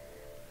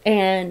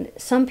 And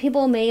some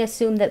people may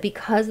assume that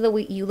because of the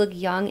way you look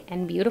young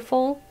and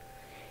beautiful,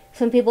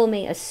 some people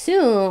may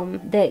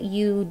assume that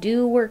you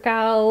do work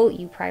out,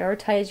 you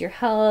prioritize your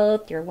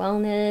health, your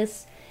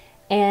wellness.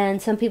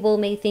 And some people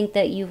may think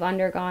that you've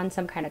undergone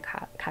some kind of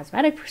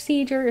cosmetic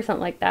procedure or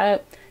something like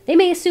that. They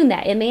may assume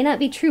that. It may not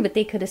be true, but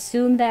they could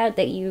assume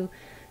that you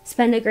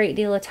spend a great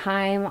deal of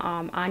time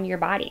on your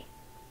body.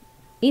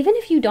 Even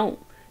if you don't.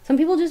 Some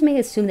people just may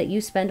assume that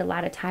you spend a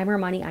lot of time or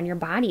money on your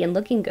body and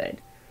looking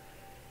good.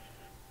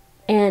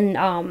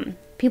 And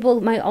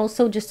people might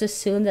also just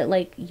assume that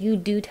like you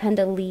do tend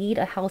to lead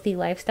a healthy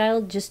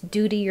lifestyle just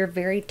due to your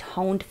very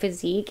toned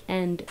physique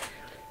and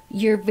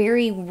your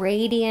very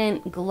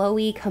radiant,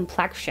 glowy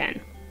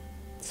complexion.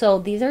 So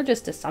these are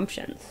just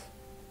assumptions.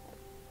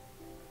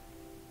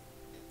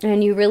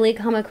 And you really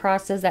come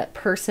across as that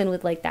person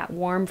with like that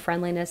warm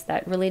friendliness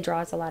that really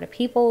draws a lot of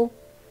people.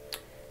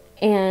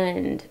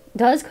 And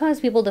does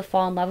cause people to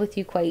fall in love with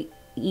you quite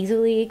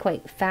easily,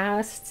 quite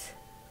fast.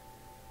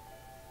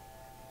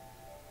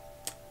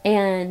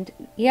 And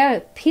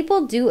yeah,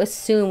 people do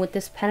assume with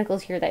this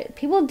Pentacles here that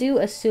people do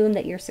assume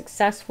that you're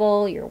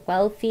successful, you're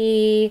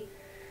wealthy,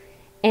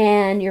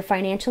 and you're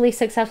financially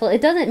successful.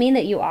 It doesn't mean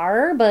that you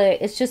are,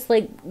 but it's just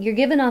like you're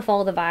giving off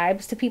all the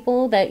vibes to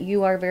people that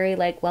you are very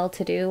like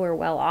well-to-do or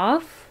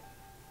well-off.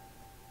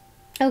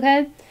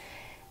 Okay?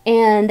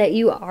 And that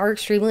you are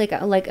extremely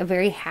like a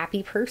very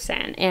happy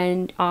person,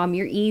 and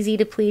you're easy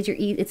to please.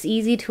 It's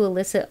easy to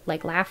elicit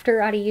like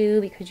laughter out of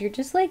you because you're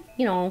just like,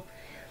 you know,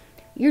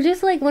 you're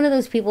just like one of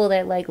those people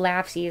that like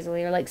laughs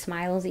easily or like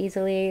smiles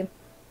easily,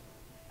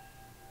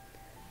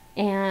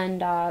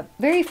 and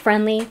very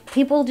friendly.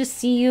 People just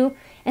see you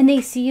and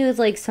they see you as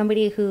like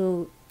somebody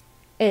who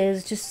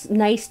is just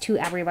nice to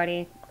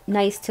everybody,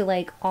 nice to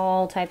like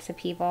all types of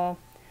people,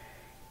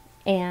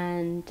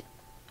 and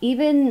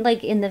even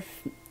like in the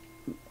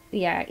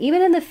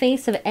even in the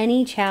face of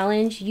any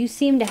challenge, you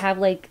seem to have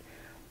like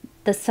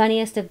the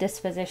sunniest of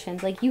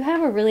dispositions. Like you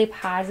have a really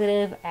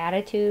positive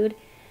attitude,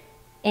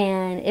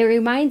 and it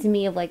reminds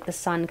me of like the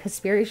sun, because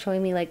Spirit's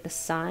showing me like the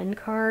sun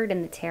card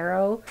in the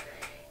tarot.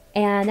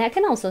 And that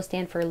can also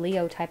stand for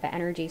Leo type of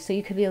energy. So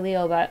you could be a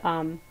Leo, but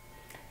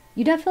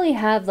you definitely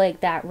have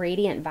like that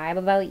radiant vibe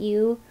about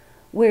you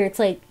where it's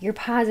like you're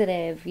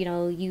positive, you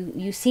know,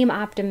 you seem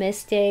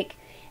optimistic,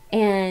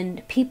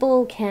 and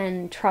people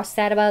can trust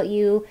that about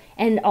you.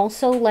 And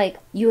also like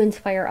you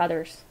inspire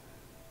others.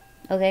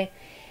 Okay?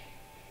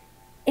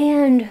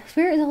 And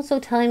Spirit is also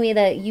telling me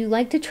that you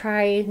like to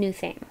try new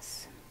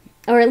things.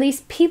 Or at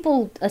least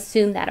people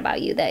assume that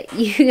about you, that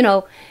you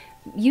know,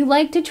 you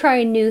like to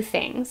try new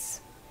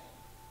things.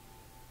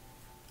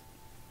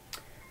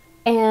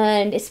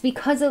 And it's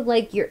because of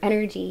like your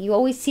energy. You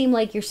always seem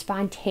like you're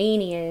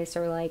spontaneous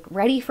or like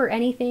ready for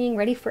anything,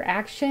 ready for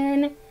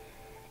action.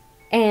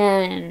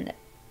 And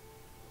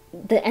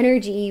the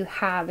energy you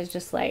have is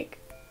just like,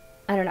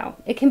 I don't know.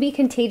 It can be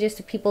contagious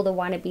to people that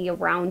want to be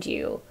around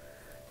you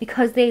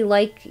because they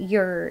like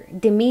your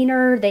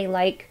demeanor. They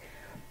like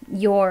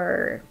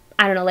your,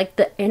 I don't know, like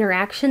the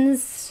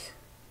interactions,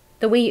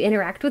 the way you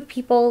interact with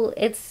people.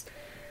 It's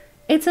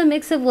a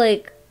mix of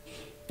like,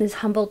 is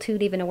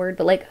humblitude even a word,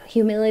 but like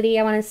humility,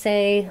 I want to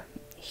say,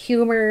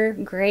 humor,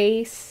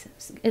 grace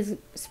is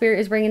Spirit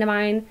is bringing to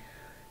mind.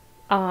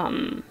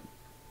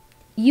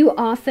 You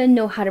often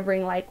know how to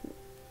bring like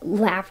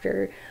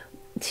laughter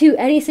to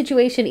any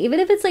situation, even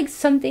if it's like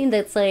something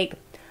that's like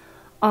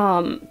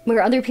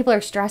where other people are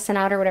stressing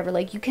out or whatever.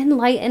 Like you can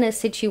lighten a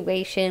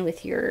situation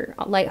with your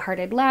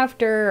lighthearted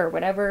laughter or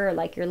whatever, or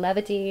like your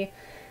levity.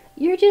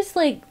 You're just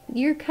like,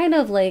 you're kind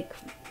of like,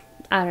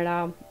 I don't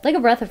know, like a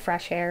breath of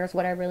fresh air is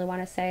what I really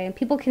want to say. And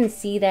people can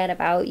see that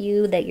about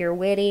you, that you're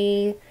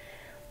witty.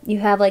 You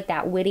have like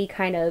that witty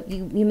kind of,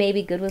 you may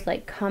be good with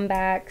like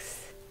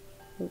comebacks.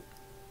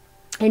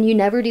 And you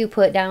never do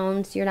put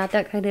downs. You're not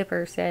that kind of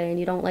person.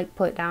 You don't like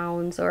put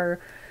downs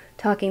or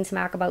talking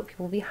smack about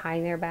people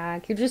behind their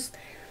back. You're just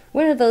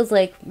one of those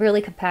like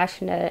really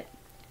compassionate,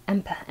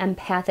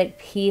 empathic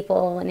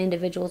people and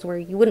individuals where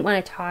you wouldn't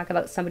want to talk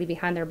about somebody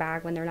behind their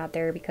back when they're not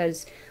there,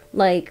 because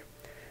like,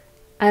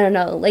 I don't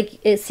know,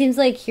 like it seems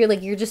like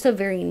you're just a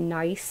very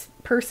nice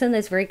person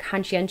that's very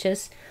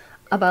conscientious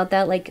about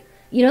that. Like,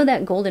 you know,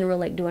 that golden rule,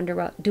 like do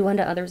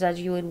unto others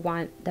as you would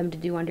want them to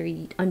do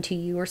unto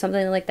you, or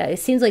something like that. It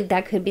seems like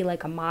that could be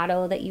like a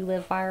motto that you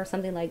live by, or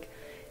something like,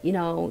 you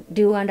know,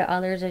 do unto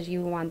others as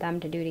you want them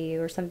to do to you,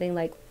 or something.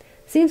 Like,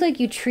 seems like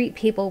you treat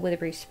people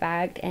with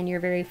respect, and you're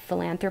very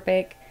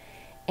philanthropic,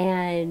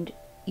 and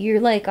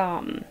you're like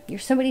you're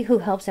somebody who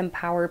helps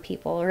empower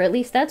people, or at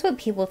least that's what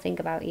people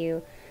think about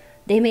you.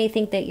 They may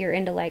think that you're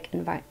into like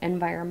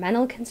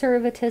environmental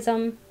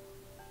conservatism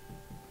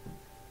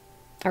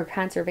or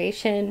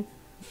conservation.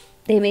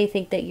 They may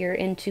think that you're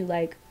into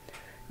like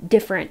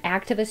different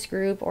activist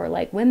group or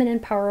like women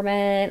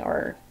empowerment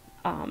or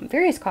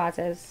various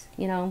causes,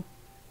 you know.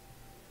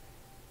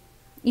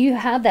 You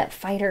have that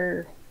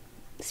fighter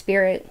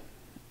spirit,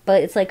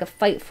 but it's like a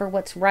fight for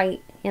what's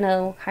right, you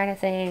know, kind of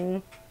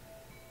thing.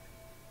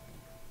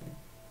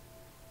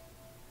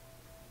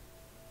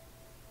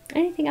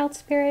 Anything else,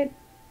 Spirit?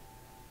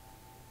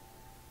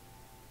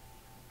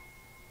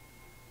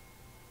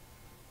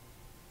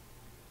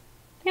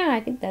 Yeah, I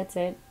think that's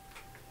it.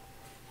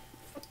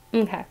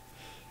 Okay.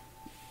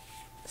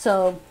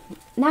 So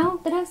now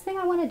the next thing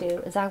I want to do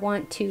is I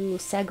want to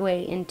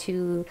segue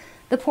into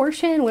the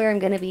portion where I'm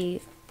going to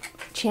be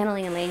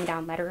channeling and laying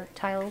down letter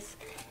tiles.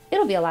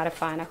 It'll be a lot of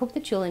fun. I hope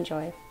that you'll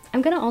enjoy.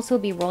 I'm going to also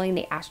be rolling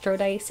the astro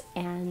dice,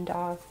 and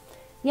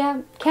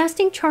yeah,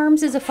 casting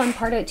charms is a fun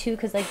part of it too,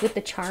 because like with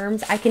the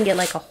charms I can get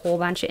like a whole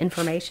bunch of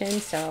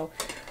information, so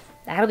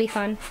that'll be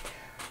fun.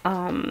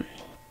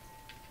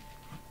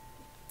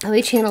 I'll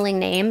be channeling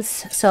names,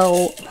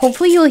 so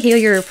hopefully you'll hear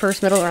your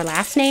first, middle, or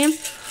last name,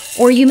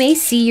 or you may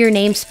see your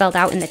name spelled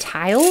out in the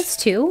tiles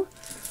too.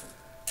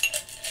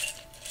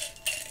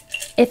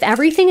 If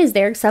everything is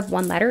there except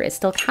one letter, it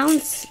still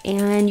counts,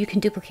 and you can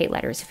duplicate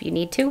letters if you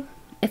need to.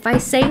 If I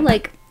say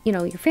like, you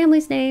know, your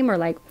family's name, or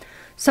like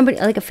somebody,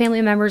 like a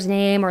family member's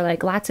name, or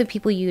like lots of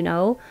people you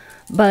know,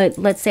 but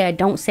let's say I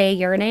don't say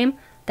your name,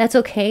 that's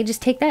okay.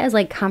 Just take that as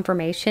like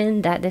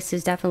confirmation that this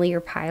is definitely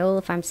your pile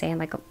if I'm saying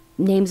like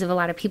names of a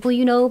lot of people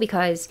you know,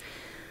 because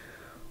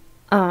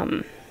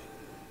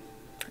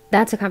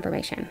that's a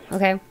confirmation,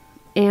 okay?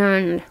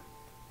 And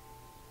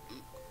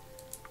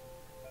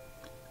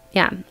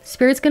yeah,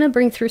 Spirit's gonna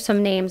bring through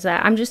some names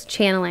that I'm just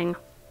channeling,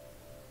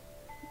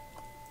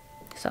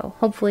 so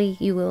hopefully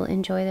you will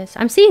enjoy this.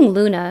 I'm seeing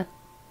Luna.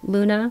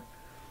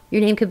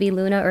 Your name could be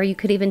Luna, or you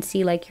could even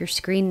see like your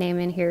screen name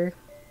in here.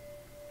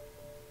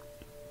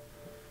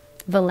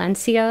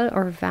 Valencia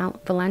or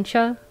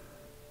Valencia.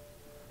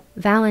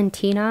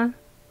 Valentina,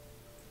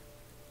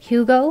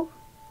 Hugo,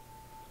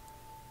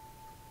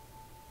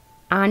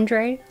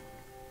 Andre,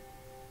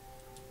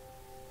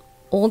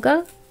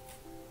 Olga,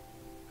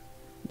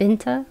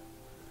 Binta,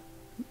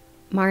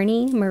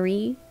 Marnie,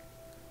 Marie,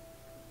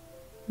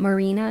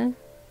 Marina,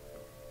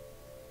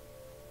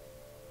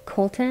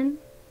 Colton,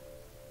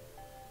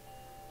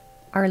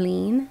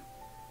 Arlene,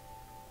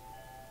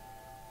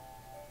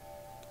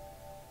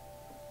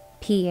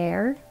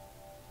 Pierre,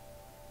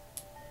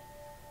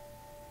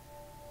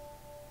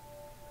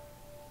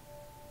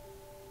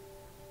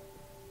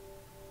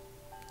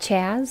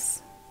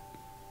 Chaz,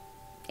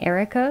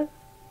 Erica,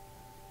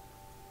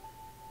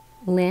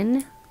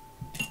 Lynn,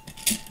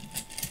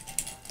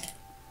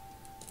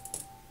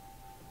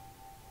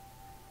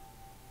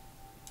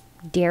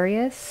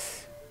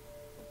 Darius,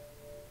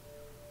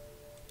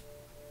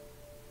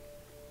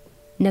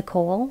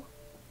 Nicole,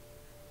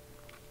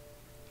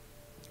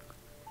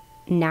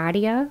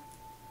 Nadia,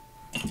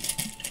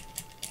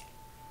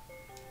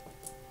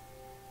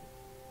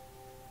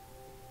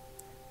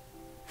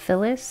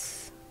 Phyllis,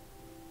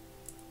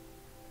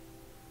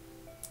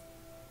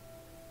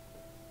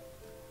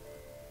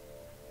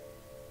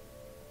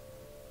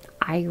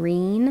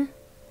 Irene,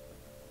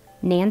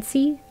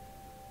 Nancy,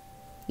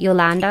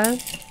 Yolanda,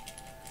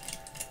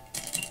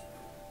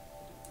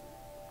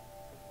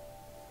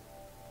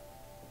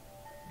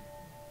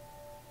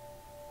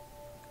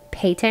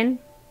 Peyton,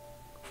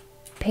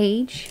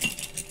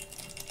 Paige,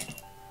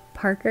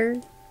 Parker,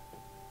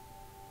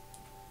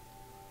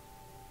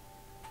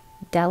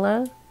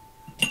 Della,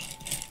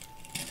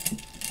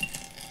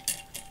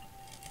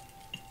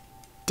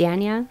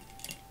 Dania,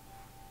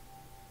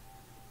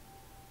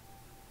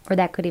 or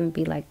that could even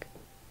be like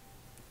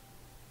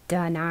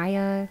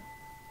Danaya,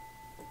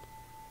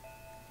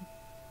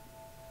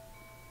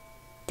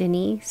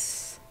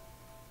 Denise,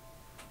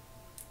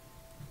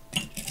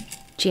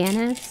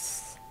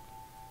 Janice,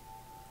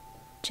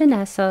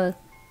 Janessa.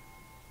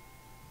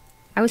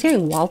 I was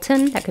hearing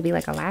Walton. That could be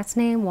like a last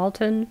name,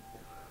 Walton,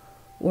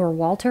 or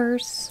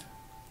Walters.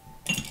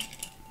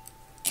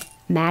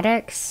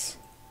 Maddox.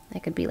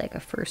 That could be like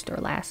a first or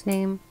last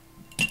name.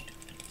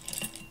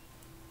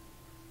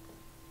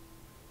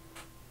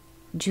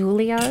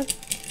 Julia.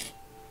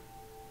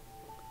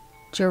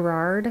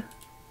 Gerard.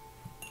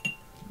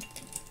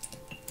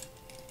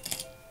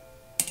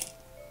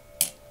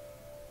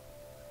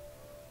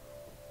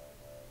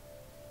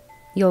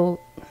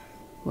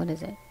 What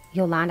is it?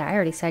 Yolanda. I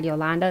already said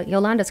Yolanda.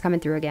 Yolanda's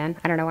coming through again.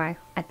 I don't know why.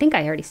 I think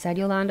I already said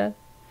Yolanda.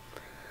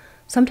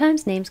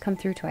 Sometimes names come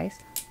through twice.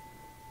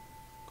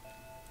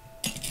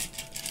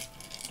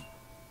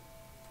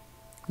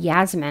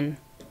 Yasmin.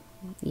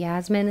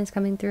 Yasmin is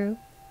coming through.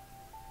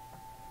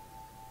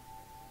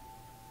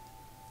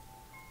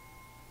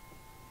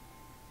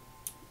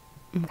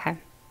 Okay.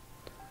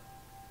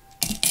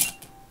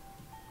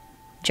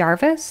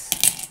 Jarvis?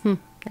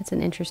 That's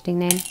an interesting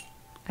name.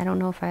 I don't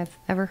know if I've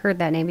ever heard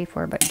that name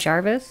before, but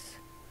Jarvis.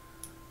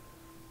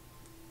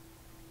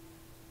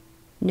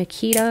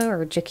 Nikita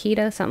or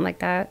Jaquita, something like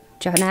that.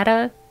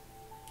 Janetta.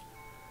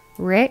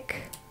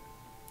 Rick.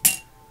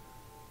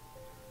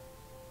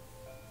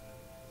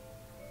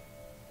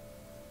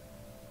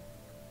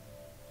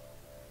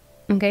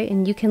 Okay,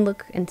 and you can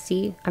look and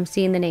see. I'm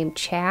seeing the name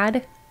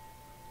Chad.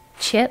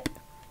 Chip.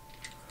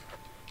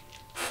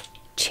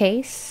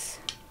 Chase.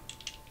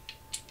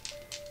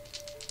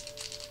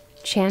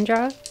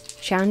 Chandra.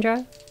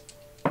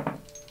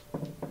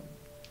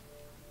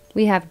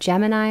 We have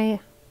Gemini,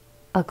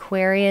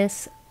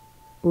 Aquarius,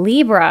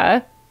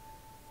 Libra,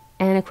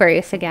 and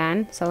Aquarius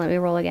again. So let me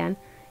roll again.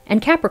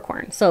 And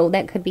Capricorn. So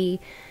that could be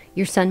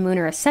your sun, moon,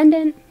 or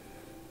ascendant.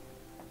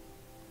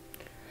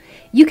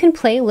 You can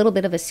play a little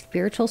bit of a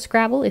spiritual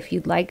Scrabble if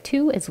you'd like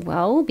to as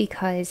well,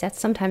 because that's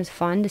sometimes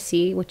fun to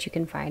see what you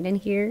can find in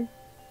here.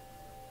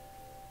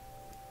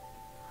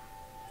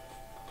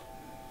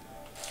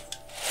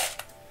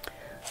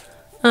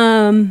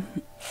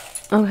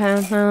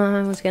 Okay, well,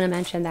 I was gonna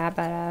mention that,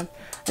 but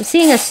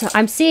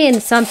I'm seeing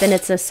something.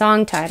 It's a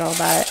song title,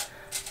 but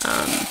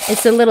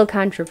it's a little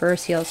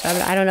controversial, so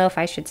I don't know if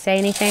I should say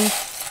anything.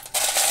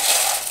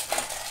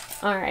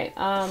 All right,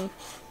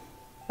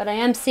 but I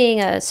am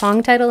seeing a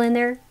song title in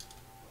there.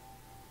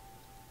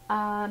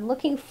 I'm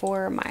looking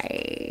for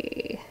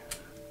my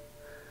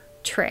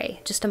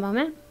tray. Just a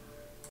moment.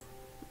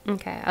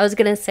 Okay, I was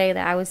gonna say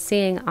that I was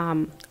seeing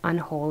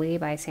Unholy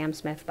by Sam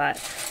Smith, but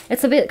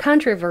it's a bit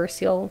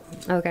controversial.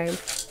 Okay.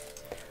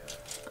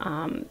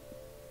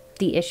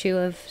 The issue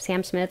of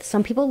Sam Smith.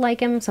 Some people like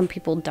him, some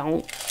people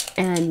don't.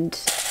 And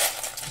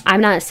I'm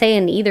not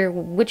saying either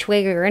which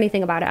way or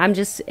anything about it. I'm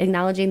just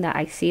acknowledging that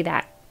I see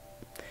that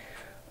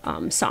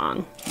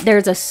song.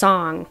 There's a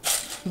song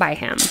by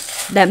him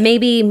that may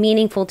be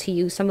meaningful to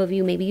you. Some of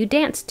you, maybe you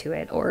danced to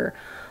it, or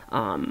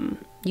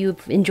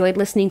you've enjoyed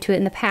listening to it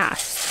in the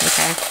past.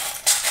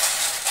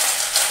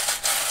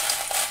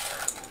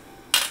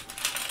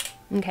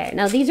 Okay,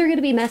 now these are going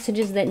to be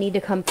messages that need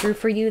to come through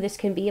for you. This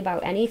can be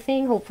about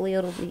anything. Hopefully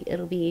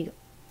it'll be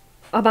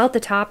about the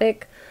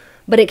topic,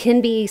 but it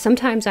can be,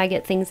 sometimes I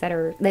get things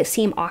that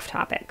seem off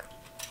topic.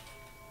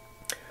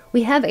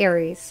 We have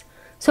Aries.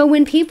 So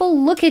when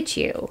people look at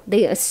you,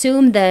 they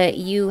assume that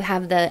you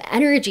have the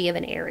energy of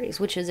an Aries,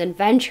 which is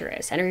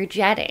adventurous,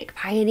 energetic,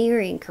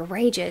 pioneering,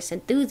 courageous,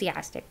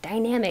 enthusiastic,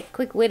 dynamic,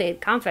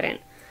 quick-witted,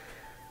 confident.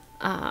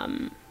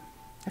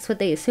 That's what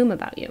they assume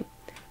about you,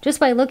 just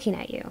by looking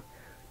at you.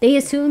 They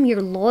assume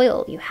you're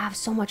loyal. You have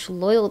so much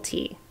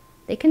loyalty.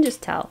 They can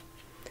just tell.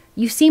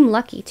 You seem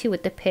lucky, too,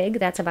 with the pig.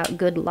 That's about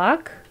good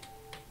luck.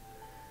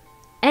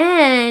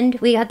 And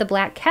we got the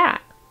black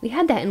cat. We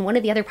had that in one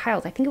of the other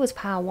piles. I think it was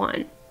pile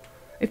 1.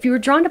 If you were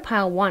drawn to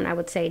pile 1, I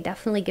would say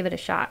definitely give it a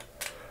shot.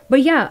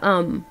 But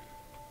yeah,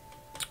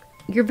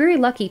 you're very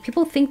lucky.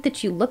 People think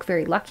that you look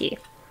very lucky.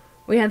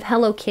 We have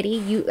Hello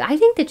Kitty. I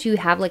think that you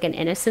have like an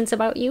innocence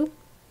about you.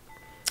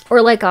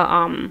 Or like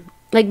a,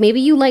 like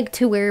maybe you like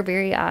to wear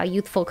very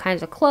youthful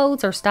kinds of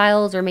clothes or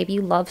styles, or maybe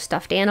you love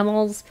stuffed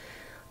animals.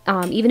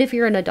 Even if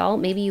you're an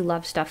adult, maybe you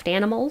love stuffed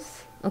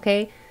animals,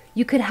 okay?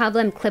 You could have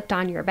them clipped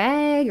on your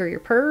bag or your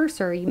purse,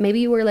 or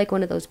maybe you wear like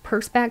one of those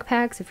purse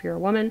backpacks if you're a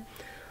woman.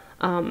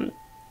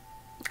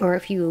 Or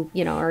if you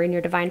know, are in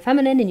your divine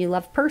feminine and you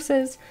love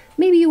purses,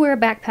 maybe you wear a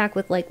backpack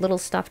with like little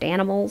stuffed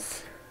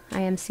animals.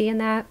 I am seeing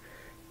that.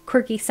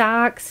 Quirky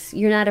socks.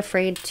 You're not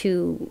afraid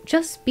to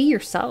just be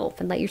yourself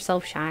and let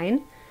yourself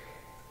shine.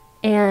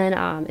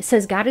 And it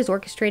says God is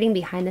orchestrating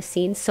behind the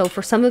scenes. So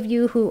for some of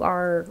you who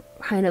are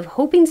kind of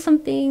hoping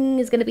something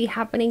is going to be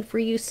happening for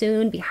you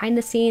soon behind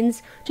the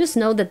scenes, just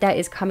know that that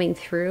is coming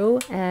through,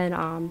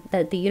 and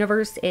that the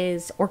universe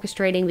is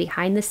orchestrating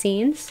behind the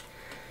scenes.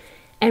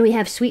 And we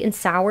have sweet and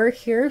sour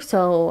here.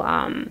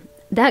 So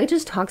that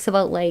just talks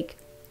about like,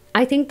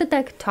 I think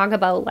that could talk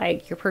about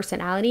like your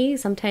personality.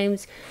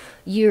 Sometimes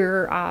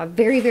you're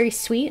very, very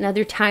sweet, and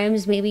other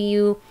times maybe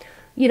you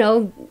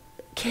know,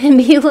 can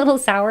be a little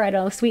sour. I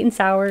don't know, sweet and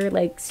sour,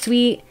 like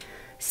sweet,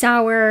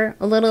 sour,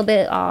 a little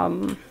bit.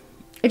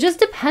 It just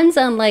depends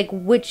on like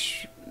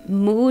which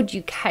mood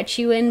you catch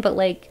you in, but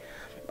like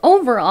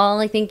overall,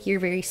 I think you're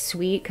very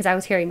sweet, because I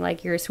was hearing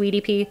like you're a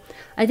sweetie pea.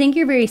 I think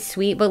you're very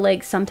sweet, but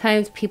like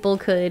sometimes people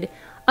could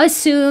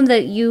assume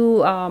that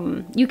you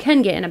you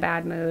can get in a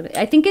bad mood.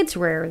 I think it's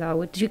rare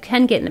though. You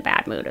can get in a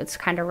bad mood. It's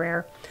kind of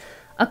rare.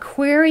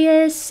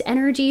 Aquarius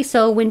energy.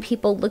 So when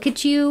people look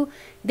at you,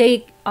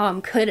 they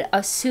could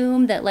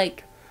assume that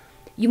like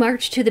you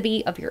march to the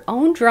beat of your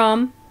own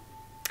drum,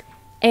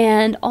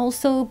 and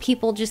also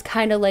people just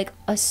kind of like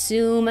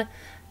assume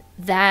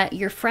that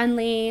you're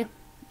friendly,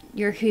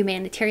 you're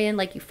humanitarian,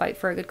 like you fight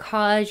for a good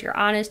cause, you're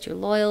honest, you're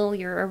loyal,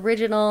 you're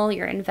original,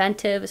 you're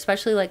inventive,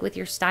 especially like with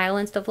your style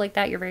and stuff like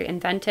that. You're very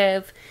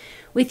inventive.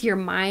 With your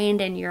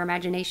mind and your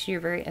imagination,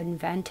 you're very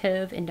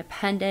inventive,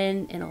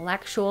 independent,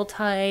 intellectual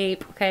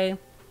type, okay?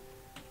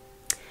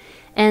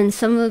 And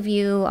some of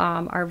you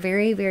are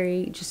very,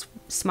 very just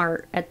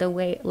smart at the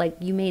way, like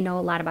you may know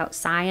a lot about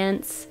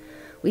science.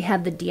 We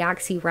have the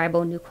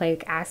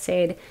deoxyribonucleic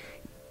acid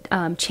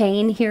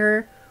chain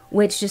here,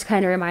 which just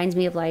kind of reminds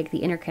me of like the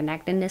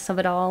interconnectedness of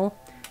it all.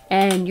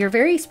 And you're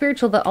very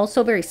spiritual, but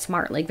also very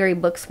smart, like very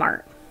book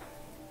smart.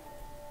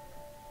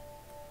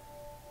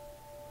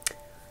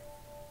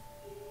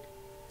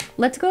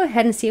 Let's go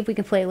ahead and see if we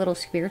can play a little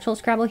spiritual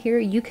Scrabble here.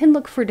 You can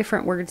look for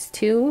different words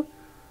too.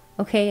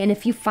 Okay, and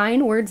if you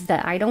find words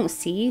that I don't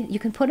see, you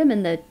can put them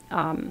in the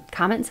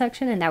comment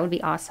section, and that would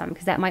be awesome,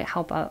 because that might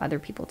help out other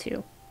people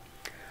too.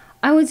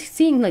 I was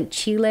seeing like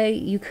Chile.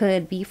 You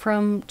could be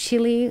from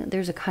Chile.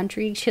 There's a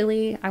country,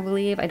 Chile, I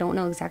believe. I don't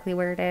know exactly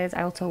where it is.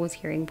 I also was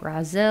hearing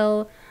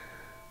Brazil.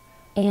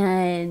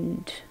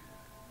 And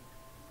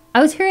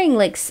I was hearing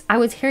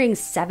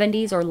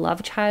 70s or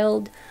love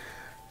child.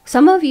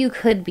 Some of you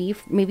could be,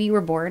 maybe you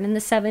were born in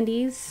the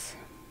 70s.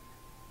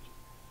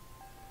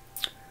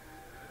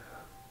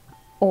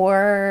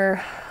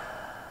 Or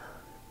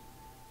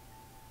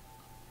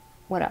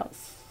what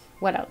else?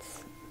 What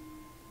else?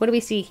 What do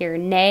we see here?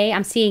 Nay.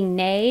 I'm seeing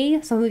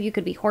nay. Some of you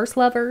could be horse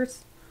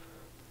lovers.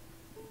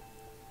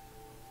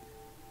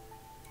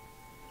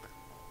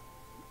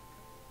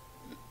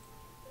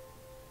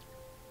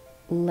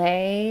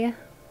 Lay.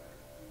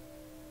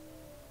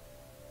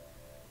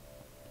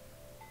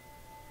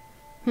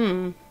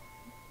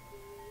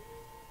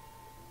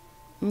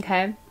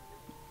 Okay.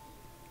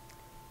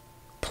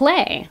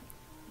 Play.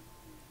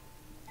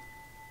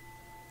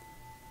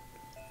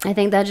 I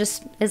think that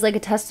just is like a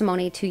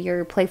testimony to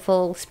your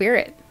playful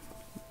spirit.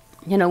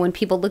 You know, when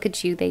people look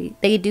at you,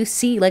 they do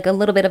see like a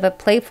little bit of a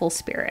playful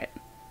spirit.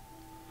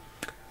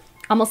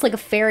 Almost like a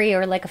fairy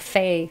or like a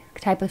fae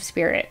type of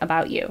spirit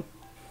about you.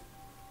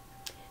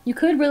 You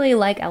could really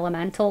like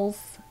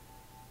elementals,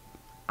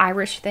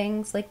 Irish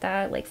things like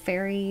that, like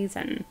fairies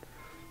and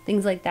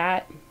things like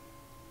that.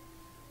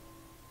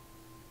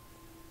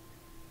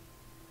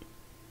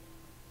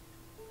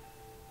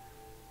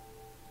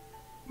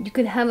 You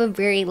could have a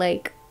very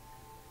like,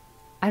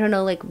 I don't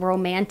know, like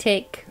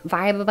romantic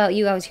vibe about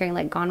you. I was hearing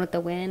like Gone with the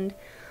Wind,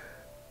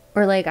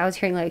 or like I was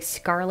hearing like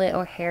Scarlett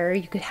O'Hara.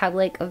 You could have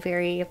like a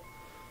very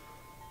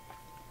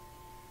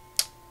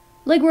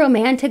like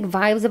romantic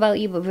vibes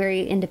about you, but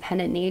very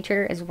independent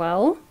nature as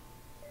well.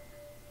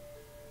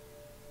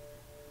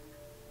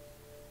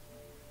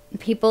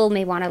 People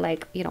may want to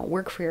like, you know,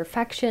 work for your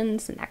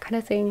affections and that kind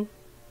of thing.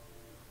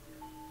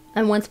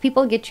 And once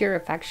people get your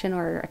affection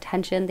or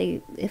attention,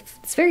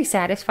 it's very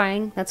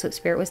satisfying. That's what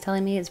Spirit was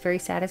telling me. It's very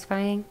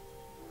satisfying.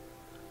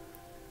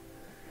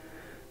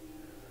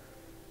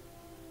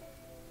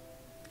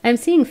 I'm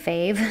seeing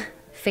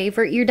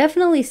favorite. You're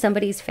definitely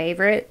somebody's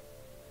favorite.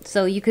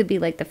 So you could be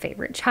like the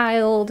favorite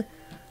child.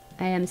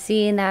 I am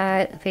seeing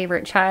that.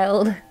 Favorite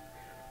child.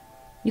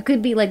 You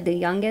could be like the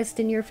youngest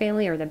in your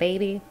family or the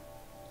baby.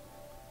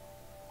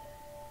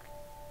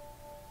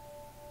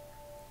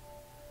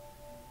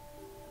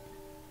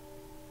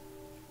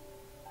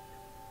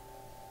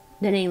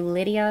 The name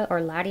Lydia or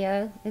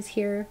Ladia is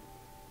here.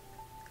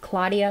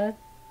 Claudia.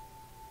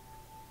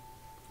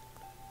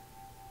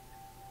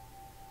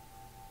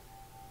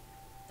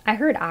 I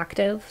heard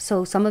octave,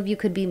 so some of you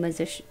could be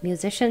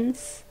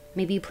musicians.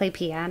 Maybe you play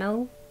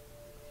piano.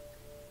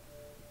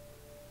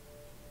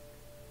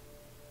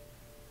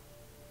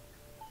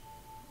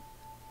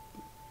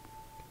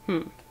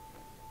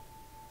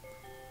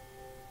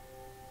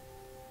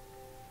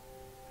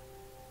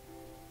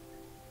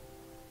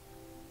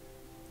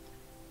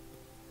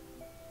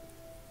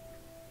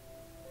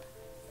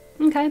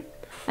 Okay,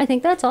 I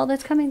think that's all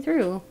that's coming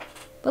through.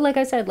 But like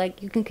I said,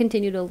 like, you can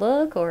continue to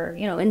look, or,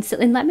 you know,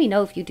 and let me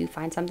know if you do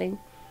find something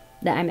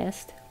that I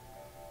missed.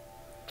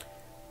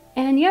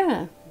 And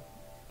yeah,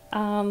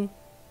 I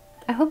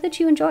hope that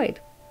you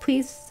enjoyed.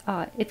 Please,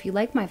 if you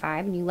like my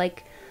vibe and you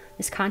like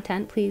this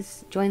content,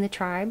 please join the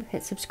tribe,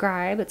 hit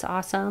subscribe. It's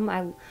awesome.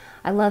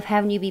 I love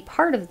having you be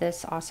part of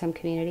this awesome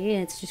community,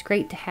 and it's just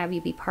great to have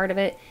you be part of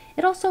it.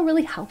 It also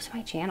really helps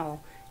my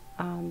channel.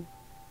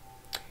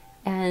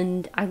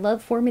 And I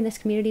love forming this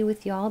community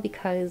with y'all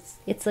because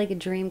it's like a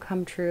dream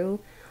come true.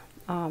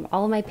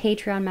 All of my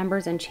Patreon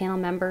members and channel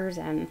members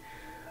and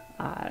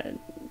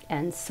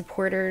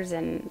supporters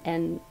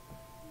and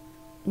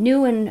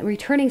new and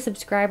returning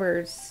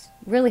subscribers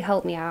really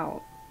help me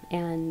out.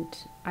 And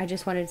I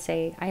just wanted to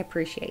say I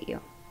appreciate you.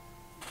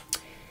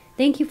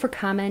 Thank you for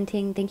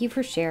commenting. Thank you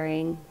for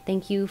sharing.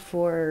 Thank you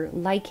for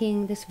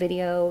liking this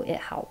video. It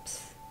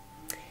helps.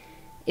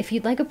 If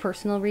you'd like a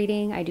personal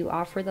reading, I do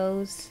offer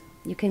those.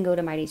 You can go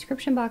to my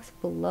description box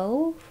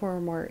below for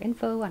more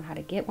info on how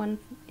to get one,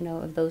 you know,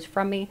 of those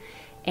from me.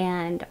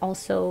 And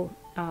also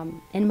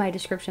in my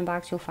description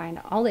box, you'll find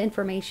all the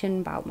information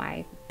about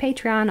my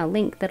Patreon, a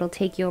link that'll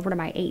take you over to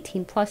my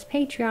 18+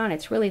 Patreon.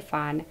 It's really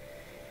fun.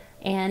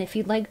 And if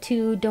you'd like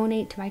to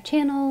donate to my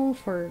channel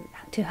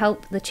to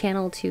help the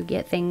channel to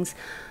get things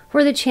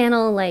for the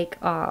channel, like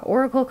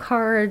oracle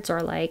cards,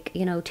 or like,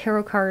 you know,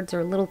 tarot cards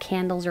or little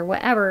candles or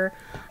whatever,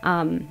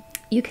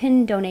 you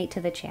can donate to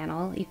the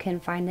channel. You can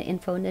find the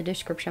info in the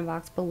description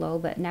box below,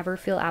 but never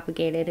feel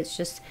obligated. It's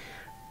just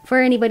for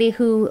anybody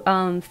who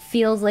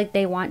feels like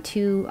they want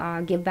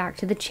to give back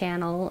to the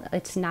channel.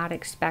 It's not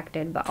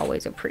expected, but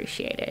always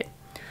appreciated.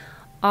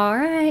 All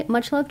right,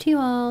 much love to you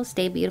all.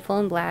 Stay beautiful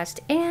and blessed,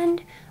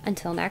 and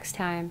until next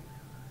time,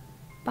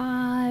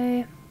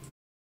 bye.